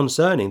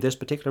 concerning this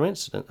particular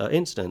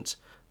incident.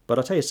 But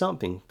I'll tell you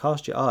something,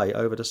 cast your eye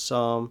over to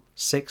Psalm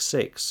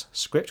 6:6,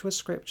 scripture with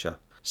scripture.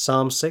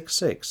 Psalm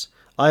 6:6,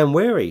 I am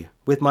weary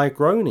with my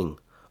groaning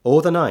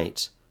all the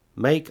night,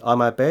 make I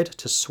my bed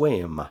to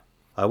swim,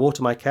 I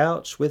water my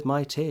couch with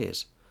my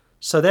tears.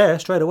 So there,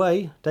 straight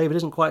away, David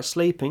isn't quite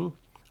sleeping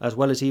as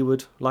well as he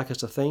would like us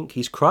to think.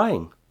 He's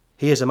crying.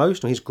 He is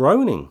emotional. He's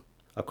groaning.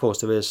 Of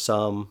course, there is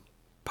some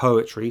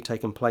poetry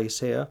taking place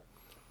here.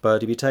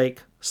 But if you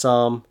take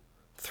Psalm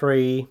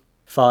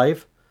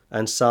 3:5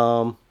 and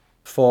Psalm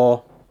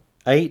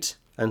 4:8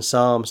 and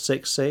Psalm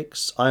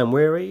 6:6, I am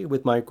weary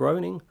with my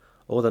groaning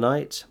all the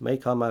night,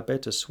 make I my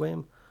bed to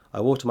swim,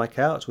 I water my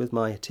couch with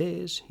my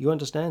tears. You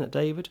understand that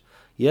David,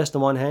 yes,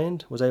 on one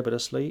hand, was able to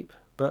sleep,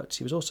 but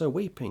he was also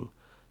weeping,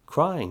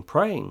 crying,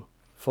 praying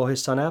for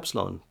his son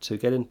Absalom to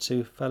get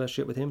into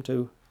fellowship with him,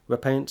 to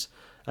repent,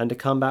 and to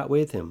come back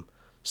with him.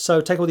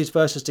 So take all these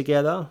verses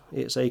together.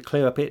 It's a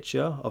clearer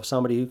picture of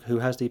somebody who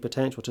has the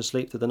potential to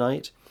sleep through the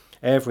night,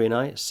 every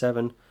night,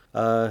 7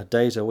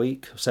 days a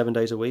week.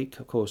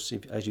 Of course,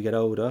 as you get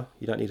older,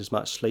 you don't need as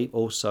much sleep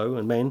also,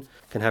 and men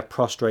can have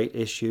prostrate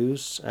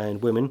issues,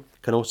 and women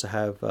can also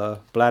have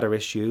bladder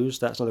issues.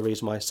 That's another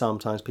reason why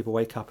sometimes people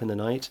wake up in the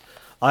night.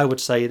 I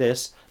would say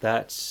this,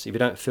 that if you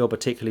don't feel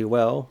particularly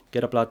well,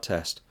 get a blood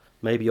test.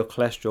 Maybe your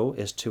cholesterol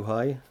is too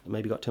high,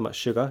 maybe you've got too much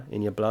sugar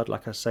in your blood.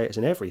 Like I say, it's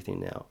in everything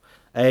now.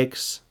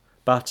 Eggs,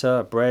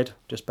 butter, bread,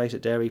 just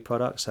basic dairy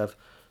products have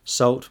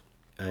salt,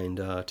 and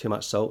too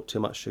much salt, too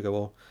much sugar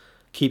will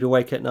keep you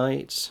awake at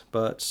night.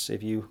 But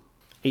if you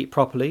eat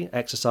properly,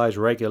 exercise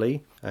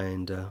regularly,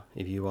 and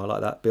if you are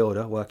like that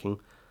builder working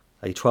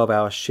a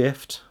 12-hour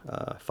shift,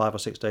 5 or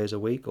 6 days a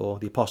week, or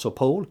the Apostle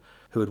Paul,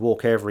 who would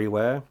walk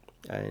everywhere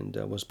and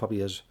was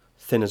probably as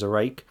thin as a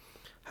rake,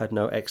 had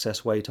no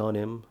excess weight on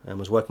him, and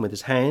was working with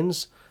his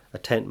hands, a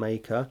tent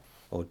maker,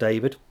 or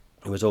David,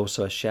 who was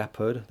also a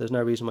shepherd, there's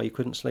no reason why you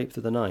couldn't sleep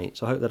through the night.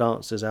 So I hope that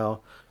answers our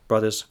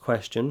brother's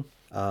question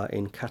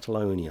in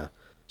Catalonia.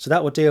 So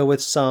that will deal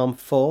with Psalm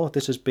 4.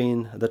 This has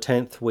been the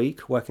 10th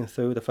week, working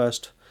through the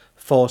first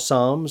 4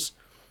 Psalms.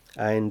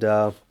 And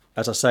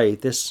as I say,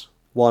 this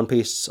one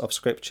piece of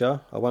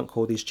scripture, I won't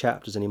call these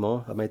chapters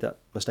anymore. I've made that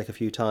mistake a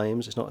few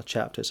times. It's not a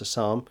chapter, it's a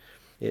psalm.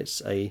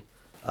 It's a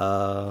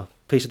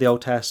piece of the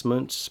Old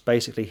Testament,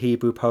 basically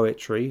Hebrew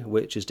poetry,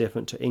 which is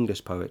different to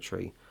English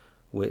poetry,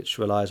 which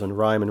relies on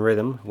rhyme and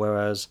rhythm,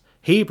 whereas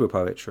Hebrew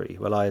poetry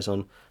relies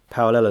on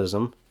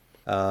parallelism.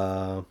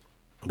 But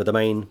the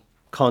main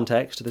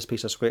context of this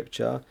piece of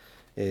scripture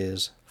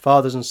is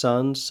fathers and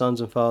sons,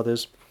 sons and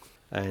fathers,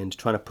 and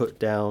trying to put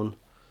down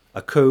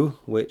a coup,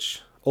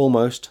 which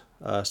almost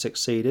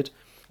succeeded.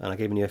 And I've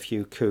given you a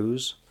few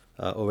coups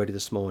already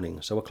this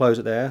morning. So we'll close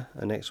it there,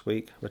 and next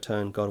week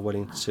return, God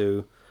willing,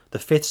 to the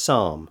 5th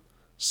Psalm,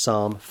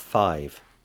 Psalm 5.